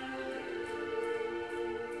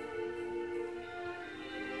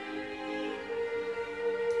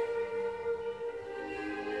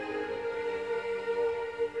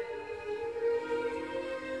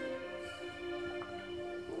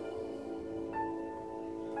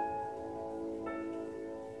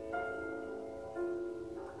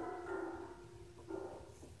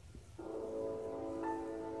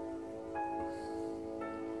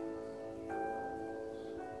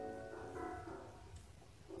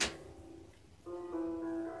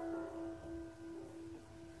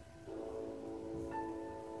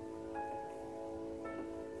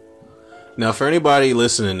 Now, for anybody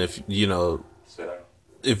listening, if you know,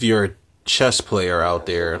 if you're a chess player out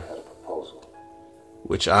there,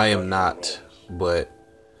 which I am not, but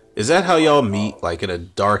is that how y'all meet, like in a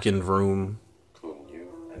darkened room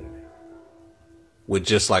with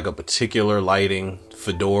just like a particular lighting,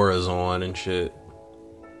 fedoras on and shit?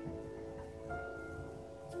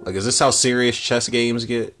 Like, is this how serious chess games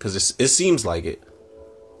get? Because it seems like it.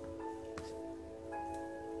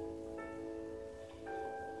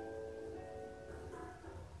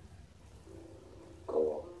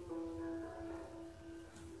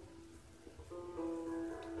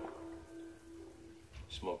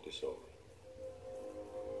 Smoke this over.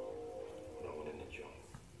 When I went in the joint,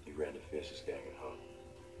 you ran the fiercest gang in Harlem.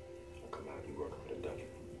 I come out, you working for the Dutchman.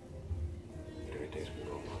 But everything's been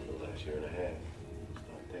going on for the last year and a half.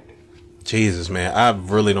 I'm thinking. Jesus, man, I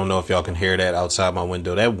really don't know if y'all can hear that outside my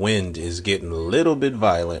window. That wind is getting a little bit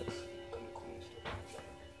violent.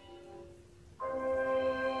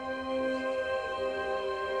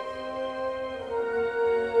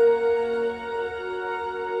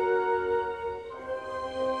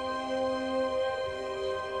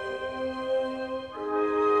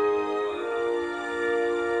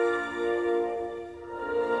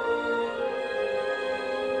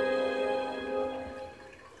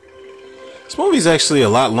 This movie's actually a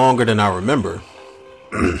lot longer than I remember.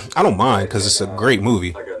 I don't mind because it's a great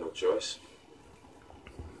movie. I got no choice.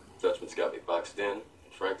 Dutchman's got me boxed in.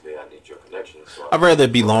 Frankly, I need your connection. So I'd rather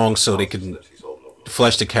it be long so they can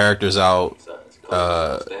flesh the characters out,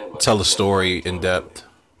 tell the story in depth.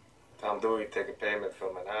 Tom Dewey take a payment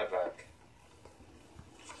from an IVAC.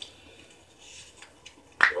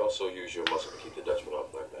 You also use your muscle to keep the Dutchman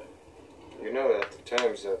off like that. You know that the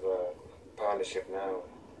terms of partnership now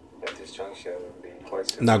at this juncture would be quite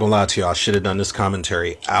simple. Not gonna lie to you, I should have done this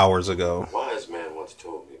commentary hours ago. A wise man once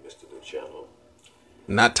told me, Mr. Luciano.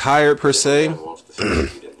 Not tired per se. Wants to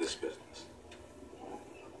succeed in this business.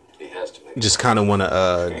 He has to make Just kind of want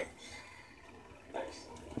to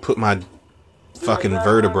put my fucking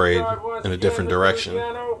vertebrae in a different direction.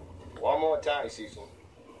 One more time, Cecil.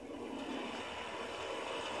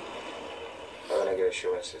 I'm gonna get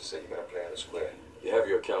assurances that you're gonna play on the square. You have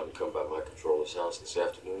your accountant come by my controller's house this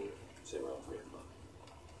afternoon, say around 3 o'clock.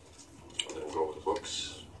 I'll let him go over the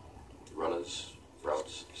books, runners,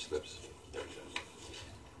 routes, slips, everything.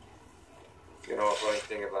 You know, a funny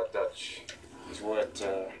thing about Dutch, he's worth,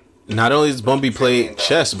 Not only does Bumby play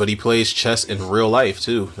chess, but he plays chess in real life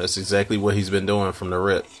too. That's exactly what he's been doing from the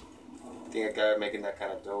rip. I think a guy making that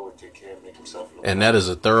kind of dough would take care of make himself look. And that is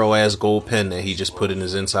a thorough ass gold pen that he just put in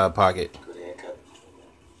his inside pocket. Good haircut.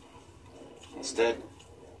 Instead,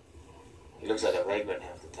 he looks like a vagrant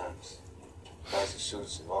half the times. Fancy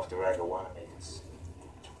suits, off the rack of winemakers.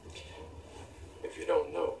 If you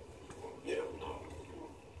don't know, you don't know.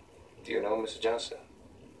 Do you know Mr. Johnson?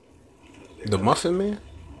 The Muffin Man?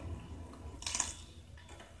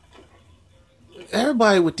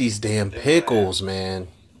 Everybody with these damn pickles, man.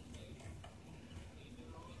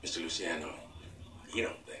 Mr. Luciano, you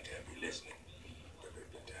don't think I'd be listening, but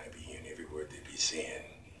I'd be hearing every word they be saying.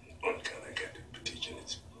 On account I got the petition,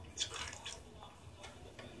 it's correct.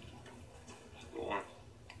 Go on.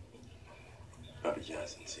 Robert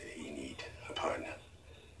Johnson said he need a partner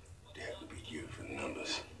to have to beat you for the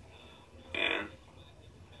numbers. And?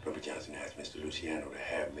 Robert Johnson asked Mr. Luciano to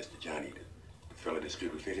have Mr. Johnny, the fellow that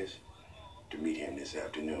street fitters, to meet him this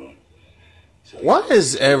afternoon. So Why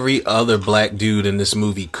is every other black dude in this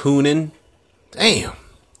movie cooning? Damn.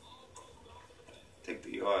 Take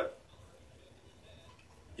the yard.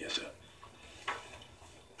 Yes, sir.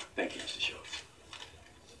 Thank you, Mr. Schultz.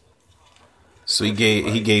 So he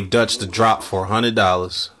gave Dutch the drop for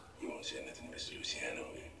 $100. You won't say nothing to Mr. Luciano.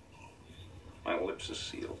 My lips are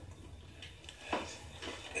sealed.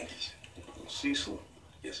 Thank you, sir. Cecil,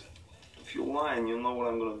 Yes, sir. if you're lying, you'll know what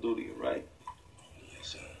I'm gonna do to you, right? Yes,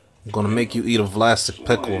 sir. I'm gonna make you eat a Vlasic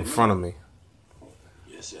pickle in front of me.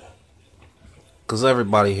 Yes, sir. Cause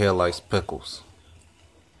everybody here likes pickles.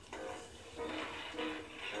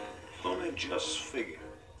 Don't they just figure?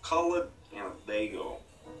 Colored, there you go.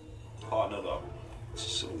 Partnered up.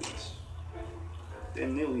 Sicilians. They're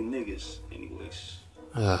nearly niggers, anyways.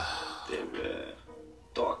 They're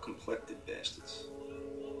dark-complected bastards.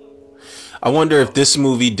 I wonder if this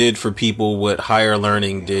movie did for people what Higher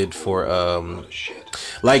Learning did for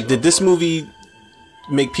like, did this movie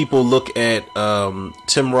make people look at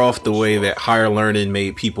Tim Roth the way that Higher Learning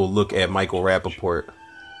made people look at Michael Rappaport?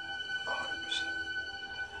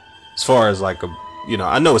 As far as like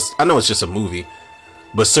I know it's just a movie,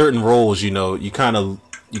 but certain roles, you kind of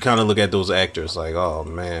look at those actors like, oh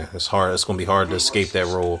man, it's hard. It's gonna be hard to escape that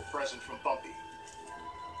role. Present from Bumpy.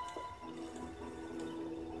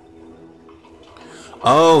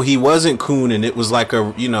 Oh, he wasn't cooning. It was like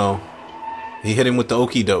he hit him with the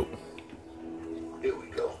okie doke. Here we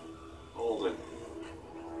go. Hold it.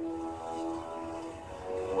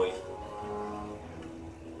 Wait.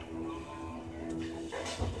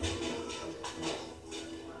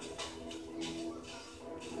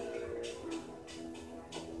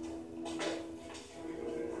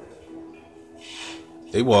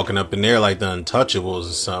 They walking up in there like the Untouchables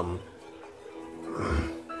or something.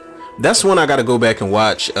 That's one I gotta go back and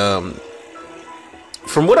watch.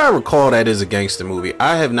 From what I recall, that is a gangster movie.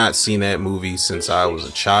 I have not seen that movie since I was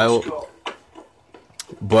a child.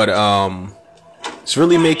 But it's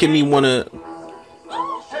really making me wanna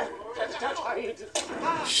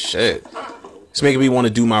shit. It's making me want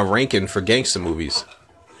to do my ranking for gangster movies.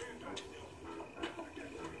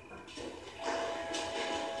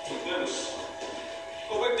 Dennis,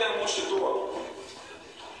 go back down and wash the door.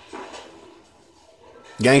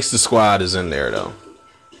 Gangster Squad is in there though.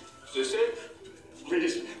 Is this it?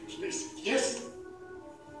 Please, yes.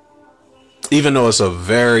 Even though it's a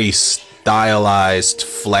very stylized,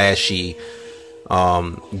 flashy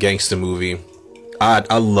gangster movie,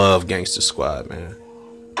 I love Gangster Squad, man.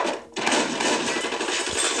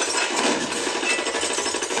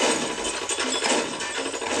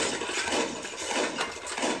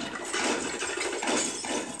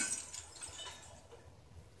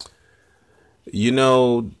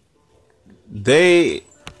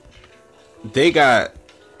 They got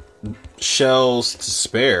shells to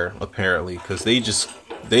spare apparently, because they just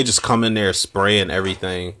come in there spraying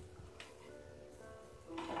everything.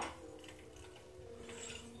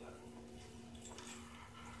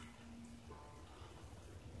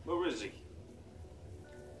 Where is he?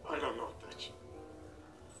 I don't know, Dutch.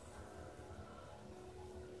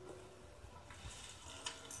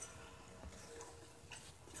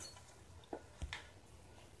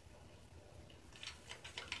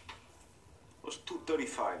 What's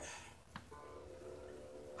 235?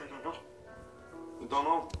 I don't know. You don't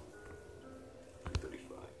know?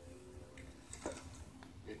 235.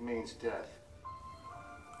 It means death.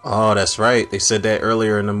 Oh, that's right. They said that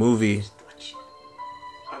earlier in the movie.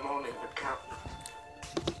 I'm only an accountant.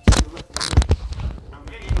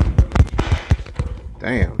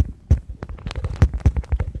 Damn.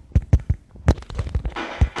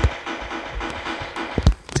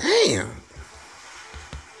 Damn.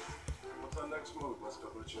 What's our next move,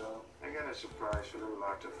 Mr. Luciano? I got a surprise for little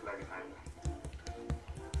Arthur Flegenheimer.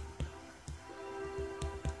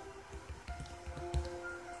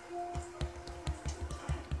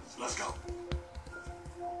 Let's go.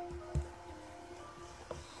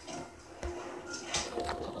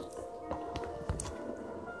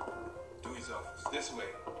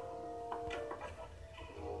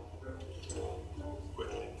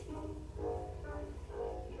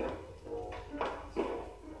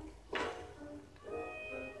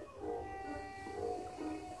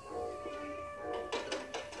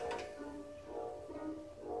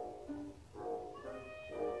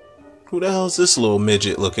 Who the hell's this little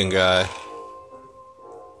midget looking guy?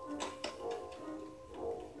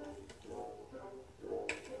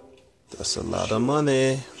 That's a lot of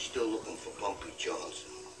money. Still looking for Bumpy Johnson.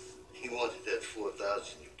 He wanted that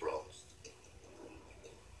 4,000 you promised.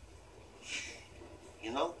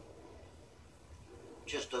 You know,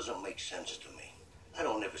 just doesn't make sense to me. I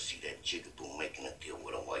don't ever see that jigaboo making a deal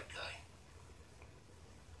with a white guy.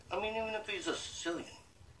 I mean, even if he's a Sicilian.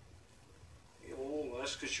 Yeah, well,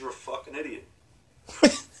 that's because you're a fucking idiot.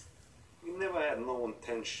 You never had no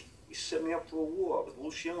intention. You set me up for a war with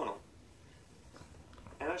Luciano.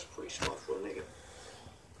 And that's pretty smart for a nigga.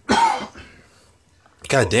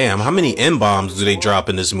 God damn, how many N-bombs do they drop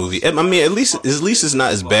in this movie? I mean, at least it's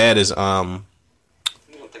not as bad as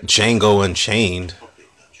Django Unchained.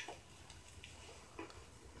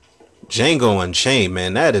 Django Unchained,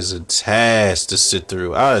 man, that is a task to sit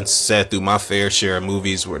through. I sat through my fair share of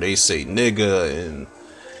movies where they say nigga and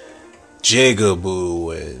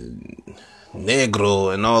jigaboo and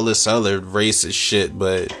negro and all this other racist shit,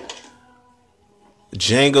 but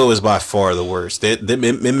Django is by far the worst. It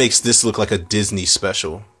makes this look like a Disney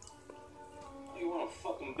special. You want a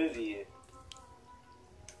fucking busy here.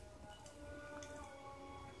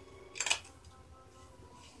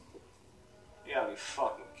 You gotta be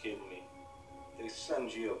fucking kidding me. They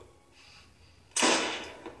send you.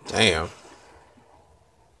 Damn.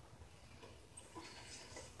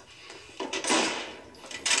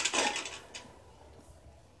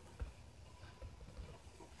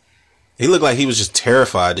 He looked like he was just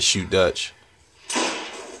terrified to shoot Dutch.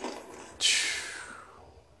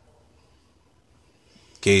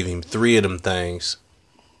 Gave him 3 of them things.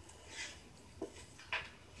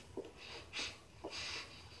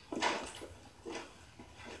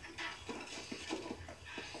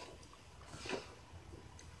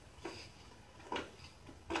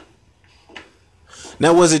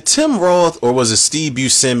 Now, was it Tim Roth or was it Steve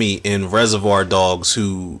Buscemi in Reservoir Dogs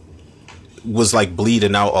who was like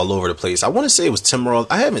bleeding out all over the place? I want to say it was Tim Roth.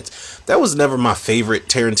 That was never my favorite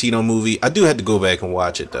Tarantino movie. I do have to go back and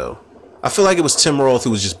watch it though. I feel like it was Tim Roth who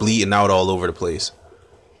was just bleeding out all over the place.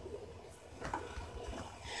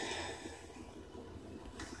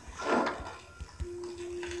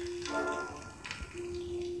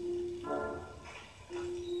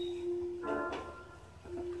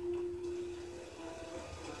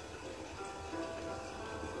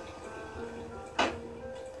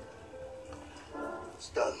 It's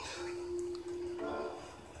done.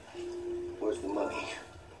 Where's the money?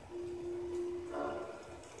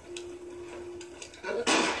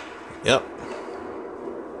 Yep.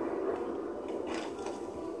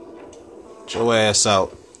 Get your ass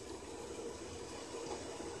out.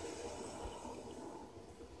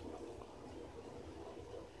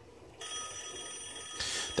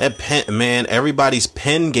 That pen, man, everybody's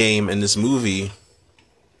pen game in this movie.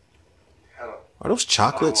 Are those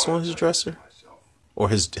chocolates on his dresser? Or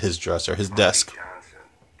his dresser, his desk? Johnson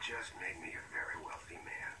just made me a very wealthy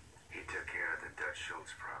man. He took care of the Dutch Schultz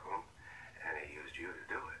problem, and he used you to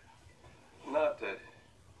do it. Not that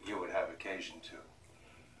you would have occasion to,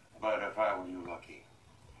 but if I were you, Lucky,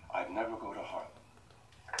 I'd never go to Harlem.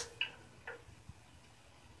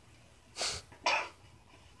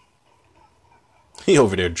 He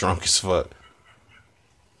over there drunk as fuck.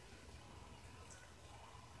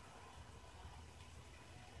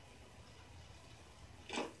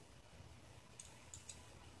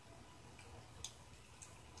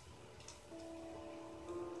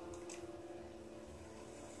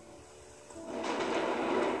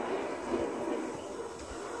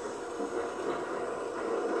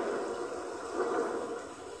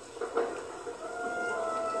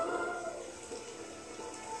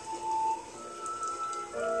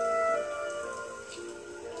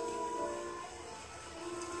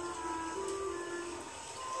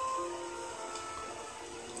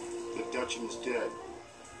 The Dutchman's dead.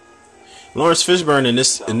 Lawrence Fishburne in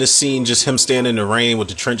this scene, just him standing in the rain with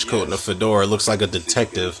the trench coat and a fedora, looks like a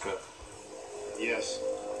detective. Yes.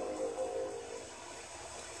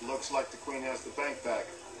 Looks like the Queen has the bank back.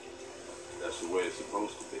 That's the way it's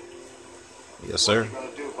supposed to be. Yes, sir. What are you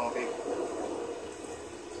gonna do, Bumpy?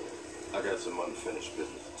 I got some unfinished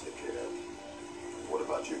business to take care of. What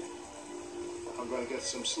about you? I'm gonna get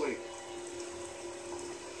some sleep.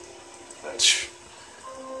 Thanks.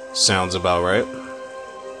 Sounds about right.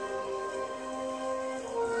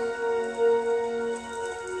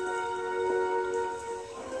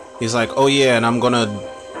 He's like, oh yeah, and I'm gonna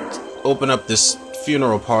open up this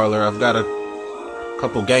funeral parlor. I've got a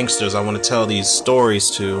couple gangsters I want to tell these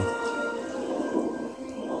stories to.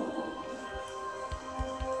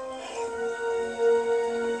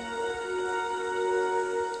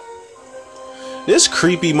 This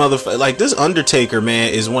creepy motherfucker, like this Undertaker,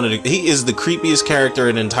 man, is he is the creepiest character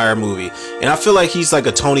in the entire movie. And I feel like he's like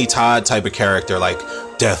a Tony Todd type of character, like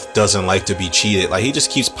death doesn't like to be cheated. Like he just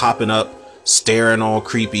keeps popping up, staring all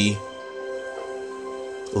creepy.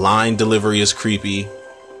 Line delivery is creepy.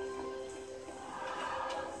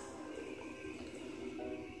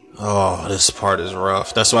 Oh, this part is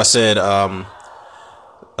rough. That's why I said,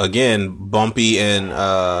 again, Bumpy and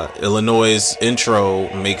Illinois'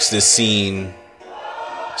 intro makes this scene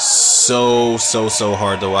so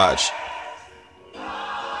hard to watch.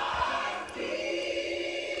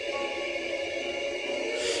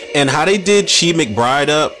 And how they did Chi McBride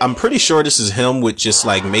up, I'm pretty sure this is him with just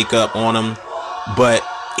like makeup on him, but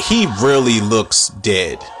he really looks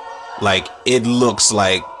dead. Like it looks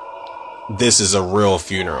like this is a real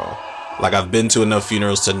funeral. Like I've been to enough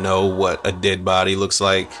funerals to know what a dead body looks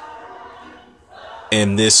like,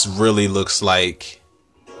 and this really looks like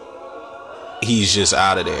he's just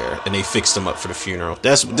out of there, and they fixed him up for the funeral.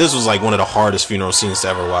 This was like one of the hardest funeral scenes to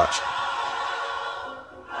ever watch.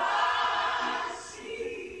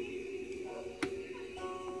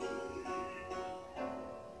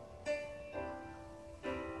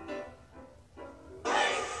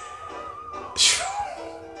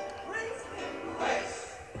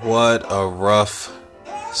 What a rough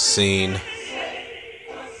scene.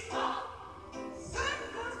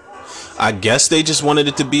 I guess they just wanted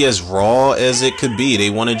it to be as raw as it could be. They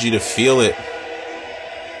wanted you to feel it.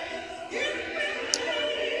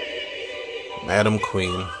 Madam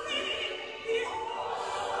Queen.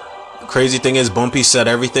 The crazy thing is Bumpy said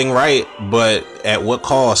everything right, but at what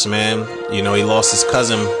cost, man? You know, he lost his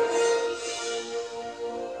cousin.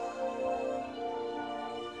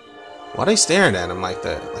 Why are they staring at him like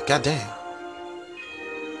that? Like, goddamn.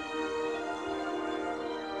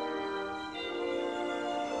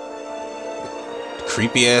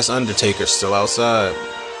 Creepy ass Undertaker still outside.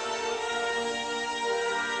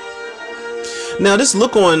 Now this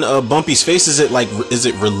look on Bumpy's face, is it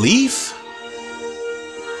relief?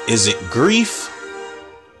 Is it grief?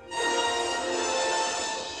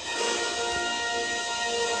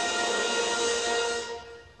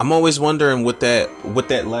 I'm always wondering what that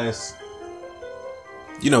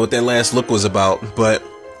last look was about, but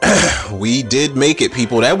we did make it,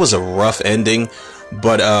 people. That was a rough ending,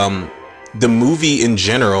 but the movie in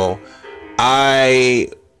general, I'm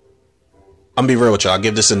be real with y'all, I'll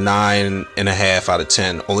give this a 9.5 out of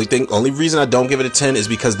 10. Only reason I don't give it a 10 is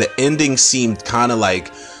because the ending seemed kind of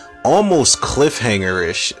like almost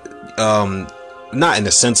cliffhanger-ish. Not in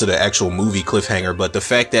the sense of the actual movie cliffhanger, but the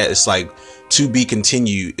fact that it's like to be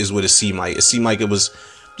continued is what it seemed like. It seemed like it was,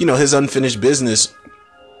 his unfinished business.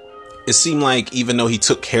 It seemed like even though he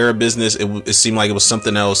took care of business, it seemed like it was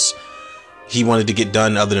something else he wanted to get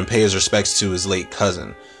done other than pay his respects to his late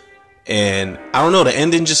cousin. And I don't know, the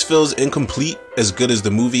ending just feels incomplete, as good as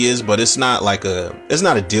the movie is, but it's not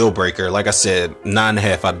a deal breaker. Like I said,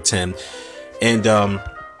 9.5 out of 10. And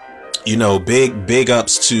big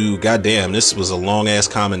ups to, goddamn, this was a long ass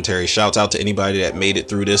commentary. Shouts out to anybody that made it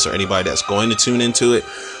through this or anybody that's going to tune into it.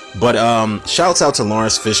 But shouts out to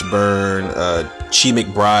Lawrence Fishburne, Chi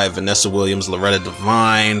McBride, Vanessa Williams, Loretta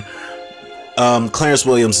Devine, Clarence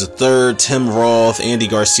Williams III, Tim Roth, Andy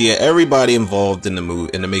Garcia, everybody involved in the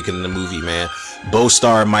making of the movie, man. Bo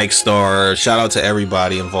Star, Mike Starr, shout out to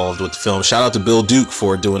everybody involved with the film. Shout out to Bill Duke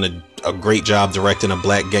for doing a great job directing a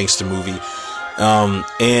black gangster movie.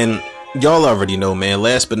 And y'all already know, man,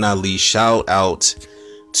 last but not least, shout out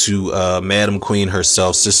to Madam Queen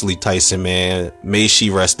herself, Cicely Tyson, man. May she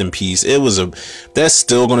rest in peace. That's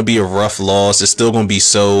still gonna be a rough loss. It's still gonna be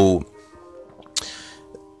so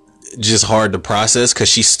just hard to process because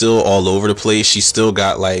she's still all over the place. She still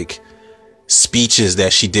got like speeches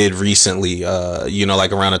that she did recently,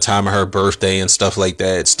 like around the time of her birthday and stuff like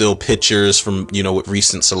that. Still pictures from, with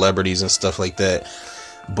recent celebrities and stuff like that.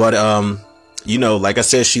 But like I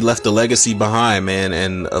said, she left a legacy behind, man,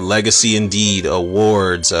 and a legacy indeed.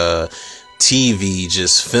 Awards, TV,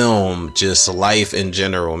 just film, just life in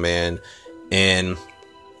general, man. And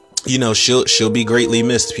she'll be greatly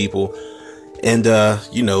missed, people. And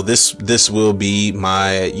this will be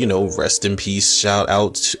my rest in peace shout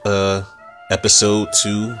out episode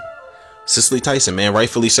to Cicely Tyson, man.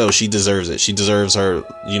 Rightfully so. She deserves it. She deserves her,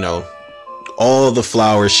 all the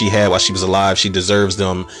flowers she had while she was alive. She deserves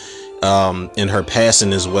them in her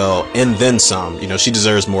passing as well, and then some. She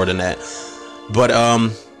deserves more than that. But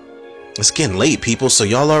it's getting late, people, so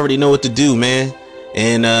y'all already know what to do, man.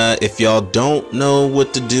 And if y'all don't know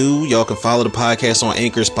what to do, y'all can follow the podcast on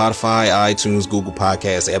Anchor, Spotify, iTunes, Google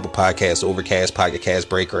Podcasts, Apple Podcasts, Overcast, Pocket Cast,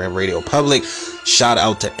 Breaker, and Radio Public. Shout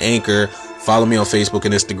out to Anchor Follow me on Facebook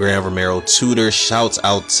and Instagram, Romero Tudor. Shouts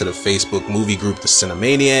out to the Facebook movie group, The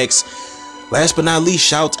Cinemaniacs. Last but not least,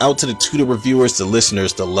 shouts out to the Tudor reviewers, the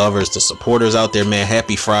listeners, the lovers, the supporters out there, man.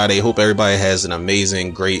 Happy Friday. Hope everybody has an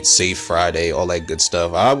amazing, great, safe Friday, all that good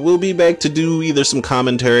stuff. I will be back to do either some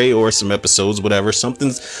commentary or some episodes, whatever.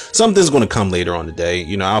 Something's going to come later on today.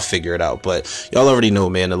 You know, I'll figure it out. But y'all already know,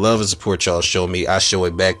 man, the love and support y'all show me, I show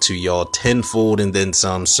it back to y'all tenfold and then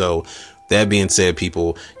some. So that being said,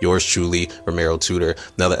 people, yours truly, Romero Tudor.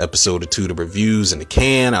 Another episode of Tudor Reviews in the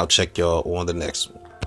can. I'll check y'all on the next one.